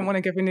 Like, they don't want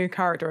to give a new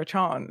character a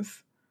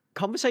chance.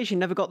 Conversation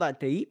never got that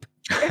deep.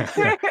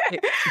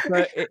 It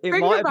might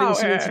have been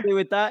something to do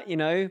with that,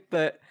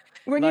 but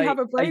when you have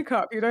a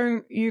breakup,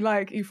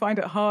 you find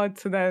it hard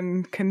to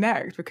then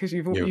connect because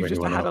you've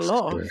just had a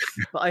loss.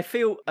 But I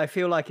feel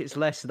like it's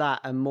less that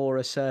and more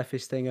a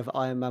surface thing of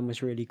Iron Man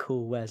was really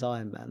cool. Where's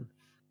Iron Man?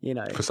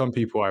 For some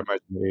people, I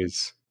imagine it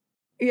is.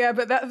 Yeah,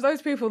 but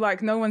those people,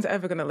 like, no one's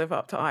ever going to live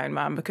up to Iron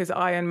Man, because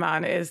Iron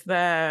Man is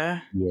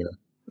their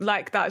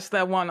like, that's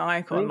their one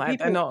icon. Like,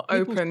 they're not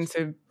open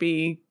to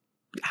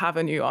have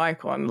a new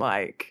icon.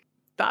 Like,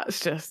 that's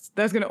just,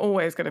 there's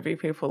always going to be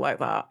people like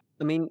that.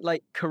 I mean,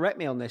 like, correct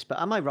me on this, but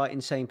am I right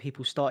in saying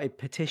people started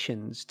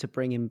petitions to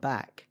bring him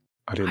back?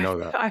 I didn't know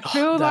that. I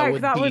feel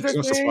like that was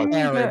a thing.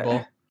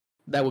 Terrible.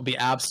 That would be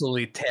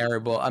absolutely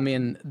terrible. I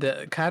mean,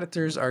 the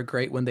characters are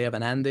great when they have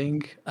an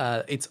ending.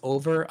 It's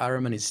over.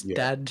 Iron Man is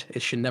dead.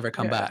 It should never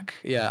come back.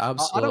 Yeah,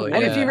 absolutely.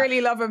 And if you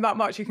really love him that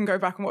much, you can go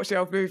back and watch the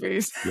old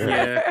movies.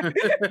 Yeah.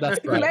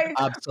 That's right. Like,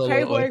 absolutely.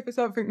 pave way for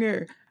something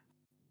new.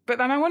 But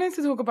then I wanted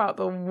to talk about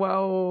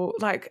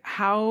like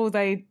how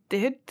they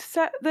did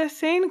set this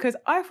scene, because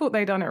I thought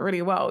they done it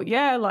really well.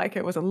 Yeah, like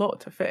it was a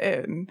lot to fit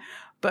in.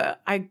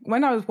 But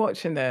when I was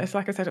watching this,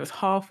 like I said, it was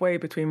halfway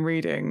between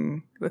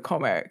reading the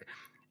comic.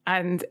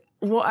 And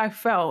what I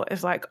felt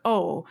is like,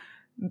 oh,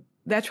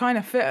 they're trying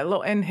to fit a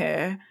lot in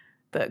here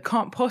that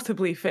can't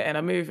possibly fit in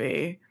a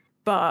movie.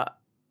 But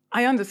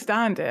I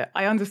understand it.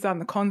 I understand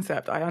the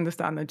concept. I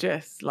understand the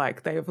gist.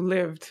 Like they've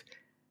lived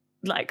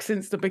like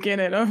since the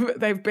beginning of,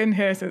 they've been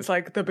here since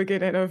like the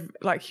beginning of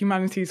like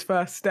humanity's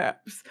first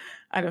steps,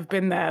 and have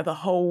been there the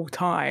whole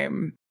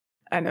time,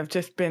 and have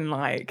just been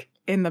like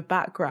in the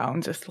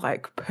background, just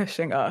like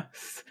pushing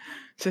us,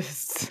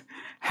 just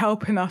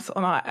helping us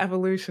on our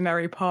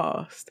evolutionary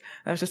past.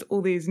 There's just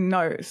all these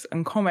notes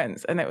and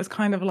comments, and it was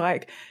kind of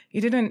like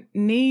you didn't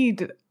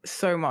need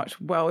so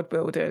much world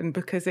building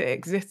because it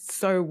exists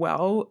so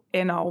well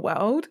in our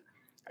world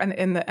and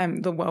in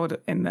the world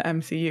in the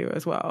MCU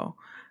as well,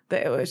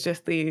 that it was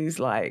just these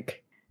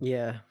like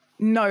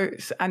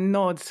notes and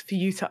nods for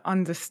you to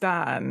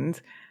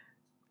understand,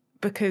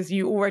 because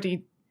you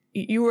already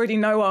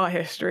know our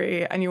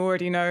history and you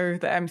already know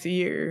the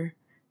MCU,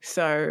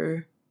 so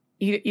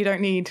you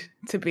don't need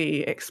to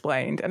be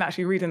explained. And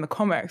actually reading the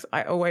comics,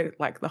 I always,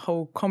 like the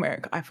whole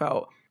comic, I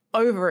felt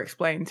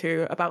over-explained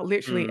to about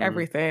literally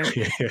everything.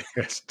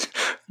 Yes,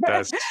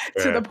 that's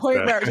to the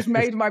point where it just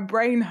made my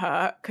brain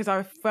hurt, because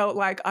I felt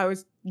like I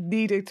was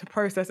needed to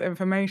process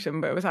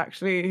information, but it was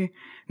actually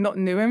not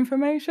new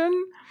information.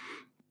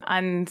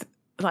 And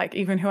like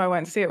even who I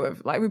went to see it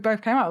with, like we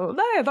both came out,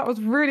 yeah, that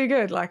was really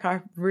good. Like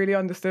I really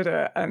understood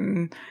it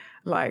and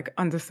like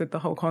understood the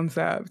whole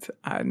concept,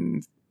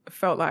 and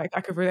felt like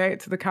I could relate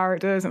to the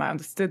characters and I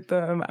understood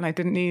them, and I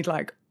didn't need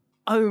like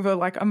over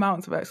like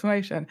amounts of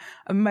explanation.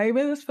 And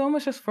maybe this film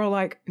was just for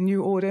like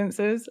new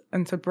audiences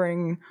and to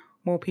bring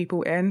more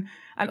people in.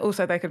 And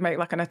also they could make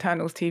like an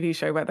Eternals TV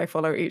show where they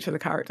follow each of the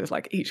characters,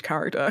 like each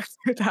character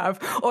could have,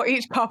 or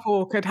each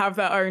couple could have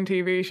their own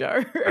TV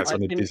show. That's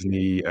on the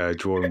Disney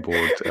drawing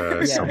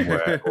board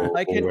somewhere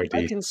already.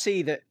 I can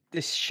see that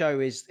this show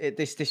is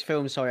this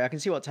film. Sorry, I can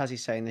see what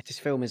Tazzy's saying. That this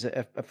film is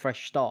a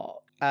fresh start,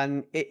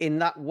 and in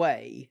that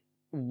way,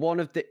 one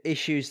of the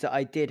issues that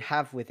I did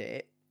have with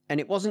it, and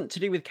it wasn't to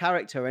do with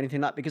character or anything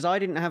like that, because I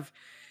didn't have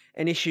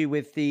an issue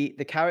with the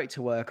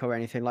character work or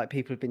anything like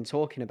people have been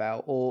talking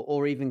about,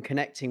 or even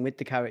connecting with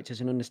the characters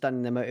and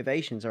understanding their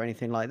motivations or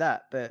anything like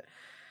that. But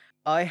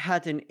I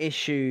had an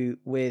issue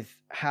with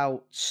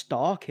how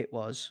stark it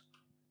was.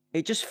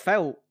 It just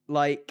felt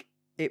like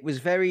it was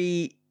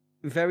very,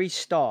 very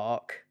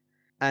stark,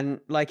 and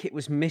like it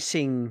was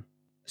missing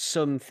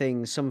some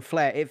things, some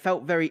flair. It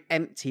felt very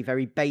empty,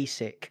 very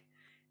basic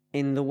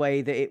in the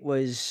way that it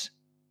was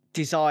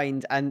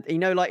designed, and you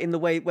know, like in the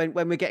way when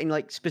we're getting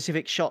like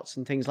specific shots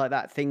and things like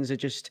that, things are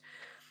just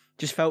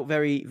felt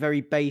very,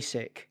 very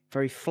basic,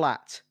 very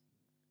flat.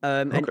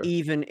 And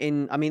even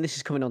in, I mean, this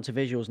is coming on to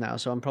visuals now,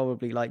 so I'm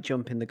probably like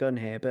jumping the gun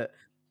here, but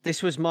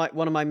this was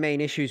one of my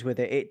main issues with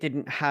it. It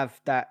didn't have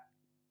that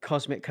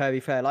cosmic Kirby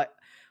flair. Like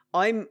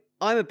I'm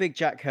a big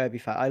Jack Kirby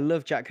fan. I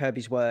love Jack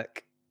Kirby's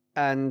work,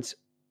 and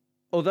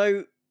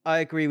although I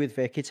agree with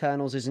Vic,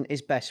 Eternals isn't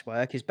his best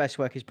work. His best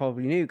work is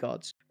probably New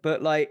Gods.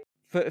 But like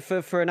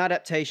for an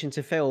adaptation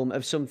to film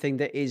of something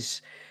that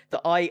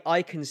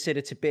I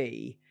consider to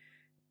be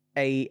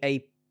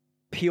a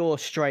pure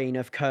strain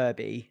of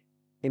Kirby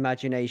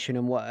imagination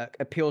and work,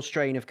 a pure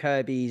strain of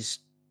Kirby's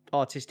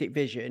artistic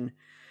vision,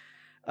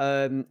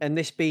 and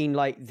this being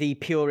like the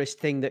purest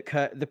thing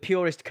the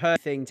purest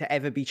Kirby thing to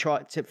ever be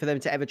for them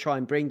to ever try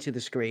and bring to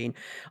the screen,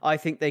 I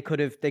think they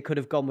could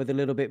have gone with a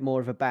little bit more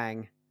of a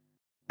bang.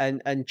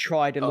 And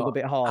tried a little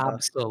bit harder.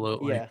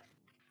 Absolutely. Yeah.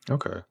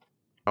 Okay.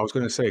 I was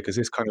going to say, because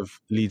this kind of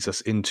leads us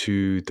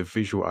into the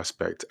visual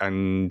aspect.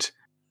 And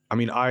I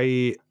mean,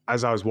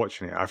 as I was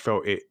watching it, I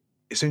felt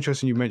it's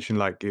interesting you mentioned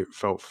like it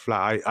felt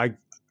flat. I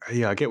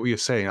get what you're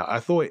saying. I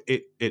thought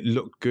it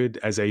looked good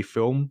as a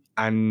film.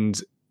 And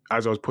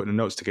as I was putting the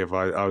notes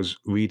together, I was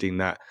reading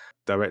that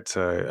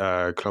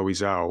director, Chloe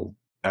Zhao,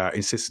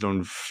 insisted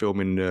on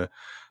filming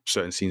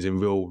certain scenes in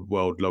real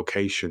world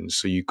locations.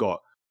 So you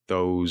got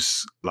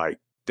those like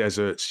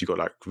deserts, you got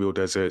like real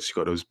deserts, you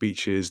got those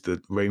beaches, the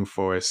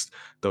rainforest,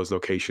 those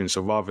locations.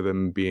 So rather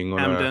than being on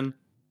Camden.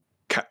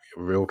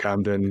 Real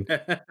Camden,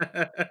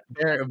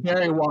 very,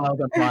 very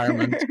wild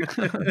environment.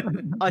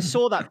 I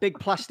saw that big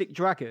plastic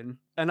dragon,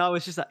 and I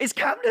was just like, "It's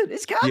Camden!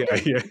 It's Camden!"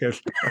 Yeah.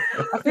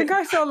 I think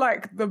I saw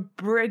like the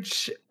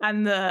bridge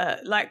and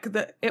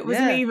it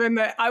wasn't even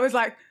that. I was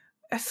like,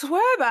 I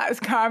swear that is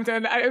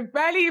Camden. And it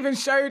barely even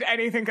showed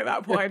anything at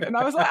that point. And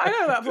I was like, I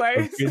know that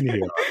place.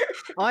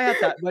 I had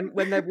that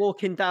when they're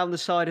walking down the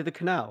side of the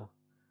canal.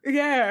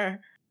 Yeah.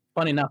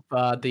 Funny enough,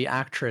 the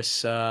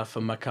actress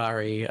for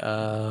Makari,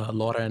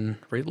 Lauren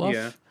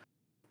Ridloff,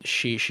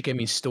 she came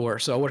in store.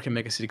 So I work in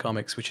Mega City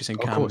Comics, which is in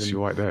Camden. Of course, you're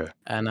right there.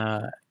 And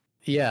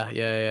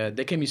yeah.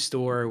 They came in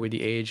store with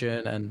the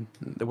agent, and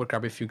they would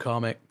grab a few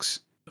comics,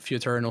 a few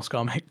Eternals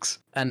comics.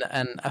 And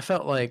I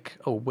felt like,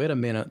 oh, wait a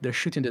minute, they're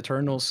shooting the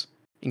Eternals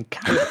in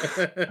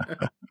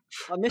Canada.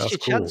 I missed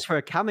That's your chance cool. for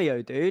a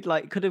cameo, dude.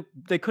 Like,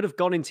 they could have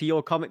gone into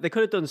your comic. They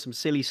could have done some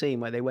silly scene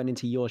where they went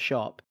into your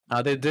shop.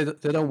 They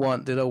don't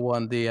want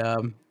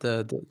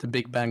the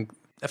Big Bang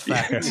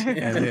effect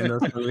in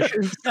those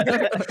movies.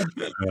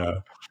 Yeah,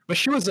 But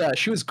she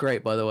was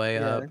great, by the way.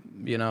 Yeah.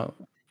 You know,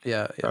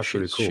 yeah, That's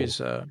really cool.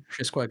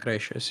 she's quite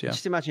gracious. Yeah.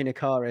 Just imagine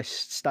Ikaris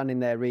standing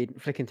there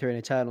flicking through an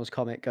Eternals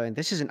comic, going,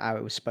 "This isn't how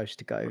it was supposed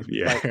to go."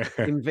 Yeah. Like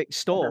in Vic's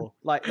store,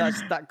 like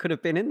that could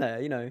have been in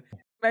there, you know.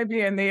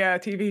 Maybe in the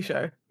TV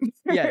show.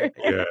 Yeah.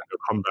 Yeah,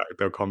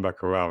 they'll come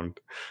back around.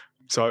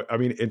 So I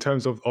mean, in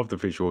terms of the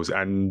visuals,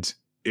 and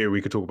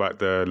we could talk about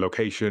the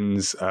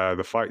locations,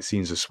 the fight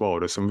scenes as well.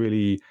 There's some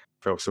really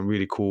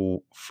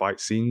cool fight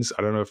scenes.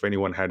 I don't know if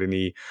anyone had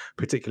any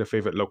particular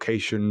favorite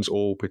locations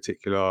or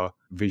particular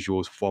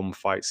visuals from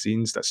fight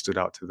scenes that stood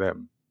out to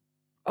them.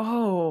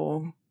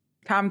 Oh,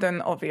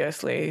 Camden,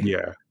 obviously.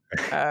 Yeah.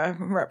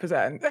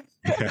 Represent.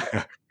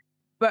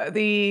 But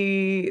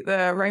the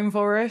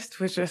rainforest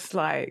was just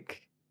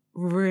like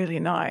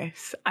really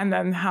nice, and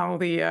then how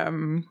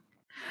the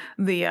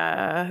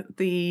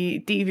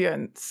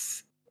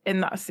deviants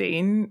in that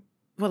scene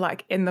were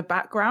like in the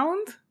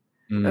background.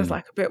 There's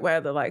like a bit where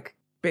the like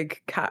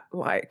big cat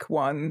like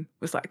one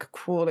was like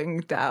crawling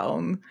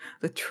down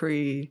the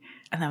tree,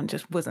 and then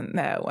just wasn't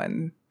there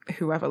when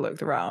whoever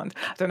looked around.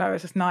 I don't know,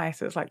 it's just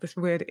nice. It's like this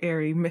weird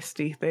eerie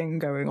misty thing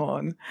going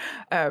on,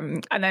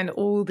 and then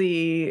all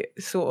the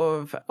sort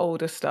of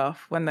older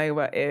stuff when they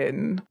were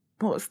in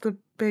what's the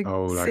big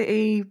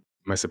city,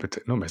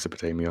 not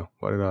Mesopotamia,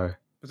 what did I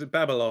Was it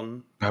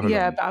Babylon?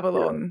 yeah,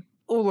 Babylon.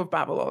 All of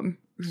Babylon.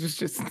 It was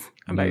just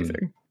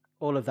amazing.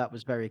 All of that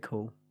was very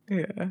cool.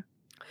 Yeah.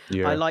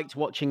 I liked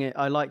watching it.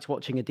 I liked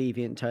watching a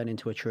deviant turn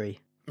into a tree.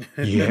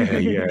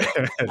 yeah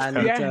And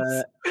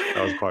Yes.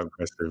 That was quite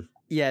impressive.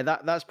 yeah,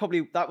 that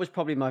was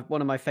probably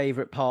one of my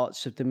favorite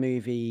parts of the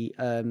movie,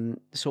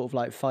 sort of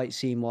like fight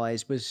scene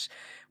wise, was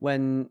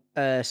when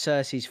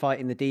Cersei's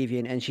fighting the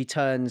deviant and she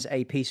turns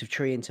a piece of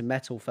tree into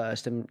metal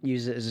first and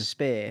uses it as a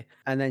spear,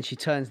 and then she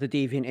turns the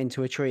deviant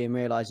into a tree and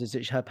realizes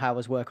that her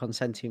powers work on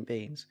sentient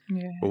beings.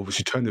 Yeah. Well,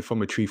 she turned it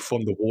from a tree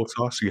from the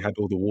water, so you had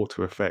all the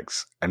water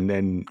effects, and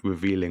then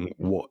revealing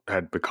what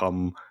had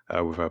become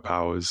with her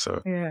powers.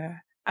 So Yeah.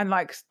 And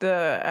like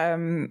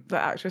the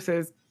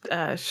actresses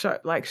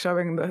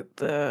showing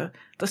the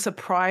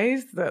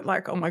surprise that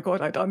like, oh my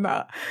god, I done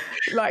that.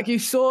 Like you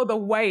saw the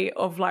weight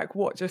of like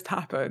what just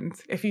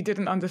happened. If you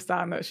didn't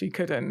understand that she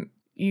couldn't,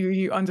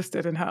 you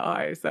understood in her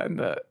eyes then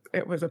that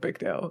it was a big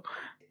deal.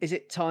 Is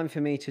it time for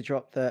me to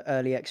drop the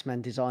early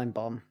X-Men design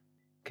bomb?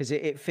 Because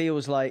it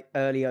feels like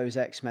early O's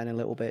X-Men a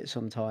little bit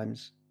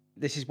sometimes.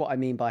 This is what I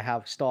mean by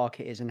how stark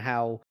it is and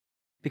how...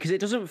 Because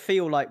it doesn't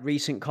feel like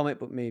recent comic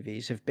book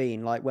movies have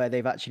been, like where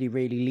they've actually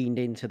really leaned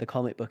into the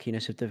comic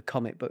bookiness of the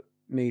comic book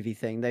movie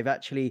thing.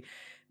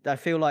 I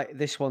feel like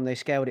this one, they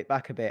scaled it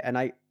back a bit.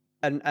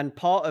 And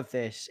part of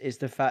this is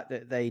the fact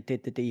that they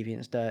did the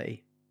Deviants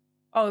dirty.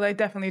 Oh, they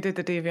definitely did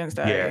the Deviants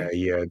dirty.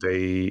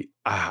 Yeah.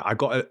 I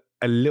got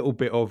a little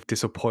bit of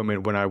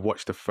disappointment when I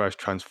watched the first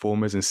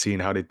Transformers and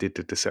seeing how they did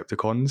the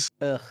Decepticons.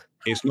 Ugh.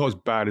 It's not as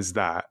bad as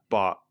that,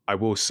 but I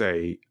will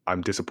say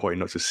I'm disappointed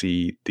not to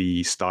see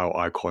the style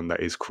icon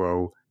that is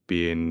Crow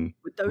being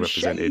With those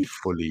represented shades.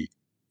 fully.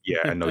 Yeah,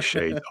 and no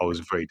shade. I was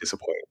very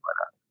disappointed by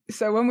that.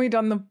 So when we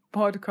done the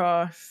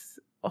podcast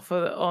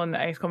on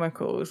Ace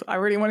Comicals, I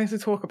really wanted to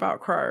talk about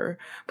Crow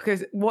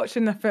because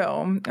watching the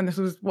film, and this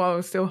was while I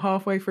was still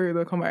halfway through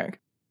the comic,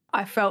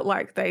 I felt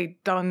like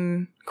they'd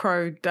done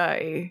Crow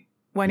dirty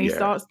when he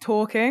starts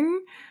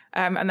talking,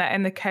 and they're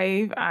in the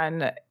cave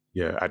and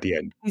Yeah, at the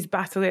end. he's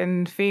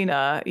battling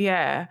Fina,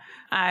 yeah.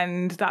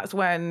 And that's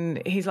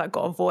when he's like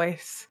got a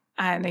voice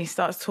and he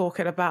starts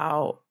talking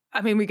about,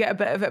 I mean, we get a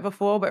bit of it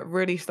before, but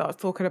really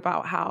starts talking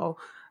about how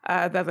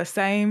they're the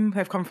same.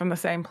 They've come from the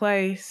same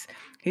place.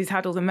 He's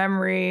had all the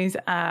memories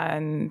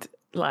and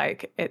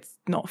like, it's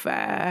not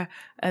fair.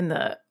 And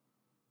that,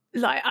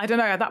 like, I don't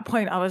know, at that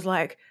point I was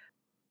like,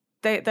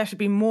 there should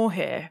be more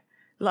here.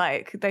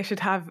 Like they should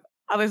have,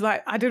 I was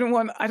like, I didn't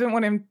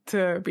want him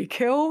to be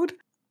killed.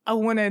 I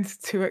wanted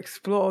to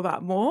explore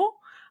that more.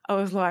 I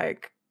was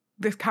like,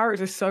 this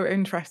character is so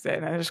interesting.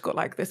 And I just got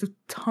like this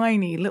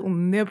tiny little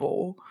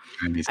nibble.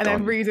 And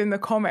then reading the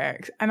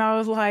comics. And I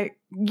was like,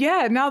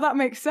 yeah, now that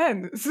makes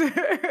sense.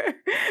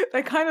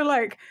 They kind of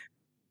like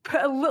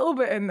put a little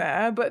bit in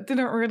there, but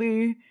didn't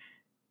really.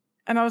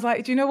 And I was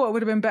like, do you know what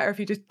would have been better if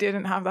you just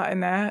didn't have that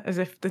in there? As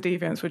if the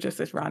deviants were just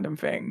this random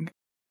thing.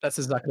 That's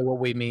exactly what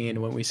we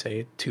mean when we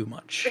say too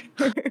much.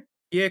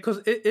 Yeah, because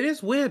it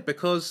is weird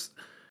because,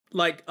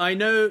 like, I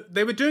know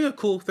they were doing a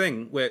cool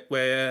thing where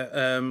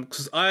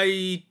because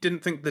I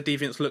didn't think the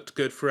Deviants looked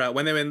good throughout.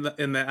 When they were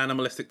in their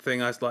animalistic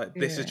thing, I was like,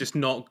 this is just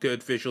not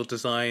good visual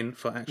design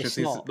for action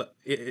scenes.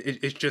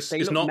 It's just,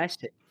 it's not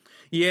messy.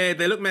 Yeah,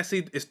 they look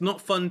messy. It's not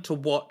fun to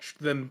watch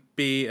them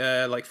be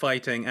like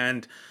fighting,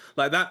 and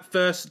like that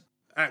first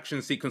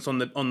action sequence on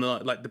the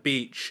like the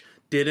beach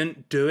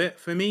didn't do it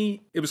for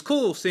me. It was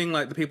cool seeing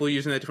like the people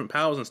using their different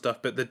powers and stuff,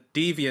 but the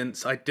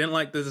deviants, I didn't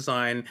like the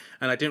design,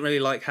 and I didn't really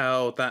like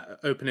how that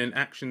opening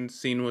action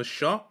scene was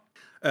shot.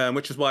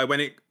 Which is why when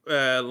it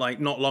like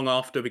not long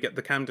after we get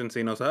the Camden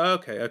scene, I was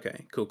like, oh,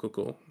 okay,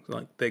 cool.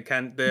 Like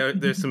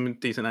there's some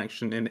decent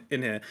action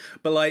in here,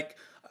 but like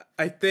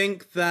I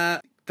think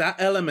that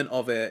element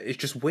of it is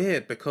just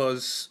weird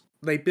because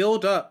they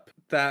build up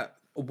that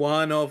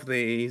one of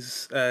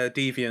these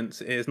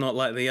deviants is not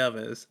like the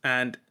others,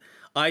 and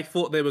I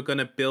thought they were going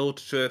to build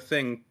to a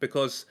thing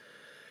because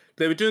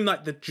they were doing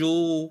like the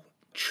dual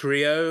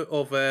trio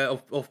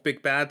of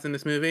big bads in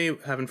this movie,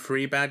 having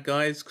 3 bad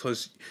guys,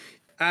 because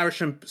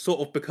Arishem sort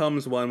of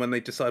becomes one when they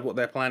decide what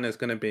their plan is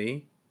going to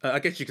be. I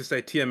guess you could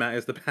say Tiamat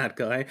is the bad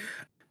guy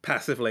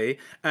passively,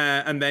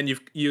 and then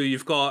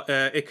you've got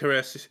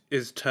Icarus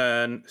is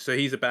turn, so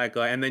he's a bad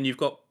guy, and then you've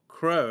got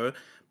Crow,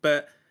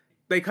 but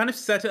they kind of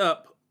set it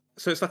up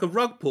so it's like a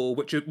rug pull,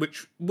 which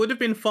would have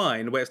been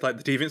fine, where it's like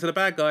the deviants are the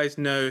bad guys.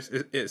 No,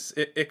 it's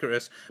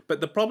Icarus. But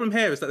the problem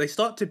here is that they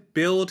start to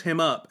build him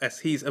up as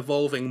he's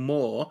evolving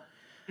more.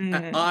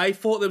 And I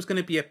thought there was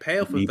going to be a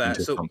payoff of that.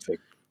 So something.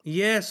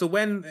 yeah, so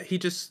when he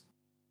just,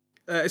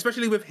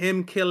 especially with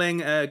him killing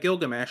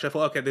Gilgamesh, I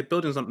thought, okay, they're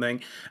building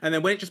something. And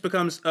then when it just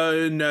becomes,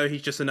 oh no,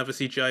 he's just another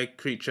CGI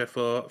creature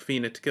for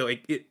Fina to kill,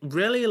 it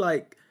really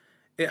like.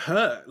 It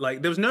hurt.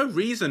 Like, there was no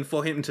reason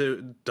for him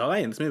to die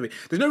in this movie.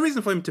 There's no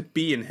reason for him to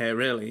be in here,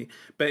 really.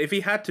 But if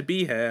he had to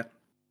be here,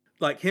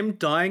 like, him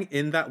dying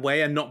in that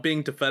way and not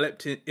being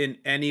developed in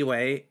any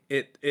way,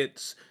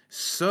 it's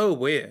so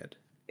weird.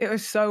 It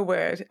was so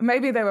weird.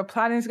 Maybe they were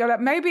planning to go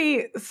like,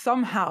 maybe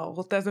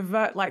somehow there's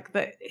a like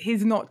that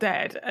he's not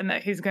dead and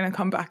that he's going to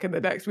come back in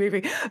the next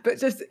movie. But it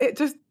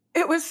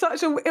was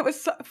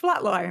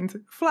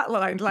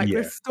flatlined. Like,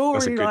 the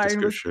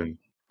storyline was,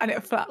 and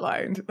it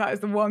flatlined. That is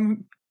the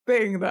one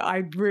thing that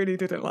I really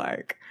didn't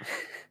like.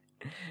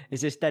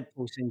 Is this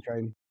Deadpool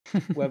syndrome,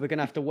 where we're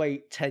gonna have to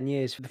wait 10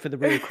 years for the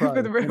real Crow?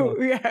 For the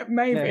real, yeah,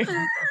 maybe.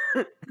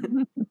 Yeah.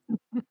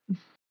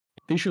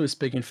 Visually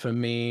speaking, for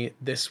me,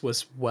 this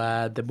was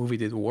where the movie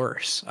did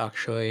worse,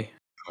 actually.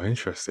 Oh,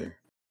 interesting.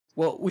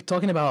 Well, we're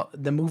talking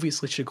about the movie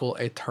is literally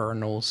called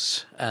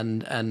Eternals,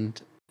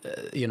 and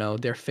you know,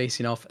 they're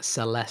facing off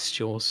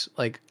Celestials,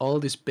 like all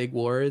these big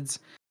words,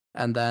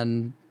 and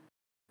then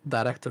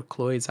director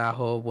Chloe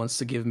Zhao wants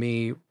to give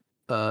me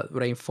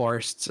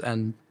rainforests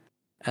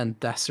and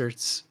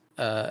deserts.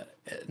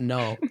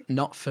 No,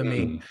 not for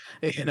me.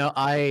 You know,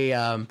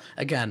 I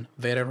again,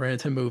 very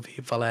random movie,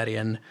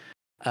 Valerian.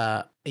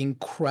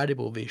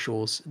 Incredible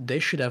visuals. They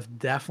should have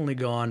definitely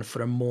gone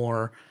for a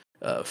more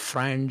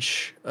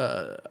French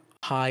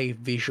high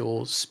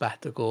visual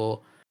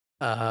spectacle.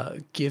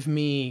 Give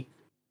me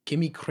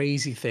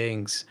crazy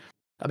things.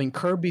 I mean,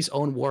 Kirby's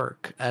own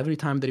work, every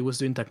time that he was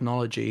doing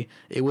technology,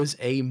 it was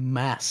a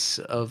mess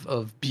of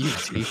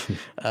beauty,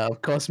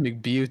 of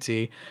cosmic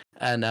beauty.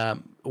 And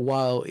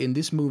while in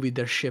this movie,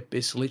 their ship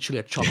is literally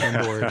a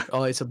chopping board.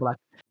 Oh, it's a black.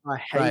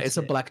 It's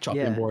a black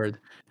chopping board.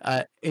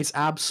 It's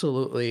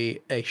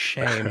absolutely a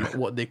shame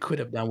what they could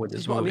have done with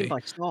this movie.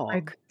 What I mean by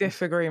I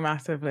disagree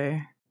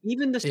massively.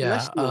 Even the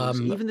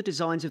Celestials, even the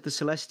designs of the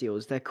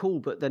Celestials, they're cool,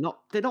 but they're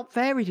not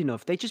varied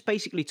enough. They just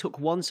basically took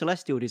one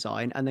Celestial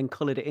design and then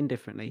coloured it in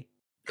differently.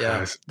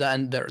 Yeah,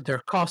 then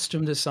their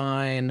costume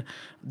design,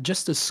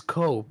 just the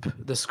scope.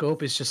 The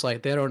scope is just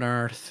like they're on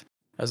Earth.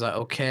 I was like,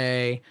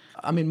 okay.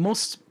 I mean,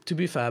 to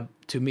be fair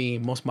to me,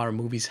 most Marvel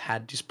movies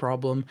had this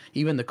problem.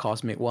 Even the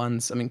cosmic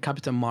ones. I mean,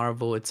 Captain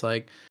Marvel, it's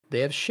like they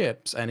have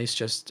ships and it's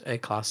just a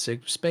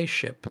classic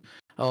spaceship.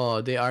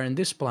 Oh, they are in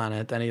this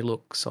planet and it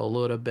looks a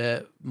little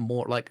bit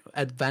more like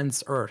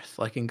advanced Earth,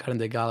 like in Guardians of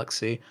the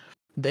Galaxy.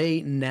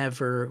 They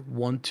never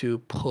want to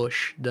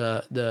push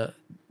the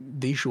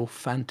visual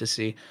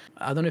fantasy.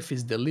 I don't know if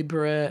it's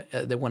deliberate.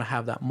 They want to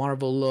have that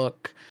Marvel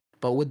look.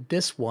 But with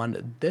this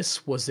one,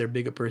 this was their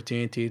big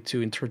opportunity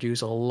to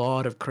introduce a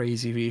lot of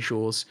crazy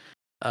visuals,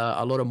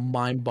 a lot of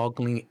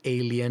mind-boggling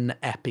alien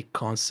epic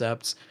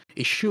concepts.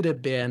 It should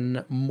have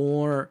been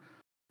more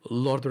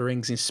Lord of the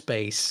Rings in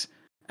space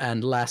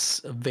and less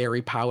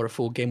very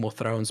powerful Game of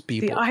Thrones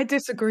people. See, I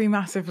disagree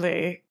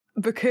massively.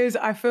 Because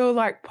I feel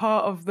like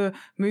part of the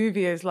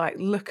movie is like,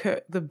 look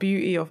at the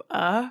beauty of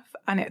Earth,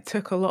 and it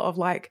took a lot of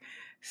like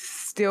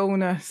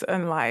stillness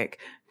and like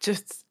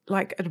just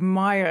like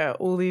admire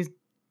all these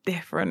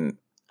different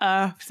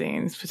Earth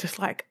scenes for just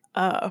like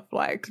Earth.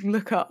 Like,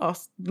 look at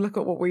us, look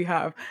at what we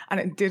have, and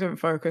it didn't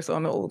focus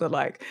on all the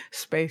like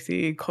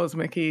spacey,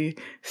 cosmic-y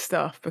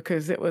stuff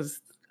because it was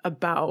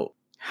about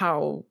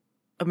how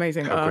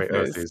amazing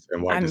Earth is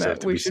and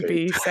that we should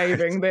be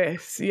saving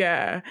this,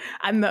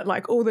 and that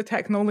like all the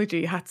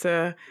technology had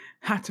to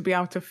be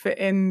able to fit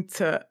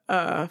into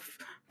Earth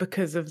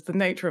because of the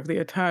nature of the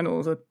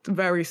Eternals are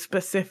very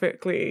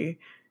specifically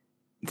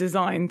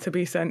designed to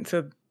be sent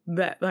to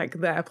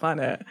their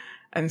planet,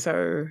 and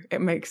so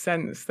it makes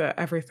sense that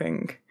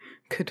everything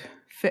could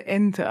fit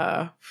into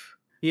Earth.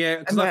 Yeah,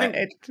 because I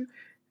think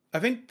I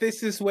think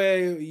this is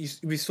where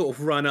we sort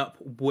of run up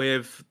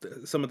with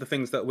some of the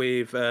things that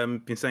we've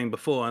been saying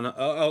before, and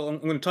I'm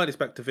going to tie this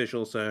back to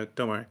visual. So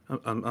don't worry,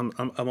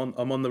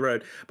 I'm on the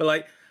road. But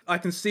like, I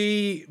can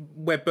see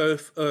where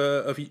both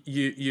of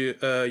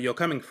you're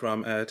coming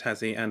from,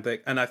 Tazzy and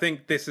Vic, and I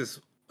think this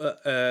is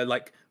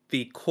like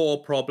the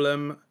core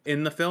problem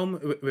in the film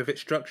with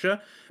its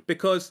structure,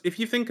 because if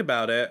you think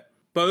about it,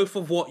 both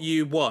of what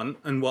you want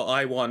and what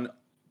I want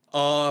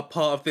are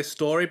part of this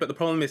story, but the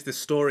problem is this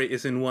story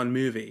is in one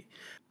movie,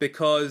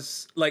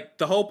 because like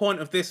the whole point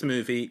of this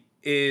movie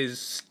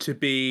is to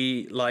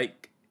be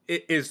like,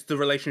 it is the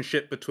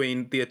relationship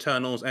between the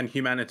Eternals and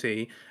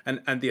humanity,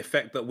 and the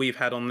effect that we've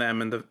had on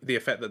them, and the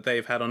effect that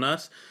they've had on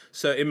us.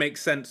 So it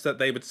makes sense that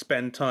they would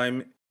spend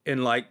time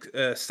in like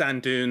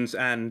sand dunes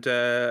and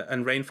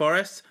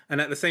rainforests, and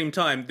at the same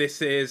time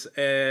this is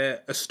a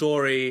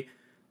story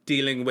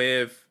dealing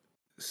with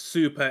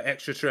super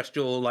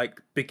extraterrestrial, like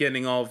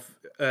beginning of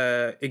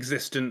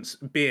existence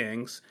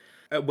beings,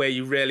 where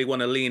you really want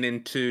to lean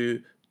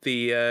into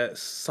the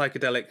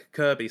psychedelic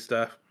Kirby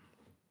stuff.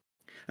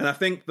 And I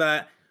think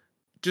that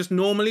just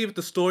normally with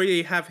the story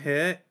you have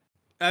here,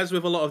 as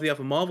with a lot of the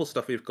other Marvel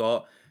stuff we've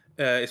got,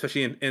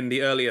 especially in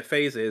the earlier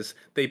phases,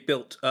 they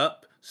built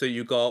up. So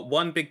you got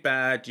one big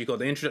bad, you got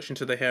the introduction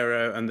to the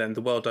hero, and then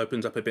the world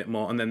opens up a bit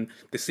more. And then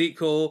the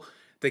sequel,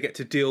 they get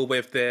to deal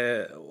with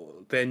their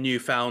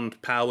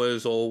newfound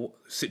powers or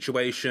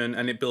situation,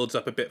 and it builds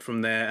up a bit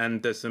from there.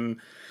 And there's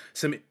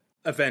some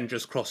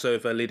Avengers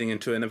crossover leading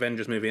into an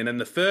Avengers movie. And then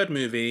the third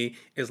movie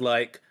is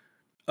like,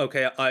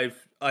 okay,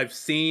 I've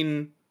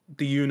seen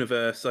the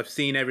universe, I've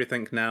seen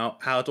everything now.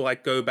 How do I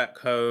go back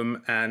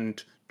home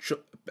and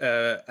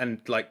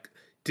like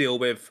deal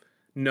with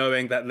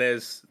knowing that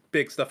there's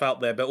big stuff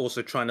out there, but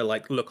also trying to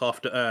like look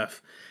after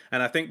Earth?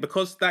 And I think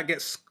because that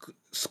gets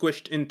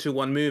squished into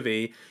one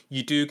movie,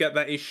 you do get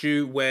that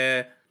issue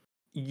where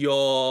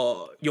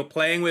you're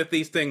playing with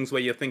these things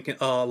where you're thinking,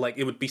 oh, like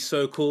it would be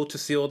so cool to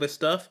see all this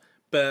stuff,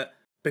 but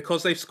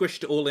because they've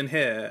squished it all in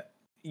here,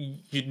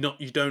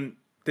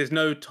 there's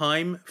no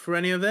time for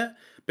any of it.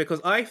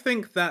 Because I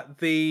think that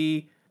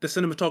the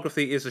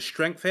cinematography is a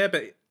strength here,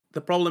 but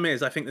the problem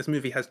is I think this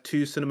movie has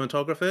two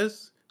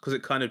cinematographers, because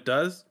it kind of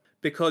does.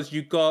 Because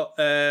you got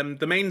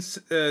the main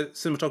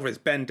cinematographer is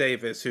Ben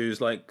Davis,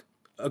 who's like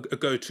a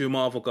go-to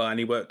Marvel guy, and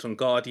he worked on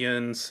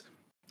Guardians,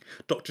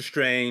 Doctor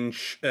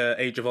Strange,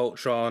 Age of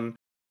Ultron.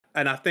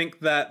 And I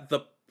think that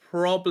the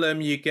problem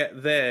you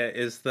get there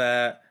is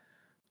that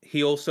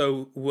he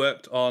also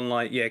worked on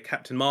like,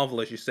 Captain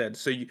Marvel, as you said.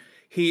 So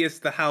he is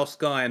the house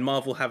guy, and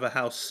Marvel have a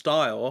house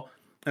style,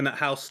 and that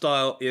house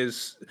style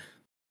is,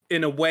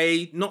 in a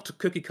way, not to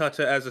cookie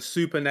cutter as a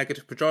super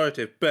negative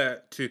pejorative,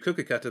 but to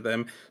cookie cutter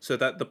them so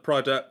that the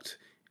product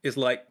is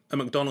like a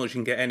McDonald's you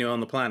can get anywhere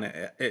on the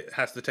planet. It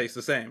has to taste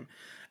the same.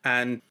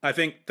 And I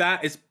think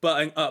that is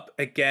butting up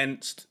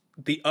against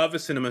the other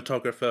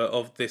cinematographer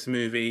of this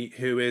movie,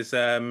 who is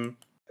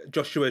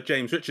Joshua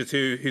James Richards,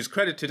 who's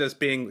credited as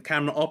being the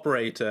camera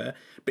operator,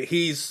 but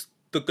he's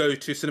the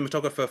go-to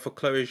cinematographer for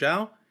Chloe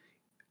Zhao.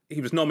 He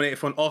was nominated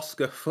for an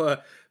Oscar for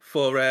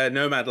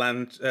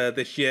Nomadland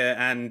this year,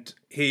 and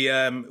he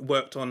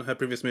worked on her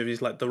previous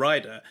movies like The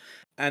Rider.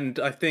 And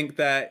I think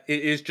that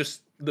it is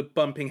just the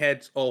bumping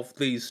heads of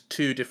these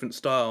two different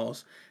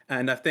styles.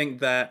 And I think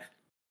that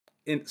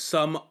in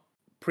some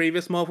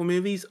previous Marvel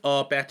movies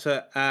are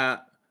better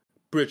at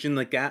bridging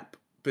the gap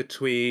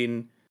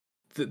between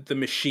the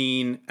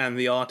machine and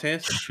the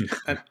artist.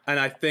 and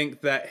I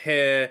think that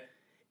here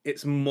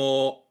it's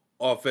more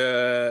of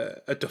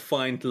a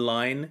defined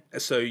line,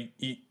 so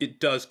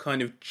it does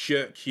kind of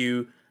jerk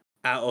you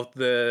out of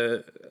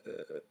the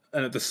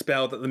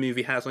spell that the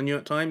movie has on you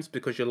at times,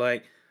 because you're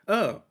like,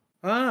 and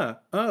I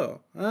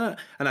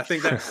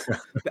think that's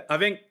I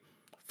think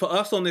for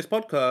us on this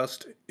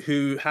podcast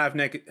who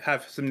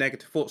have some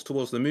negative thoughts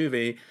towards the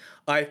movie,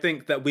 I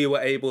think that we were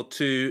able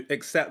to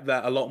accept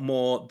that a lot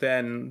more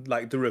than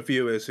like the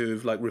reviewers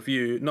who've like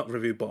not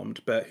review bombed,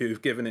 but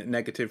who've given it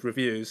negative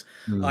reviews.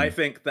 I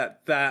think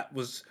that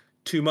was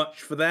too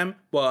much for them.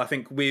 Well, I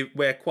think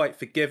we're quite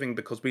forgiving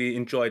because we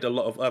enjoyed a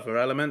lot of other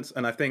elements,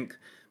 and I think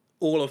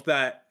all of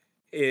that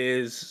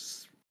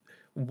is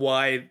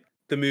why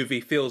the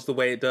movie feels the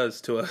way it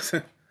does to us.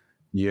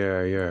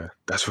 Yeah,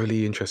 that's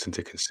really interesting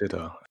to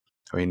consider.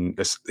 I mean,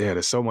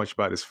 there's so much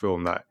about this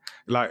film that,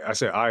 like I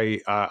said,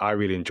 I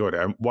really enjoyed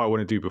it. And what I want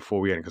to do before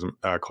we end, because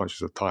I'm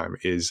conscious of time,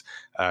 is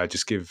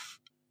just give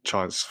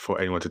chance for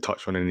anyone to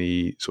touch on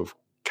any sort of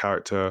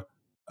character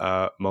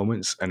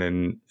moments, and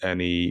then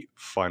any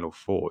final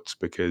thoughts,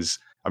 because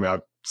I mean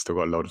I've still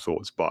got a lot of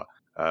thoughts, but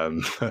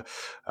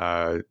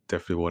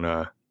definitely want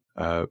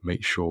to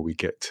make sure we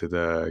get to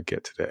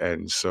the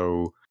end.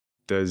 So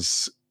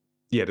does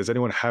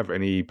anyone have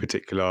any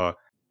particular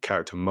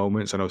character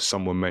moments? I know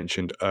someone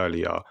mentioned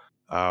earlier.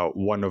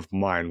 One of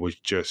mine was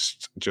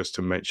just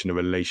to mention the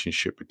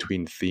relationship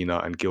between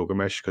Thena and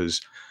Gilgamesh, because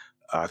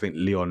I think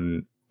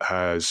Leon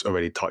has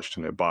already touched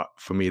on it, but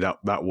for me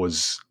that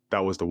was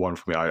the one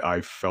for me.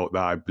 I felt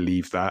that, I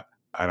believed that,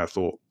 and I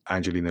thought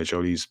Angelina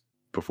Jolie's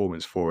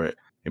performance for it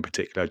in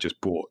particular just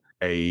brought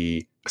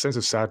a sense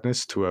of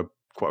sadness to a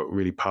quite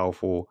really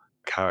powerful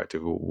character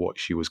of what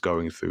she was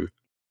going through.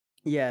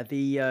 Yeah,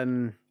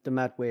 the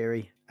Mad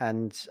Weary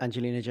and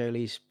Angelina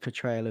Jolie's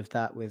portrayal of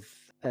that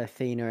with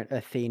Athena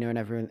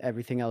and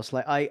everything else.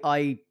 Like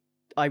I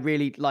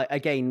really like,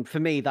 again, for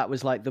me that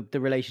was like the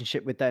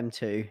relationship with them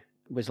two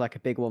was like a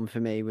big one for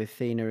me with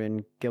Athena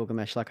and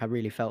Gilgamesh. Like I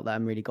really felt that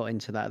and really got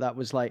into that. That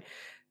was like,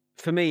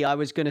 for me, I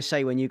was going to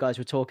say when you guys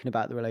were talking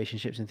about the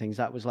relationships and things,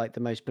 that was like the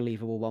most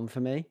believable one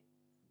for me.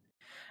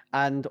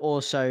 And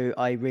also,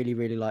 I really,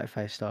 really like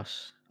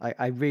Phaistos.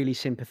 I really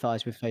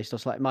sympathize with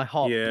Phaistos. Like my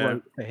heart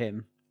broke for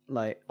him.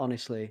 Like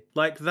honestly,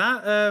 like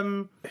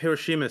that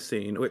Hiroshima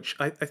scene, which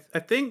I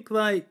think,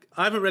 like,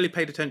 I haven't really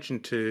paid attention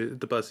to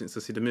the buzz since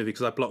I see the movie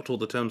because I blocked all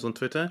the terms on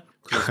Twitter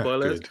because of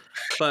spoilers.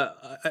 But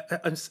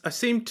I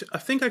think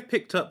I've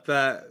picked up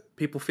that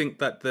people think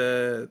that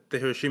the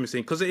Hiroshima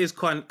scene, because it is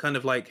kind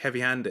of like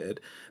heavy-handed,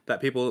 that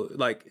people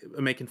like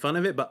are making fun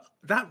of it. But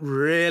that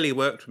really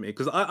worked for me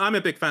because I'm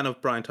a big fan of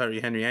Brian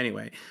Tyree Henry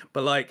anyway.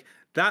 But like,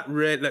 that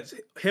really lets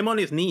him on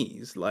his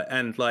knees, like,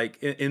 and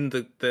like in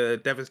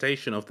the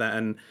devastation of that,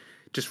 and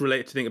just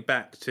relating it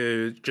back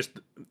to just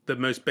the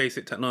most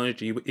basic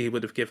technology he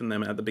would have given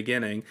them at the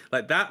beginning.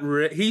 Like that,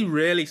 he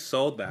really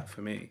sold that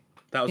for me.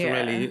 That was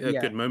a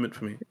good moment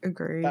for me.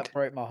 Agreed. That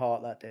broke my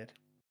heart. That did.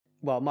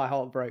 Well, my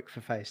heart broke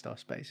for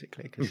Phaistos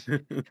basically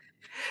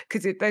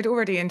because they'd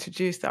already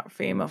introduced that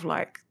theme of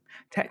like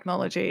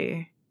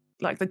technology,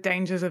 like the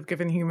dangers of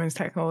giving humans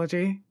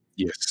technology.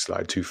 Yes,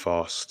 like too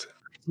fast.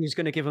 He was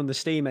going to give them the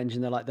steam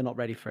engine. They're like, they're not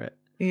ready for it.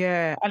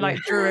 Yeah, and like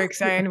Druig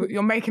saying,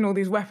 "You're making all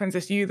these weapons.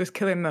 It's you that's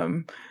killing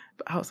them."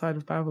 Outside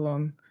of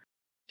Babylon.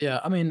 Yeah,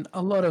 I mean,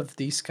 a lot of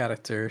these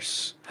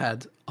characters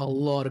had a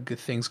lot of good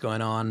things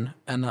going on,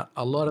 and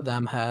a lot of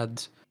them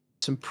had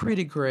some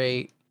pretty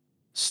great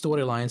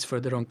storylines for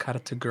their own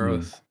character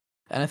growth.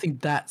 And I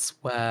think that's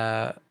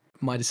where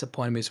my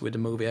disappointment is with the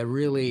movie. I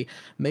really,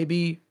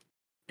 maybe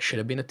should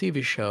have been a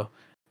TV show,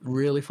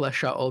 really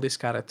flesh out all these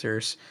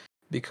characters,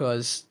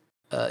 because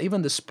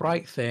even the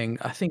sprite thing,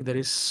 I think there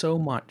is so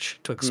much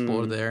to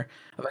explore there.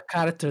 Of a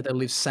character that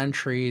lives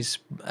centuries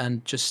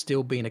and just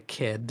still being a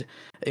kid.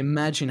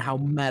 Imagine how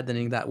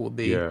maddening that would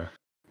be. Yeah.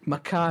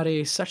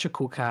 Makari, such a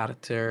cool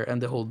character,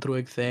 and the whole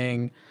Druig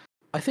thing.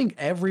 I think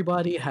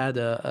everybody had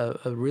a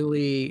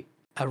really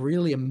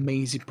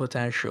amazing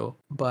potential,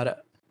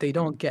 but they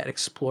don't get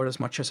explored as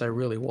much as I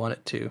really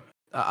wanted to.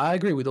 I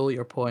agree with all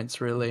your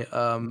points, really.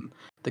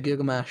 The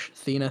Gilgamesh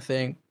Athena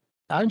thing.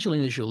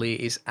 Angelina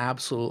Jolie is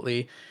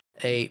absolutely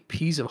a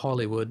piece of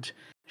Hollywood.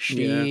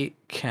 She's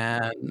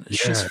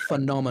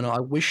phenomenal. I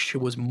wish she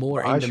was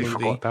more in the movie. I actually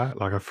forgot that.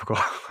 Like I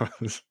forgot.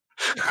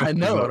 I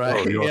know,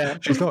 right? Yeah.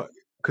 She's not,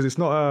 because it's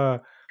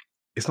not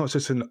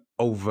just an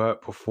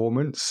overt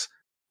performance,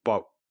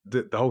 but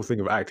the whole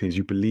thing of acting is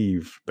you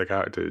believe the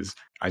characters,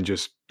 and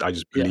I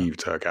just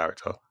believed her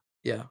character.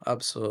 Yeah,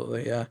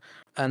 absolutely. Yeah,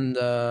 and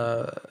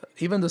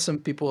even though some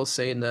people are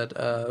saying that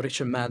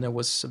Richard Madden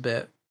was a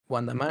bit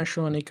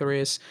one-dimensional in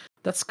Icarus,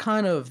 that's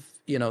kind of,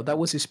 that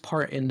was his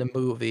part in the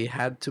movie.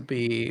 Had to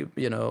be,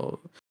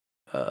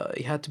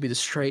 he had to be the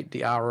straight,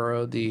 the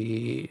arrow,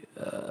 the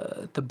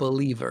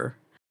believer.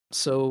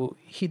 So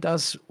he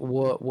does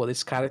what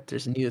his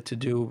characters needed to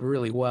do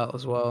really well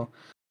as well.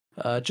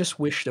 Just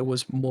wish there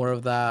was more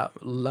of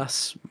that,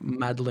 less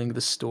meddling the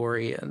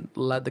story, and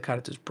let the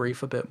characters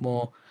breathe a bit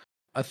more.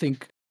 I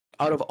think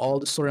out of all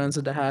the storylines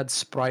that they had,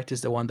 Sprite is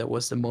the one that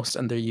was the most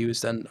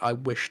underused, and I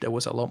wish there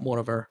was a lot more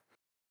of her.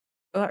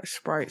 Like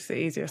Sprite's the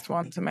easiest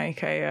one to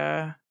make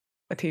a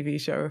TV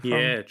show from.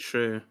 Yeah,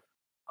 true.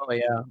 Oh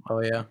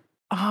yeah.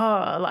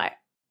 Oh, like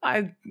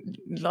I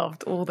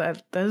loved all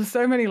that. There's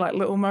so many like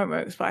little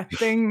moments, but I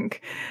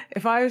think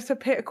if I was to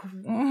pick,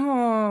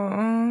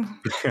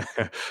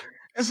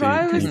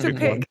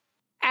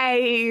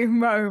 a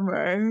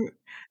moment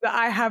that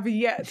I have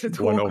yet to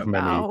talk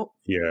about,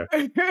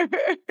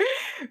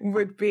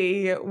 would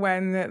be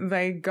when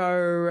they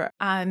go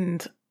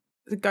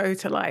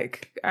to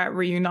like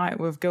reunite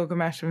with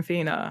Gilgamesh and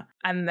Athena.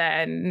 And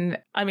then,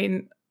 I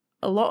mean,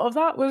 a lot of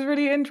that was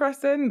really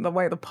interesting. The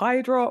way the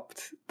pie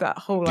dropped, that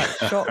whole like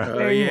shot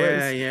thing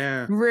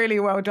was really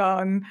well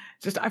done.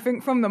 Just, I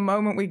think from the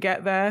moment we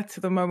get there to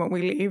the moment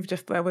we leave,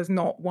 just there was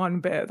not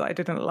one bit that I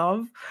didn't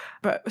love.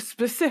 But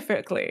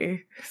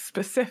specifically,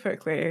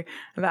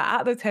 that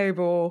at the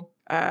table,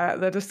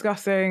 they're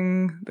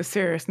discussing the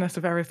seriousness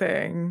of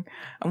everything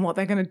and what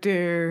they're going to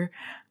do.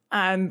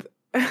 And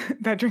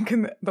they're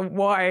drinking the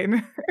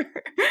wine,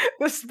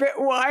 the spit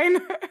wine.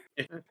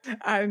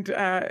 And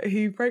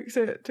he breaks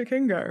it to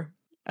Kingo.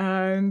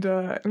 And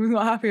he was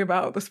not happy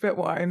about the spit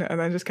wine, and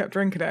then just kept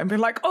drinking it and being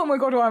like, oh my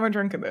God, why am I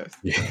drinking this?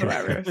 It's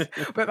hilarious.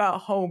 But that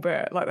whole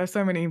bit, like there's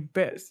so many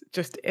bits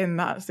just in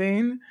that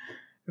scene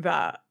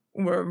that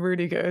were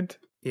really good.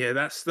 Yeah,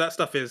 that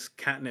stuff is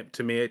catnip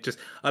to me.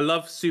 I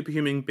love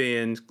superhuman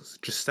beings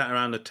just sat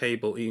around a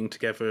table eating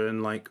together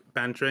and like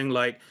bantering.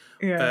 Like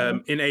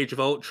in Age of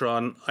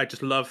Ultron, I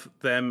just love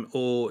them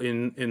all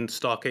in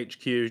Stark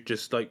HQ,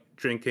 just like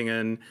drinking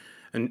and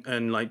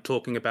and like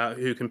talking about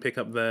who can pick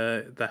up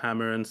the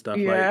hammer and stuff.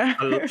 Yeah.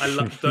 Like I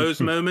love those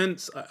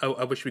moments.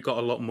 I wish we got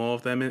a lot more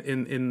of them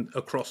in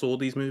across all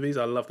these movies.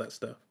 I love that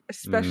stuff.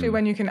 Especially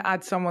when you can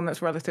add someone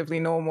that's relatively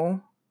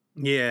normal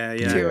Yeah,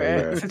 to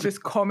it. yeah. To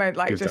just comment,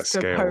 like, Gives that just to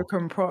scale. poke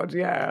and prod.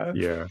 Yeah.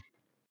 Yeah.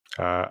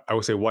 I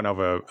will say one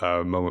other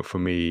moment for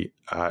me.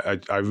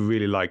 I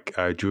really like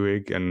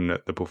Druig and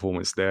the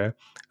performance there.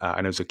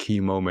 And there was a key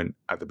moment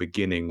at the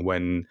beginning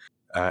when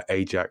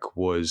Ajax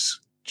was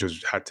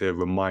just had to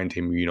remind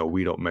him,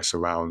 we don't mess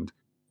around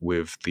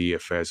with the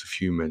affairs of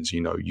humans. We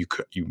know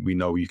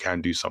you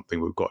can do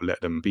something. We've got to let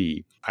them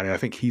be. And I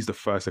think he's the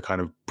first to kind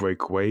of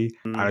break away.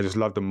 And I just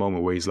love the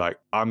moment where he's like,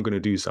 I'm going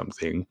to do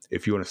something.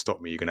 If you want to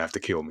stop me, you're going to have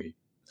to kill me.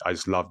 I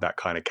just love that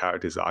kind of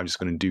characters. I'm just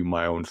going to do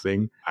my own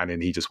thing. And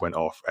then he just went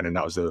off. And then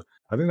I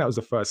think that was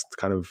the first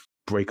kind of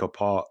breaking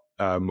apart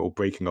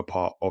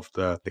of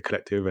the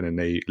collective. And then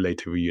they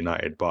later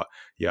reunited. But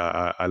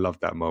yeah, I love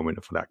that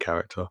moment for that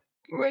character.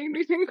 Made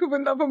me think of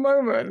another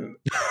moment.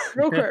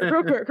 Real quick.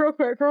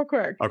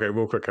 Okay,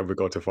 real quick, have we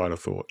got to final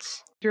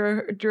thoughts?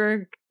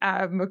 During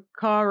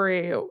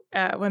Makari,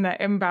 when they're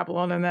in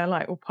Babylon and they're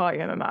like all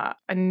partying and that.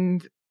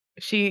 And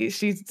she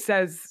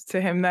says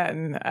to him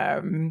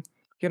then,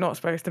 you're not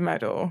supposed to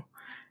meddle.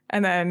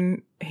 And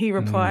then he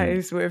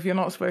replies with, you're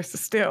not supposed to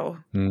steal.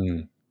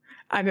 And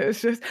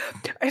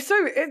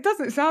it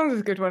doesn't sound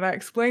as good when I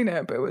explain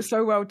it, but it was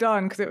so well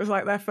done because it was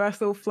like their first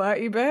little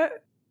flirty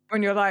bit.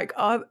 When you're like,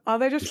 are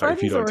they just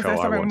friends or is there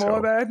something more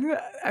then?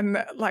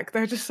 And like,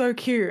 they're just so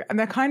cute. And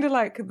they're kind of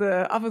like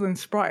other than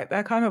Sprite,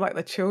 they're kind of like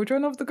the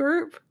children of the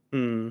group.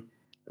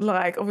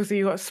 Like, obviously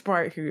you got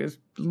Sprite who is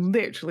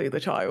literally the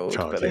child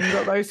but then you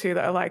got those two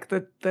that are like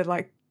they're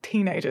like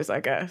teenagers, I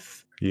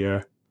guess.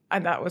 Yeah.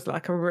 And that was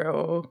like a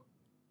real,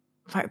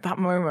 like that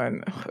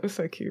moment. Oh, it was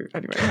so cute.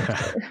 Anyway.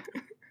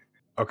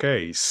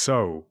 Okay,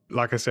 so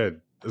like I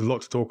said, there's a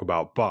lot to talk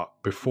about. But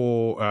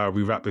before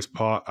we wrap this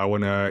part, I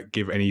want to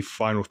give any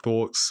final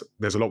thoughts.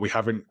 There's a lot we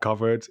haven't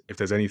covered. If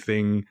there's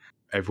anything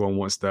everyone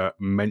wants to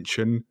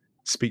mention,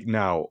 speak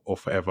now or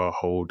forever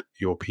hold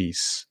your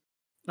peace.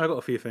 I got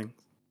a few things,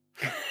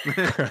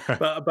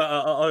 but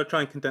I'll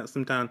try and condense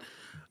them down.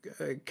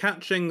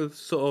 Catching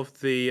sort of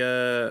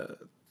the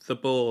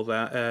ball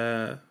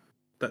that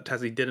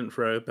Tazzy didn't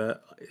throw,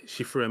 but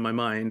she threw in my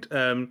mind.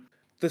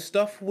 The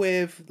stuff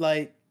with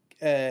like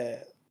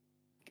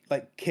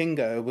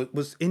Kingo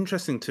was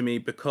interesting to me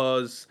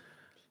because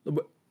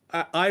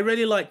I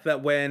really like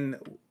that when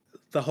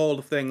the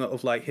whole thing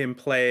of like him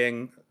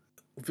playing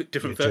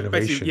different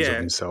generations of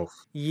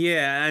himself.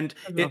 Yeah, and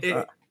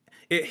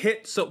it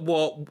hits at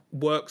what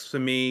works for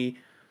me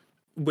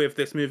with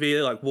this movie,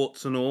 like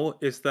warts and all,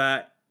 is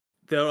that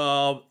there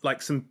are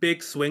like some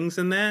big swings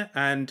in there,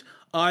 and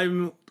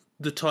I'm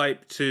the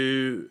type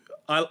to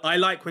I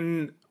like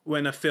when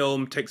a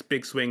film takes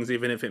big swings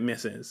even if it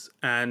misses,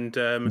 and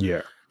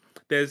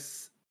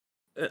there's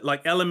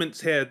like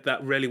elements here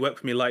that really work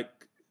for me. Like,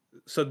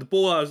 so the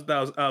ball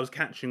I was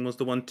catching was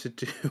the one to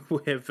do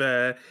with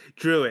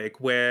Druig,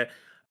 where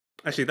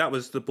actually that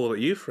was the ball that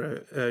you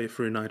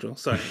threw, Nigel.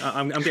 Sorry,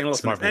 I'm getting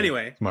lost.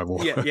 Anyway, my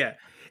ball. yeah,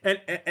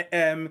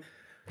 and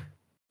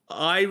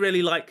I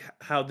really like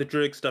how the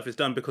Druig stuff is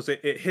done because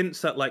it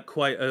hints at like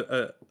quite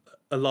a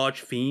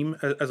large theme,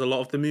 as a lot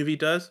of the movie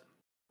does,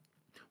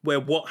 where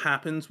what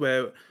happens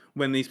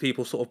when these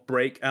people sort of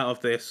break out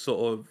of this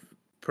sort of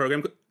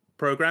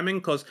programming,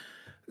 because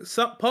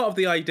part of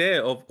the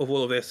idea of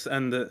all of this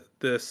and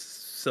the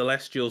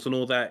Celestials and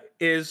all that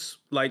is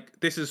like,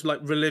 this is like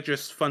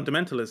religious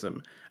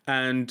fundamentalism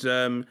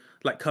and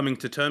like coming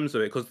to terms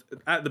with it, because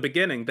at the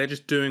beginning they're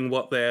just doing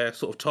what they're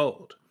sort of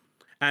told,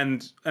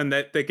 and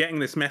they're getting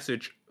this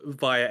message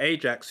via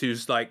Ajax,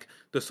 who's like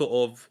the sort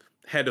of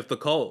head of the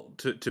cult,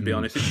 to be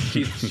honest.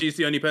 She's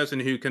the only person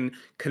who can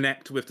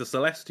connect with the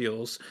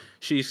Celestials.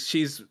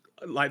 She's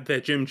like their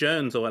Jim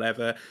Jones or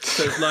whatever.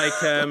 So it's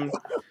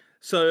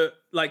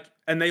like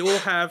and they all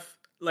have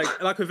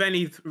like with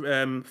any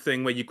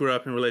thing where you grew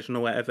up in religion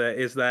or whatever,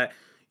 is that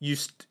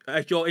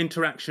your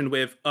interaction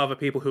with other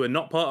people who are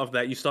not part of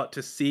that, you start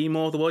to see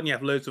more of the world and you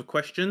have loads of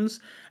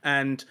questions.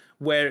 And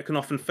where it can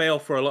often fail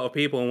for a lot of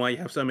people, and why you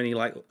have so many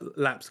like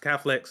lapsed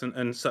Catholics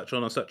and such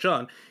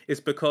on, is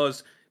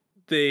because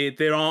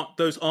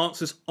those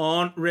answers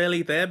aren't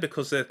really there,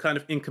 because they're kind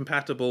of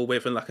incompatible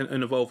with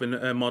an evolving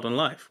modern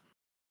life.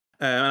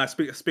 And I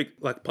speak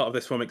like part of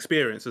this from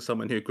experience as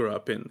someone who grew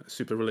up in a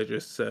super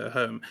religious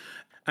home.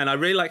 And I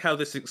really like how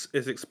this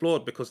is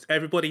explored, because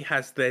everybody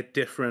has their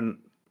different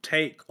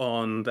take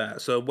on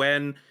that. So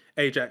when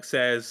Ajax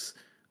says,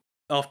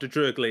 after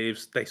Druig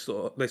leaves, they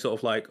sort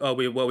of like, oh,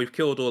 we've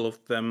killed all of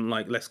them,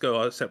 like, let's go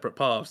our separate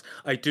paths.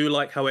 I do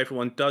like how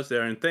everyone does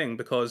their own thing,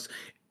 because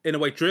in a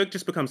way Druig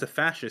just becomes a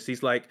fascist.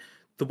 He's like,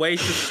 the way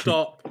to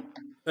stop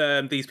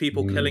these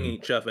people killing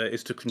each other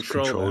is to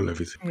control them,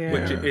 everything.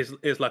 Which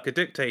is like a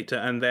dictator.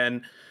 And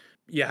then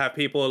you have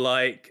people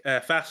like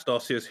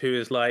Phastos, who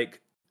is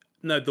like,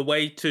 no, the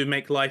way to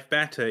make life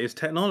better is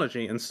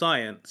technology and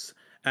science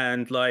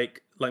and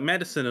like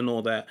medicine and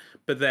all that.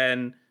 But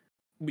then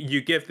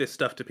you give this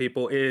stuff to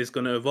people, it is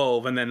going to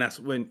evolve, and then that's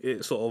when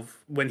it sort of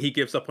when he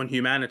gives up on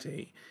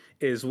humanity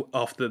is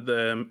after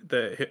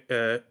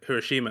the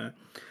Hiroshima,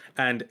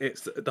 and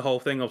it's the whole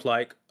thing of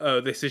like, oh,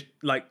 this is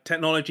like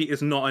technology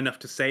is not enough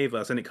to save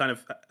us, and it kind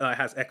of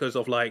has echoes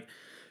of like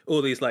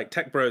all these like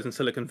tech bros in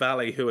Silicon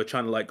Valley who are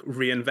trying to like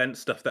reinvent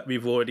stuff that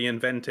we've already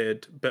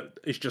invented, but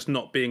it's just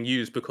not being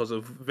used because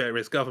of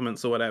various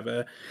governments or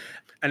whatever,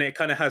 and it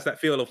kind of has that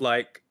feel of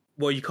like,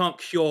 well, you can't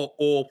cure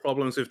all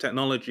problems with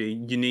technology.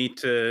 You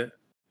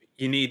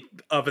need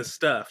other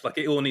stuff. Like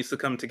it all needs to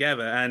come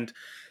together. And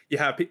you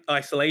have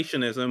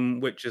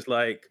isolationism, which is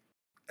like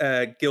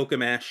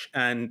Gilgamesh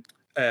and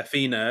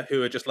Fina,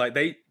 who are just like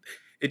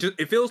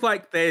it feels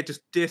like they're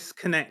just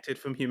disconnected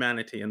from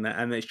humanity, and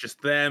it's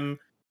just them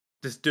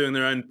just doing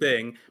their own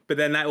thing. But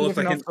then that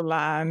also living off the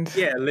land.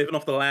 Yeah, living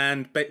off the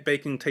land,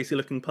 baking tasty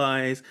looking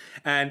pies,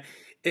 and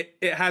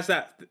it has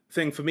that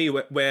thing for me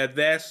where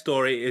their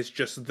story is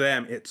just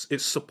them. It's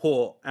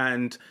support,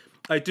 and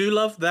I do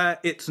love that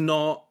it's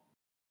not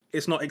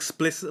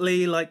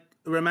explicitly like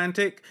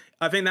romantic.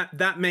 I think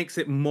that makes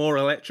it more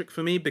electric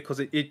for me, because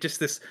it just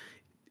this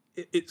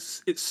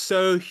it's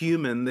so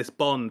human, this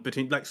bond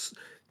between like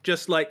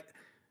just like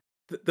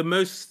the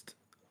most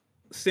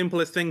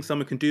simplest thing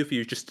someone can do for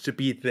you is just to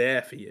be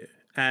there for you.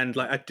 And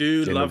like I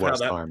do in love the how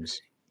worst that times.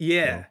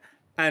 yeah.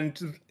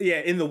 And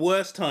in the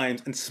worst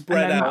times, and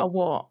spread and no out. matter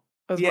what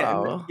as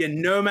well.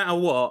 No matter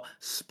what,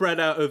 spread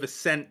out over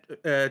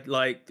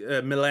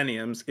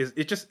millenniums is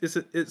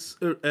it's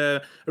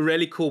a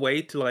really cool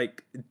way to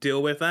like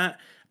deal with that,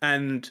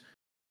 and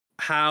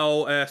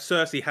how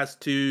Cersei has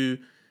to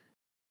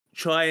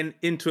try and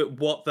intuit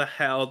what the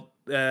hell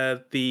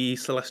the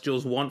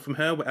Celestials want from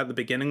her at the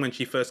beginning when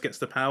she first gets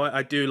the power.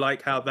 I do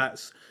like how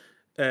that's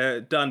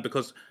done,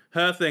 because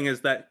her thing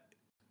is that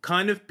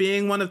kind of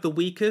being one of the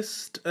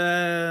weakest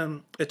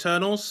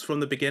Eternals from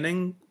the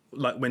beginning,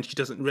 like when she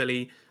doesn't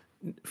really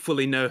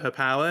fully know her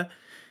power,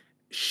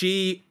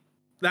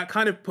 that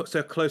kind of puts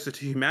her closer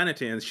to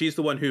humanity, and she's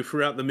the one who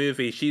throughout the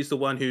movie, she's the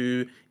one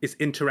who is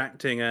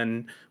interacting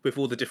and with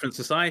all the different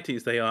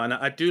societies they are. And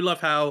I do love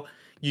how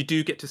you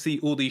do get to see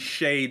all these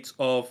shades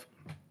of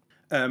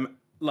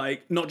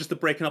like not just the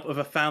breaking up of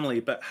a family,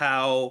 but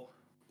how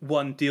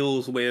one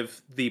deals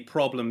with the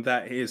problem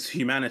that is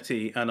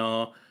humanity and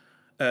our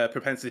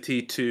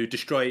propensity to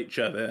destroy each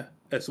other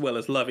as well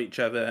as love each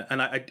other. And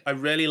I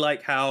really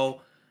like how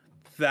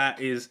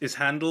that is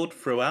handled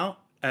throughout.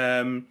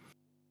 And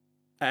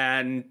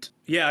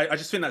yeah, I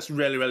just think that's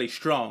really, really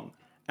strong.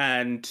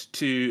 And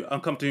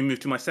I'm coming to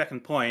move to my second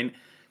point,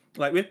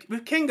 like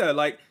with Kingo,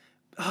 like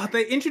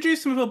they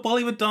introduced him with a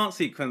Bollywood dance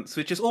sequence,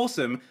 which is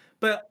awesome,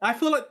 but I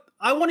feel like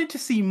I wanted to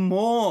see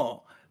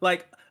more.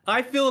 Like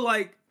I feel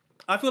like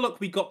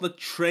we got the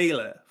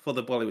trailer for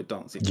the Bollywood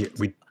dance sequence.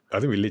 Yeah, I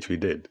think we literally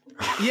did.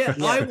 Yeah,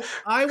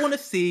 I want to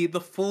see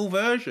the full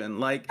version.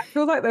 Like I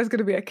feel like there's going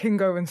to be a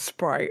Kingo and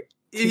Sprite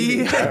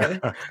TV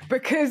yeah.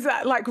 because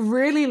that like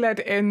really led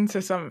into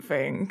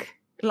something.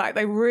 Like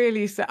they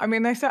really set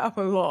up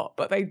a lot,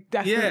 but they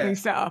definitely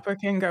set up a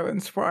Kingo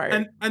and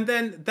Sprite. And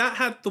then that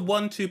had the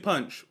 1-2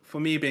 punch for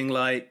me, being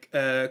like,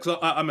 because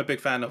I'm a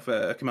big fan of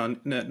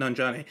Kumail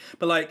Nanjiani,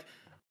 but like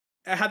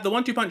it had the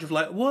 1-2 punch of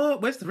like,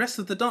 what? Where's the rest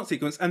of the dance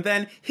sequence? And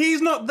then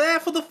he's not there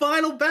for the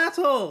final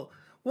battle.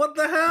 What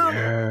the hell?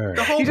 Yeah.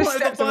 The whole He just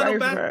point of the stepped away final from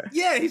battle. it.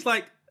 Yeah, he's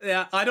like,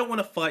 yeah, I don't want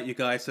to fight you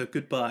guys, so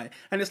goodbye.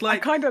 And it's I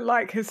like, kind of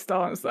like his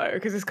stance though,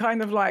 because it's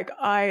kind of like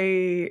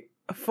I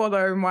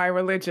follow my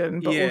religion,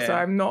 but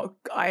also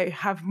I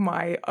have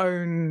my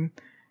own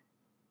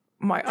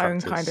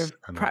kind of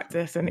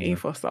practice and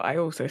ethos that I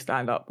also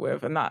stand up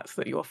with, and that's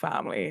that you're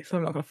family, so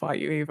I'm not going to fight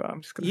you either.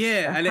 I'm just going to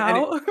and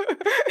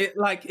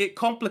it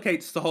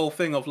complicates the whole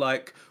thing of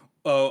like,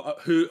 oh,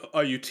 who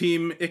are you,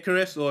 Team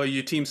Icarus or are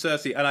you Team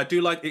Cersei? And I do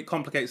like it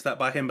complicates that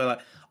by him, but like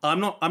I'm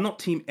not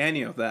Team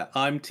any of that.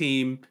 I'm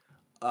Team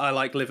I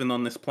like living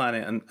on this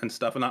planet and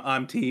stuff, and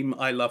I'm Team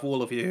I love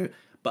all of you,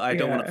 but I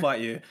don't want to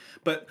fight you.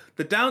 But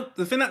the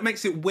thing that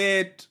makes it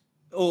weird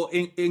or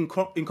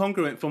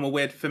incongruent from a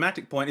weird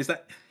thematic point is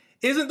that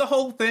isn't the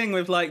whole thing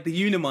with like the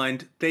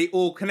Unimind, they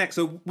all connect.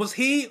 So was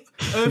he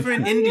over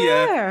in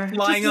India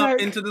flying up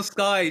into the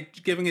sky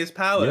giving his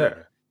power? Yeah.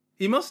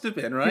 He must have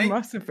been, right? He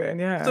must have been,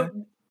 yeah. So,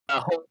 the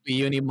whole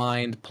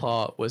Unimind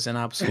plot was an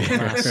absolute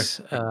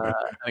mess.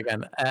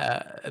 Again,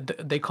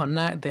 they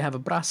connect, they have a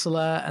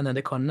bracelet, and then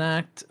they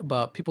connect,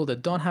 but people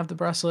that don't have the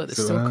bracelet, they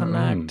still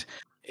connect.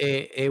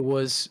 It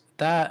was,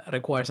 that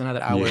requires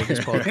another hour of this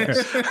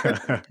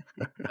podcast.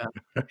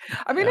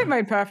 I mean, it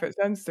made perfect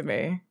sense to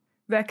me.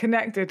 They're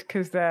connected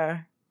because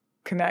they're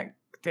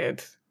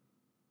connected.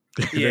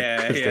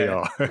 Yeah, they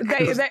are.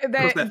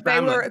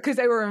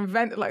 They were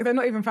invented. Like they're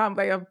not even found.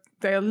 They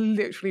are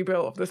literally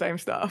built of the same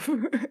stuff.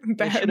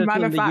 They should have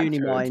done the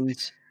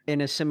Unimind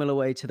in a similar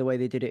way to the way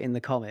they did it in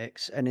the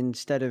comics, and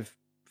instead of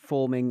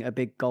forming a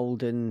big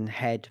golden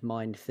head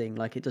mind thing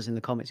like it does in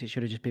the comics, it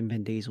should have just been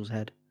Vin Diesel's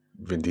head.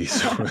 Vin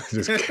Diesel,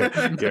 just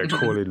get a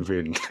call in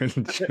Vin.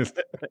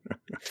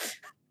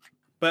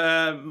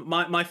 But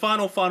my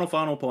final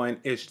point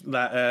is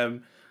that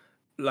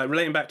like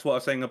relating back to what I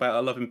was saying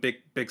about loving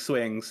big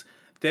swings,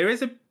 there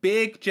is a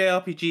big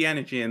JRPG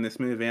energy in this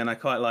movie, and I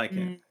quite like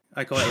it.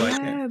 I quite like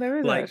it. Yeah, there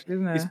is Like, actually,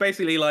 isn't there? it's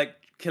basically like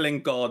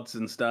killing gods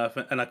and stuff,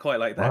 and I quite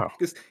like that. Wow.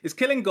 Because it's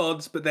killing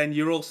gods, but then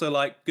you're also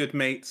like good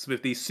mates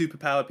with these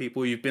superpowered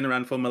people you've been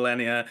around for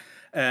millennia,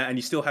 and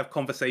you still have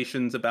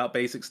conversations about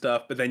basic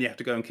stuff, but then you have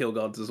to go and kill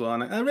gods as well.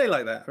 And I really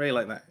like that. I really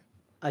like that.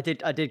 I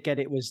did get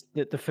it was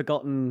the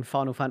forgotten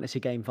Final Fantasy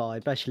game vibe,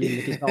 especially in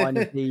the design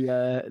of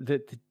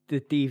the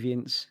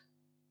deviants.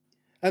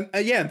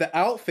 Yeah, the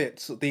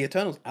outfits, the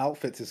Eternals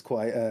outfits is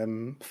quite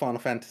Final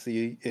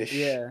Fantasy-ish.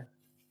 Yeah.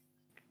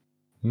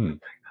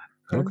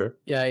 Okay.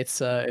 Yeah,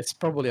 it's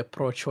probably a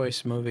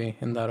pro-choice movie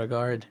in that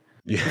regard.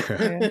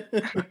 Yeah.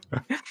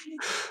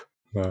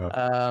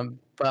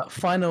 But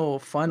final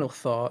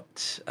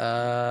thought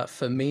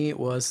for me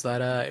was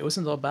that it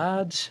wasn't that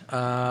bad.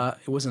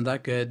 It wasn't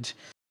that good,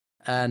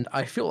 and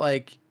I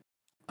think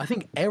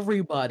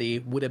everybody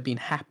would have been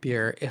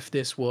happier if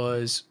this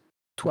was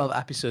 12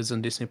 episodes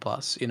on Disney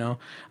Plus. You know,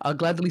 I'll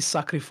gladly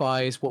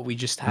sacrifice what we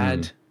just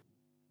had,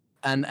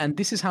 and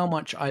this is how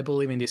much I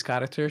believe in these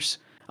characters.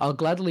 I'll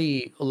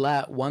gladly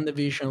let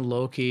WandaVision,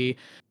 Loki,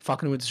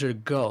 Falcon and Winter Soldier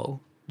go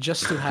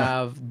just to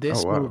have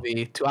this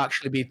movie to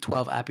actually be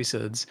 12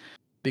 episodes,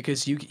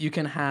 because you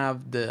can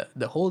have the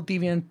whole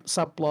deviant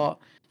subplot.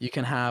 You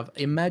can have,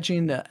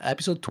 imagine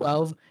episode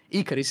 12,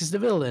 Icarus is the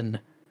villain,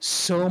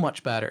 so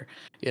much better,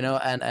 you know,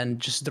 and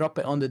just drop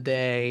it on the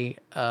day.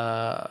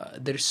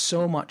 There's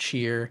so much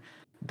here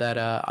that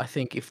I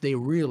think if they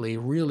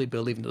really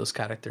believe in those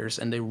characters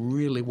and they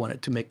really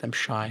wanted to make them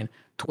shine,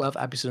 12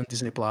 episodes on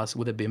Disney Plus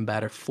would have been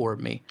better for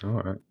me. All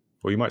right.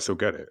 Well, you might still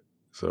get it.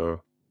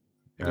 So,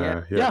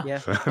 Yeah.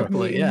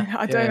 Hopefully, yeah.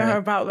 I don't know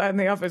about letting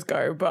the others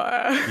go,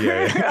 but in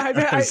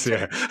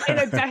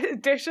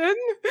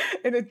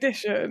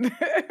addition.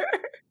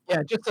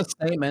 Yeah, just a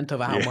statement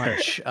of how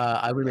much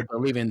I really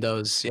believe in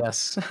those.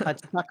 Yes. I'd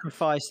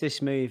sacrifice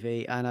this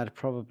movie, and I'd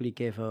probably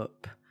give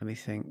up. Let me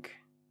think.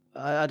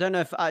 I don't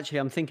know if actually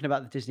I'm thinking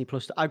about the Disney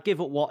Plus. I'd give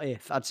up What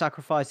If. I'd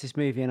sacrifice this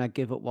movie, and I'd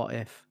give up What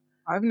If.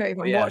 I've not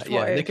even watched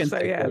What If, they can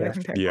take What If.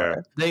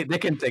 They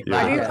can take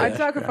that. I'd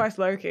sacrifice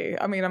Loki.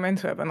 I mean, I'm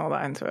into it, but not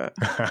that into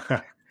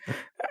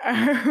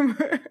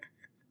it.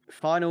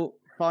 Final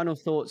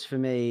thoughts for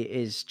me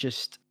is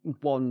just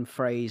one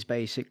phrase,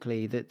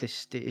 basically, that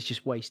this is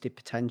just wasted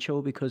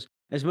potential, because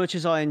as much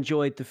as I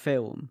enjoyed the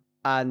film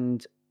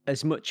and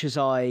as much as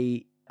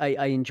I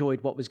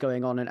enjoyed what was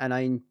going on, and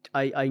I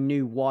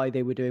knew why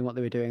they were doing what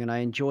they were doing, and I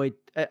enjoyed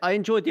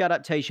the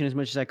adaptation as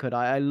much as I could.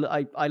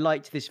 I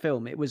liked this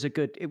film. It was a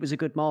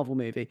good Marvel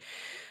movie.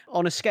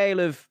 On a scale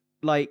of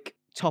like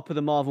top of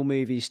the Marvel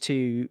movies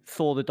to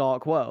Thor: The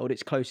Dark World,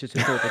 it's closer to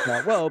Thor: The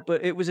Dark World,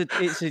 but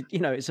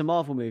it's a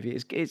Marvel movie.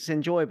 It's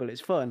enjoyable. It's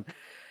fun.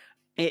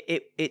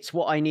 It's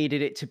what I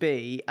needed it to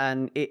be,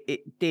 and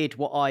it did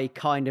what I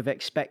kind of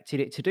expected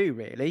it to do,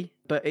 really.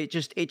 But it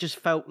just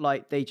felt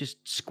like they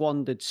just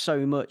squandered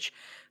so much,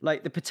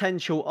 like the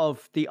potential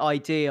of the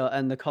idea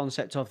and the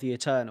concept of the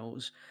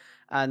Eternals,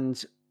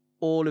 and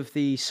all of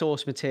the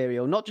source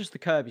material, not just the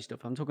Kirby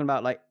stuff. I'm talking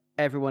about like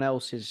everyone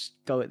else's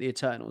go at the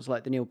Eternals,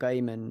 like the Neil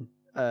Gaiman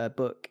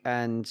book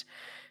and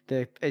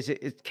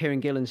it's Kieran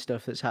Gillen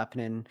stuff that's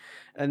happening,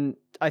 and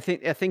I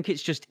think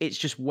it's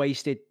just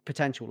wasted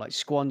potential, like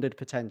squandered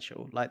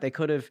potential. Like they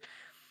could have,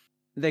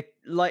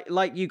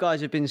 like you guys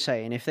have been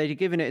saying, if they'd have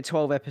given it a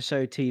 12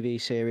 episode TV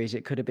series,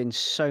 it could have been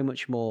so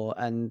much more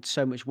and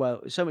so much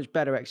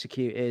better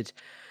executed.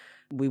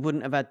 We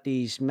wouldn't have had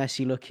these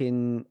messy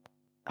looking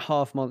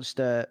half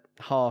monster,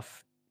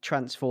 half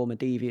transformer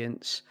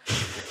deviants.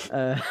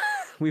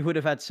 We would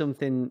have had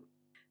something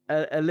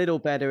a little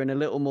better and a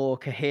little more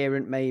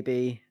coherent,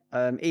 maybe.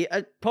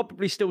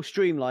 Probably still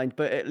streamlined,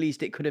 but at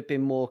least it could have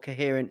been more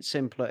coherent,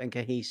 simpler, and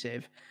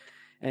cohesive,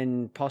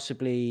 and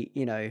possibly,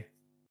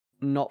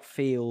 not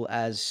feel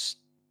as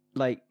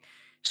like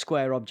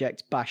square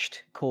objects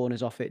bashed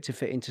corners off it to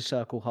fit into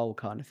circle hole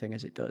kind of thing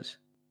as it does.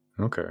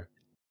 Okay.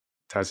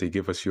 Tazzy,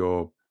 give us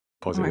your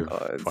positive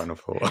final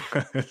thought.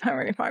 How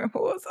many final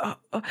thoughts?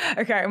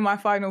 Okay, my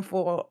final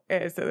thought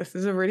is that this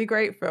is a really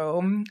great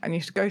film, and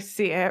you should go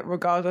see it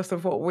regardless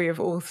of what we have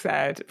all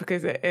said,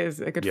 because it is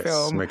a good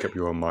film. Make up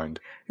your own mind.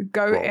 I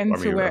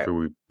feel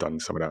we've done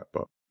some of that,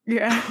 but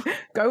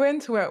go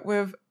into it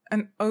with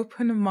an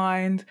open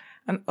mind,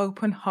 an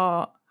open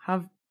heart,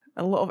 have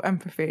a lot of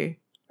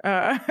empathy,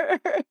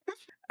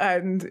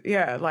 and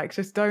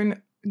just don't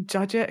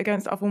judge it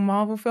against other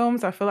Marvel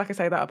films. I feel like I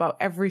say that about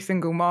every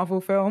single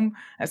Marvel film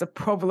as a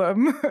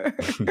problem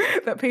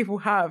that people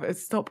have,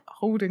 is stop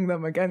holding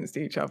them against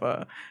each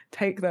other.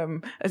 Take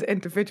them as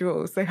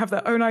individuals. They have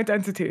their own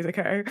identities,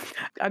 okay?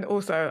 And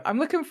also, I'm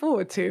looking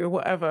forward to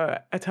whatever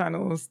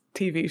Eternals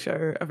TV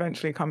show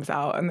eventually comes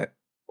out, and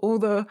all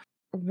the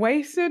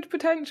wasted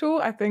potential,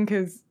 I think,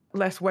 is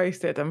less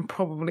wasted and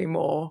probably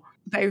more.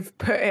 They've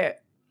put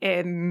it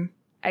in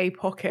a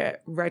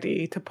pocket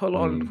ready to pull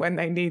on when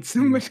they need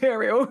some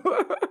material.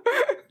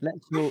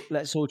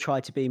 Let's all try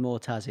to be more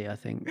Tazzy, I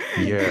think.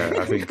 Yeah,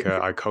 I think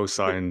I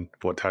co-sign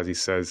what Tazzy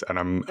says, and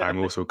I'm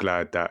also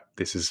glad that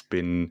this has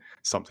been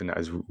something that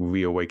has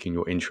reawakened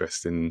your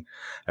interest in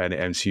the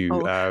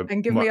MCU.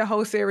 And give me a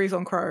whole series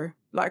on Crow.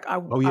 Like I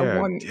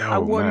want,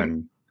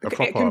 man,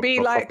 it can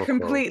be like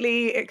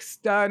completely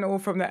external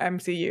from the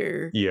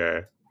MCU.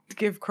 Yeah,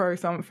 give Crow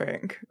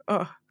something.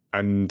 Oh.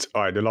 And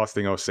all right, the last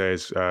thing I'll say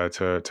is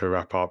to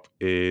wrap up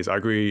is I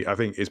agree. I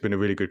think it's been a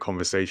really good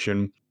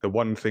conversation. The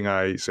one thing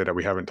I said that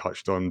we haven't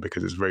touched on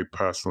because it's very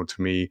personal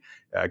to me,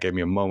 gave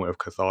me a moment of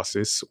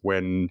catharsis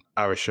when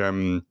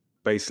Arishem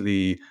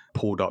basically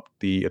pulled up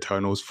the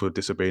Eternals for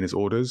disobeying his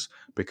orders,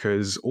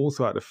 because all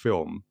throughout the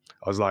film,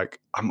 I was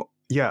like, I'm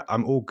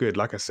all good.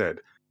 Like I said,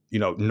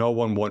 no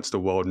one wants the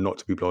world not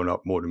to be blown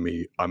up more than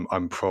me.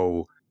 I'm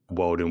pro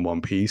world in one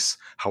piece.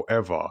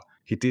 However,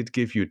 he did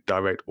give you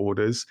direct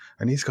orders,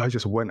 and these guys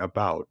just went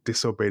about,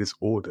 disobeyed his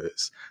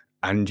orders,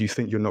 and you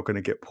think you're not going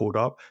to get pulled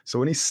up? So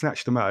when he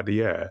snatched them out of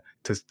the air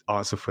to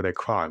answer for their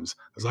crimes,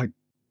 I was like,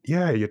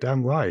 yeah, you're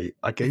damn right.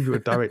 I gave you a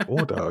direct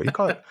order. You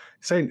can't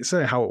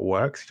say how it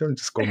works. You don't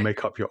just go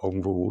make up your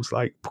own rules.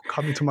 Like,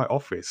 come into my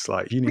office.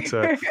 Like, you need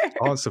to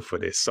answer for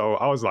this. So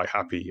I was like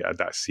happy at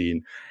that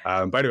scene.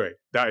 But anyway,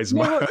 that is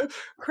my... The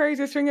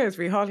craziest thing is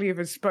we hardly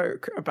even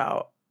spoke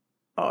about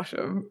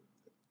Arishem.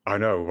 I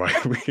know,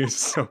 right?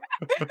 Because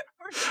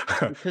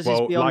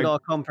it's beyond our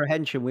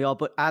comprehension. We are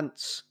but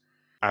ants.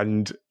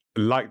 And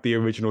like the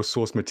original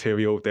source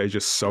material, there's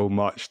just so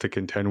much to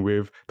contend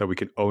with that we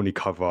can only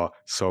cover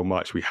so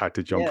much. We had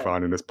to jump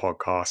around in this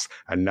podcast,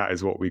 and that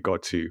is what we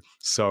got to.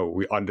 So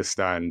we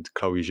understand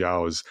Chloe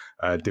Zhao's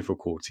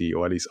difficulty,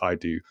 or at least I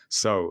do.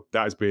 So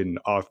that has been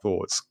our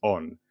thoughts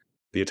on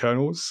the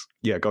Eternals.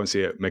 Yeah, go and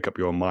see it, make up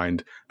your own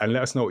mind, and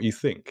let us know what you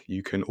think.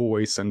 You can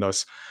always send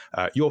us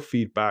your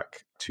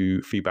feedback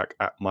to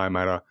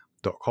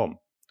feedback@mymatter.com.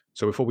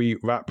 So before we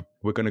wrap,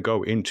 we're going to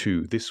go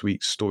into this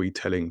week's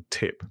storytelling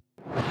tip.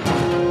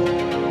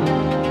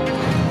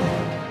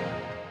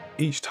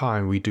 Each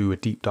time we do a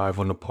deep dive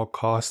on the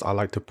podcast, I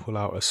like to pull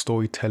out a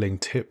storytelling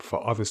tip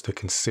for others to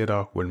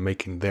consider when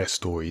making their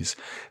stories.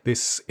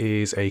 This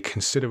is a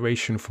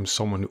consideration from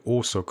someone who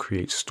also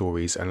creates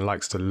stories and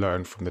likes to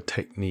learn from the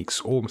techniques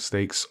or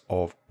mistakes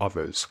of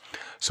others.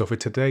 So for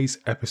today's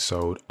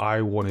episode,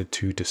 I wanted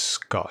to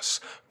discuss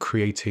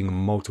creating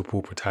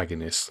multiple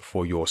protagonists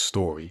for your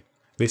story.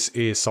 This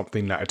is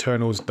something that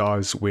Eternals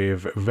does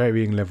with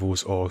varying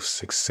levels of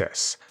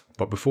success.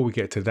 But before we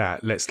get to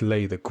that, let's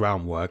lay the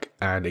groundwork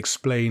and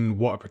explain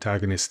what a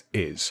protagonist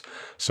is.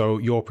 So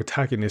your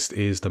protagonist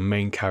is the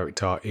main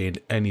character in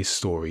any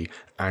story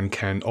and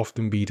can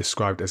often be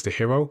described as the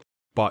hero,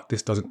 but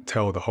this doesn't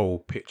tell the whole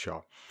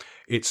picture.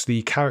 It's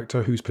the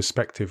character whose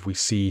perspective we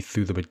see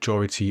through the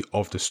majority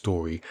of the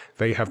story.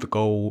 They have the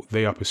goal,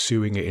 they are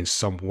pursuing it in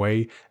some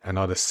way, and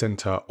are the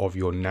center of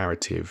your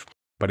narrative,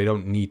 but they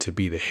don't need to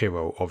be the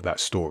hero of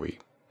that story.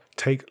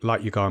 Take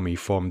Light Yagami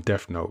from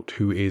Death Note,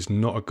 who is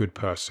not a good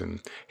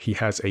person. He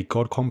has a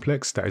god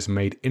complex that is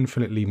made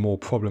infinitely more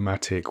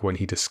problematic when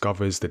he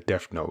discovers the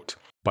Death Note,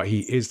 but he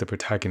is the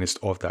protagonist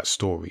of that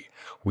story.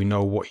 We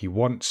know what he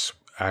wants,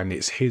 and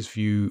it's his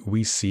view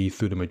we see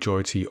through the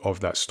majority of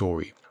that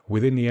story.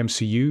 Within the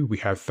MCU, we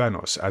have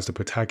Thanos as the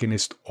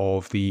protagonist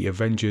of the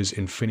Avengers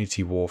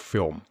Infinity War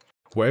film.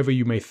 Whatever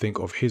you may think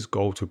of his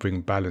goal to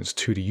bring balance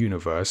to the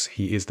universe,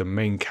 he is the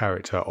main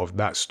character of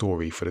that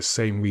story for the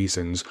same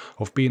reasons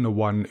of being the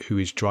one who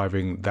is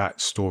driving that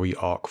story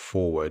arc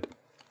forward.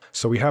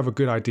 So we have a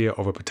good idea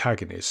of a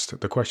protagonist.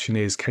 The question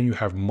is, can you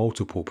have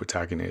multiple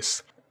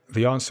protagonists?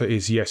 The answer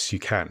is yes, you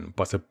can,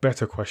 but a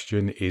better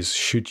question is,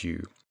 should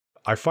you?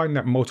 I find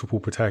that multiple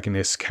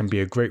protagonists can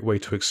be a great way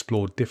to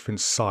explore different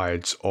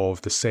sides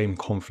of the same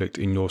conflict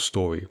in your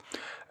story.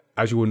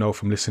 As you will know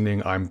from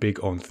listening, I'm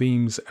big on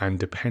themes, and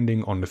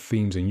depending on the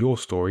themes in your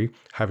story,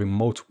 having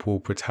multiple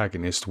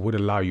protagonists would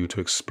allow you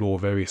to explore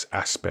various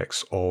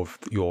aspects of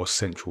your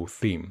central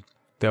theme.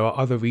 There are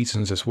other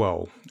reasons as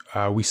well.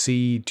 We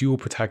see dual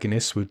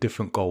protagonists with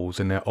different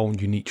goals and their own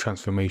unique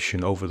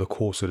transformation over the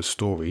course of the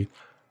story.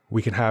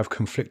 We can have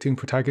conflicting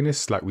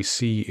protagonists like we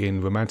see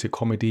in romantic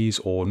comedies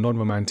or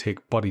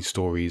non-romantic buddy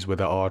stories where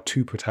there are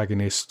two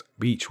protagonists,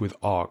 each with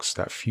arcs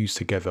that fuse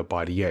together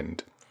by the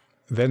end.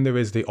 Then there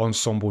is the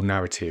ensemble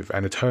narrative,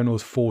 and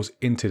Eternals falls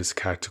into this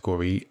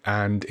category,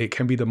 and it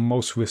can be the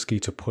most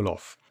risky to pull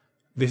off.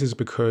 This is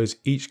because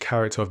each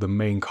character of the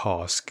main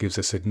cast gives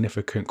a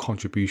significant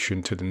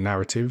contribution to the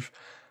narrative,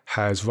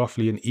 has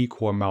roughly an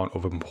equal amount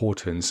of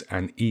importance,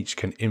 and each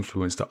can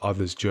influence the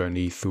other's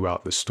journey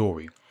throughout the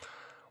story.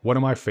 One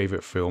of my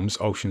favourite films,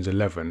 Ocean's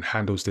 11,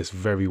 handles this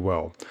very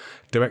well.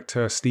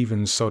 Director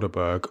Steven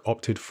Soderbergh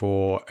opted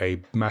for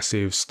a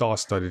massive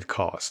star-studded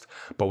cast,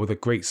 but with a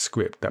great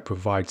script that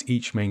provides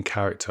each main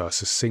character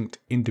succinct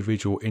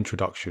individual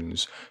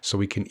introductions so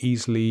we can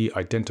easily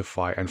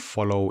identify and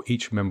follow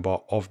each member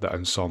of the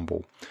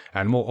ensemble.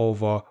 And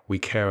moreover, we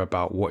care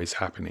about what is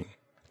happening.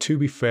 To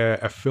be fair,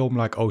 a film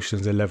like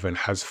Ocean's 11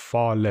 has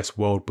far less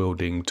world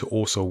building to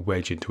also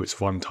wedge into its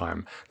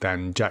runtime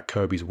than Jack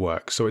Kirby's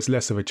work, so it's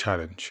less of a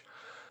challenge.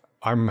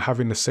 I'm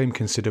having the same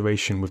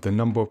consideration with the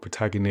number of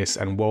protagonists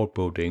and world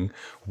building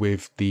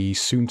with the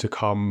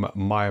soon-to-come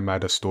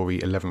Mayamada story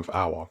 11th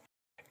Hour.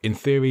 In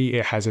theory,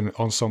 it has an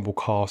ensemble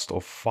cast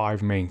of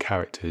 5 main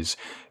characters.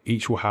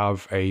 Each will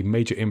have a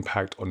major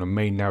impact on the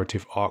main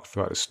narrative arc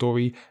throughout the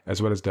story,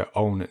 as well as their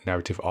own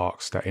narrative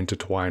arcs that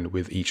intertwine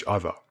with each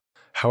other.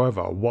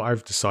 However, what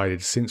I've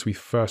decided since we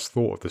first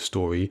thought of the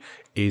story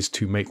is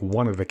to make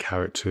one of the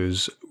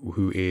characters,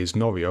 who is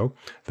Norio,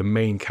 the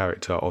main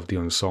character of the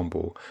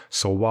ensemble.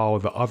 So while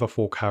the other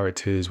 4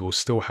 characters will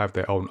still have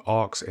their own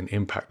arcs and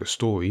impact the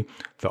story,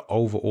 the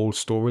overall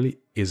story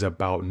is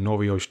about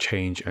Norio's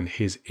change and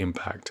his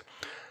impact.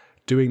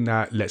 Doing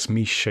that lets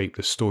me shape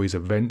the story's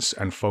events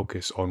and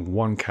focus on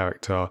one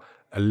character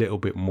a little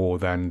bit more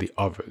than the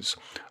others.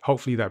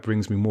 Hopefully that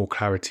brings me more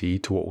clarity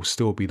to what will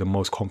still be the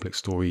most complex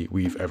story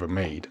we've ever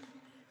made.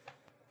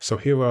 So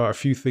here are a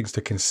few things to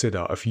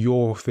consider if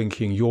you're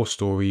thinking your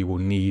story will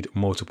need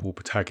multiple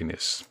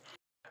protagonists.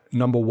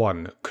 Number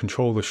 1,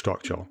 control the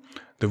structure.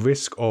 The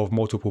risk of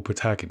multiple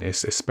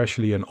protagonists,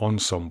 especially an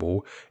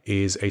ensemble,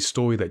 is a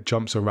story that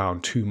jumps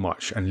around too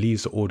much and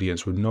leaves the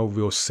audience with no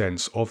real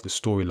sense of the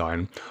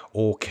storyline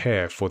or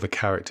care for the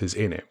characters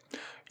in it.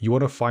 You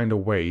want to find a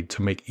way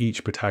to make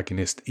each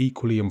protagonist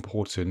equally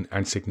important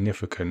and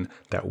significant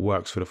that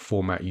works for the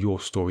format your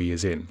story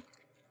is in.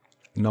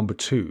 Number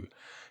 2,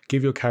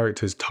 give your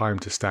characters time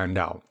to stand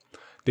out.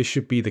 This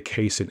should be the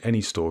case in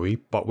any story,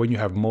 but when you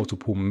have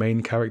multiple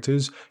main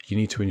characters, you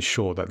need to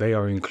ensure that they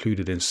are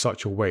included in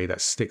such a way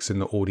that sticks in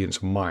the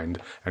audience's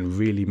mind and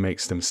really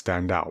makes them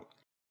stand out.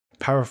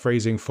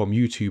 Paraphrasing from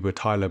YouTuber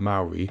Tyler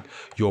Mowry,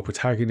 your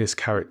protagonist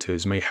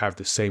characters may have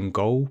the same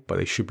goal, but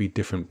they should be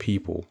different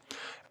people.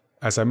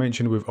 As I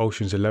mentioned with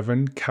Ocean's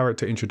 11,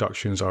 character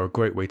introductions are a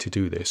great way to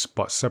do this,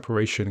 but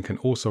separation can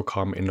also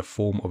come in the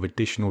form of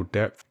additional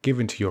depth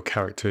given to your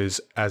characters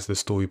as the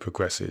story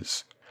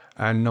progresses.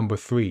 And number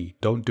 3,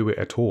 don't do it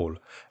at all.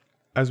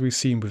 As we've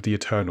seen with the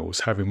Eternals,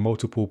 having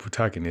multiple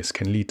protagonists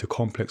can lead to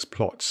complex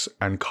plots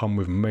and come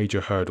with major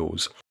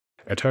hurdles.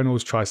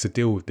 Eternals tries to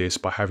deal with this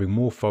by having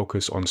more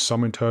focus on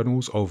some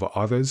Eternals over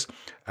others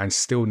and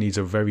still needs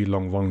a very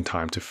long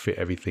runtime to fit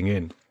everything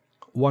in.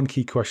 One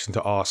key question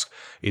to ask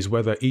is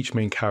whether each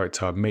main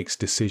character makes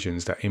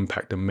decisions that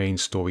impact the main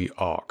story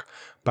arc.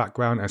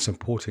 Background and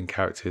supporting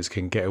characters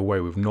can get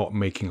away with not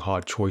making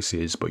hard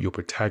choices, but your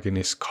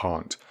protagonists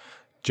can't.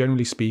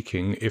 Generally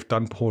speaking, if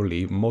done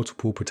poorly,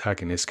 multiple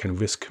protagonists can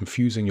risk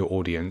confusing your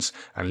audience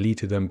and lead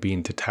to them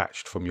being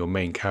detached from your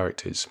main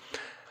characters.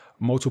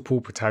 Multiple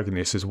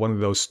protagonists is one of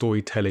those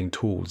storytelling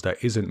tools that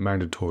isn't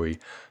mandatory,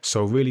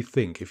 so really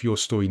think if your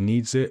story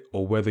needs it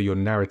or whether your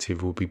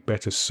narrative will be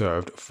better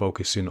served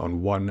focusing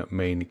on one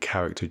main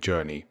character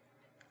journey.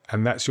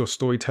 And that's your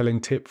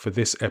storytelling tip for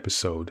this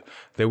episode.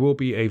 There will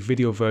be a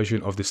video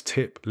version of this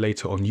tip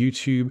later on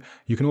YouTube.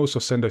 You can also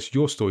send us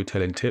your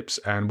storytelling tips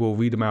and we'll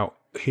read them out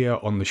here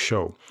on the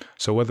show.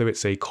 So whether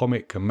it's a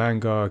comic, a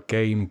manga,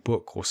 game,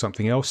 book or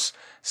something else,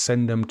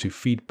 send them to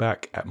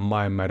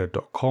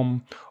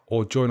feedback@mayamada.com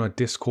or join our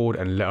Discord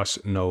and let us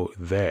know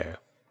there.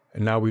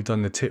 And now we've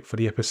done the tip for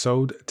the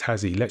episode,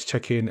 Tazzy, let's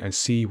check in and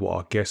see what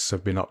our guests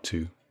have been up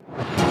to.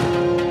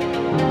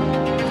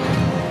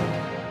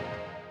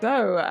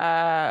 So,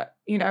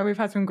 we've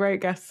had some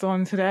great guests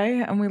on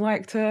today, and we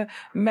like to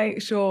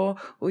make sure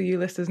all you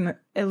listeners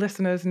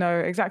know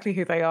exactly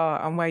who they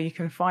are and where you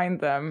can find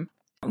them.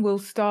 We'll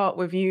start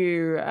with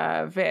you,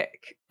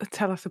 Vic.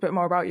 Tell us a bit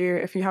more about you,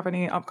 if you have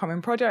any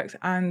upcoming projects,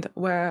 and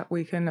where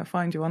we can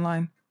find you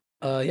online.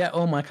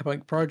 All my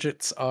comic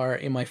projects are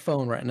in my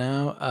phone right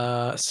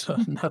now, so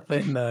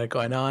nothing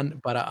going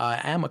on. But I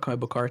am a comic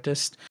book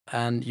artist,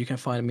 and you can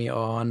find me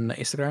on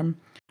Instagram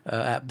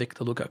at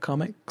Victor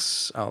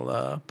Comics.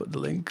 I'll put the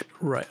link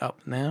right up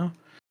now.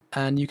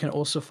 And you can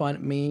also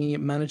find me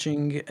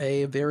managing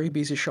a very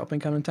busy shop in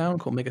Camden Town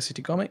called Mega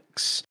City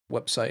Comics.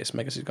 Website is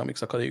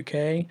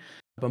megacitycomics.co.uk.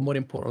 But more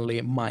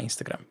importantly, my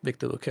Instagram,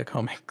 Victor Luca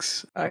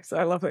Comics. So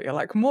I love that you're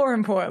like, more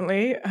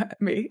importantly,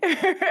 me.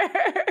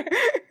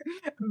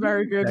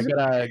 Very good.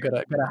 Yeah,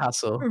 gotta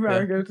hustle.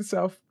 Very good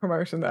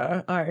self-promotion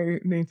there. I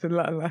need to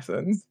learn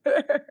lessons.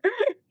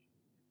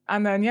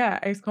 And then,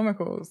 Ace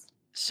Comicals.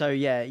 So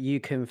you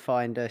can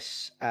find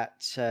us at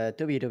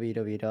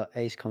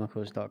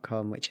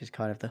www.acecomicals.com, which is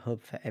kind of the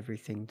hub for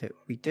everything that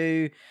we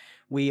do.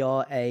 We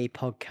are a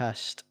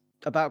podcast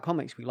about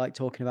comics. We like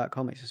talking about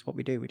comics. That's what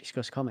we do. We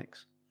discuss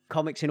comics.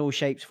 Comics in all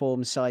shapes,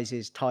 forms,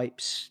 sizes,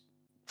 types,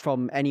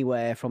 from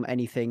anywhere, from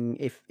anything.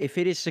 If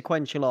it is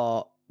sequential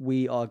art,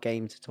 we are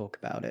game to talk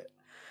about it.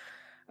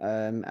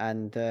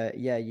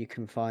 You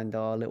can find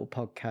our little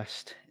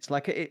podcast. It's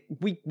like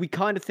we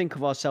kind of think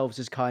of ourselves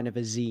as kind of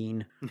a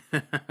zine,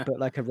 but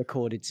like a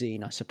recorded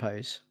zine, I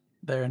suppose.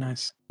 Very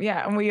nice.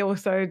 Yeah, and we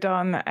also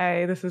done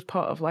this is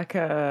part of like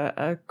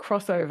a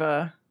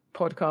crossover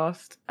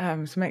podcast.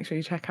 So make sure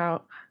you check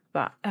out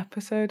that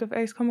episode of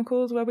Ace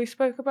Comicals where we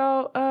spoke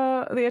about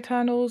the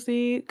Eternals,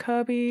 the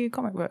Kirby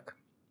comic book.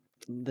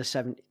 The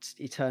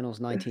Eternals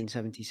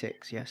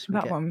 1976, yes.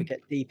 We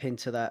get deep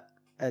into that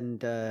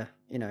and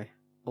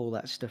all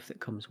that stuff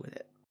that comes with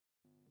it.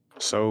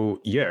 So,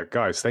 yeah,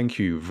 guys, thank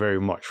you very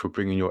much for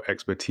bringing your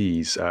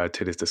expertise to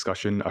this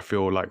discussion. I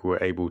feel like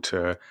we're able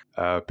to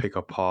pick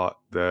apart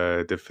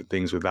the different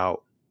things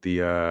without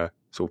the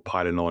sort of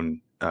piling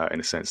on in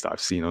a sense that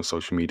I've seen on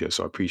social media.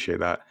 So I appreciate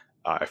that.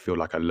 I feel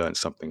like I learned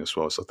something as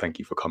well. So thank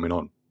you for coming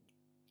on.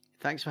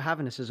 Thanks for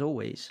having us as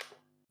always.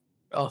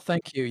 Oh,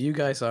 thank you. You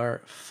guys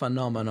are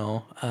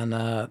phenomenal,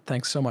 and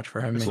thanks so much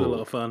for having It's me. a lot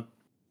of fun.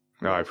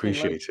 No, I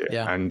appreciate it.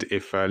 Yeah. And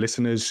if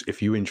listeners,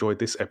 if you enjoyed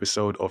this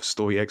episode of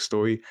Story X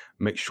Story,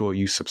 make sure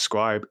you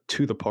subscribe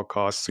to the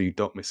podcast so you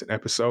don't miss an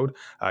episode.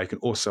 You can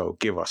also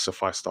give us a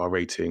 5-star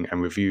rating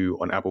and review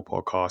on Apple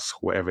Podcasts,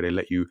 wherever they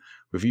let you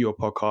review your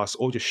podcast,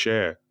 or just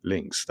share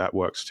links. That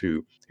works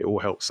too. It all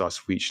helps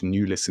us reach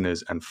new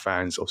listeners and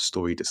fans of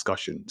story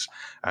discussions.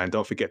 And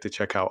don't forget to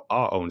check out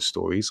our own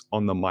stories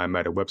on the My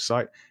Matter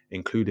website,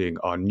 including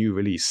our new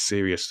release,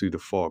 Sirius Through the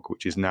Fog,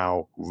 which is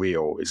now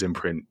real, is in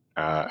print.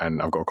 And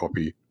I've got a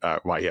copy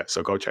right here.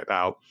 So go check that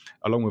out,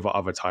 along with our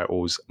other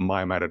titles,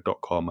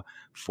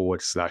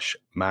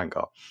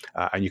 mymatter.com/manga.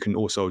 And you can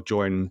also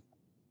join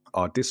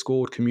our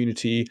Discord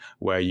community,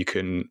 where you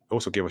can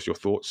also give us your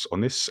thoughts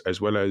on this,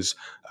 as well as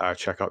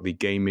check out the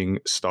gaming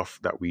stuff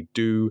that we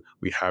do.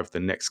 We have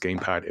the next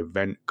Gamepad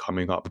event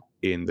coming up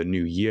in the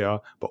new year,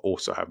 but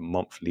also have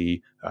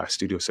monthly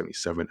Studio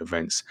 77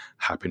 events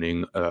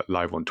happening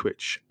live on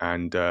Twitch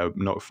and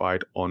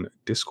notified on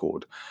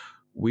Discord.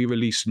 We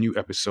release new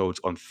episodes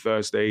on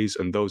Thursdays,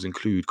 and those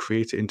include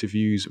creator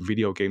interviews,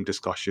 video game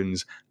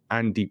discussions,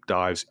 and deep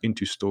dives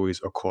into stories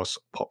across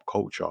pop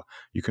culture.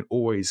 You can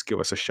always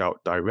give us a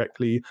shout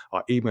directly.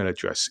 Our email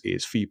address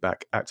is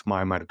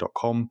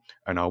feedback@mymatter.com,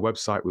 and our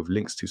website with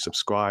links to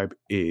subscribe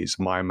is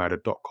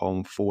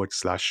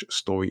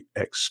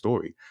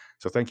mymatter.com/storyxstory.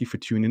 So thank you for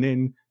tuning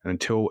in, and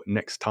until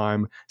next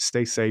time,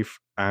 stay safe,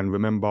 and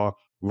remember,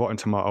 Rotten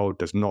Tomato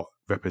does not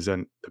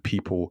represent the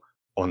people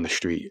on the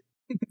street.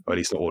 Or at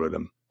least not all of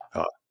them.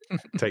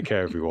 Take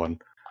care, everyone.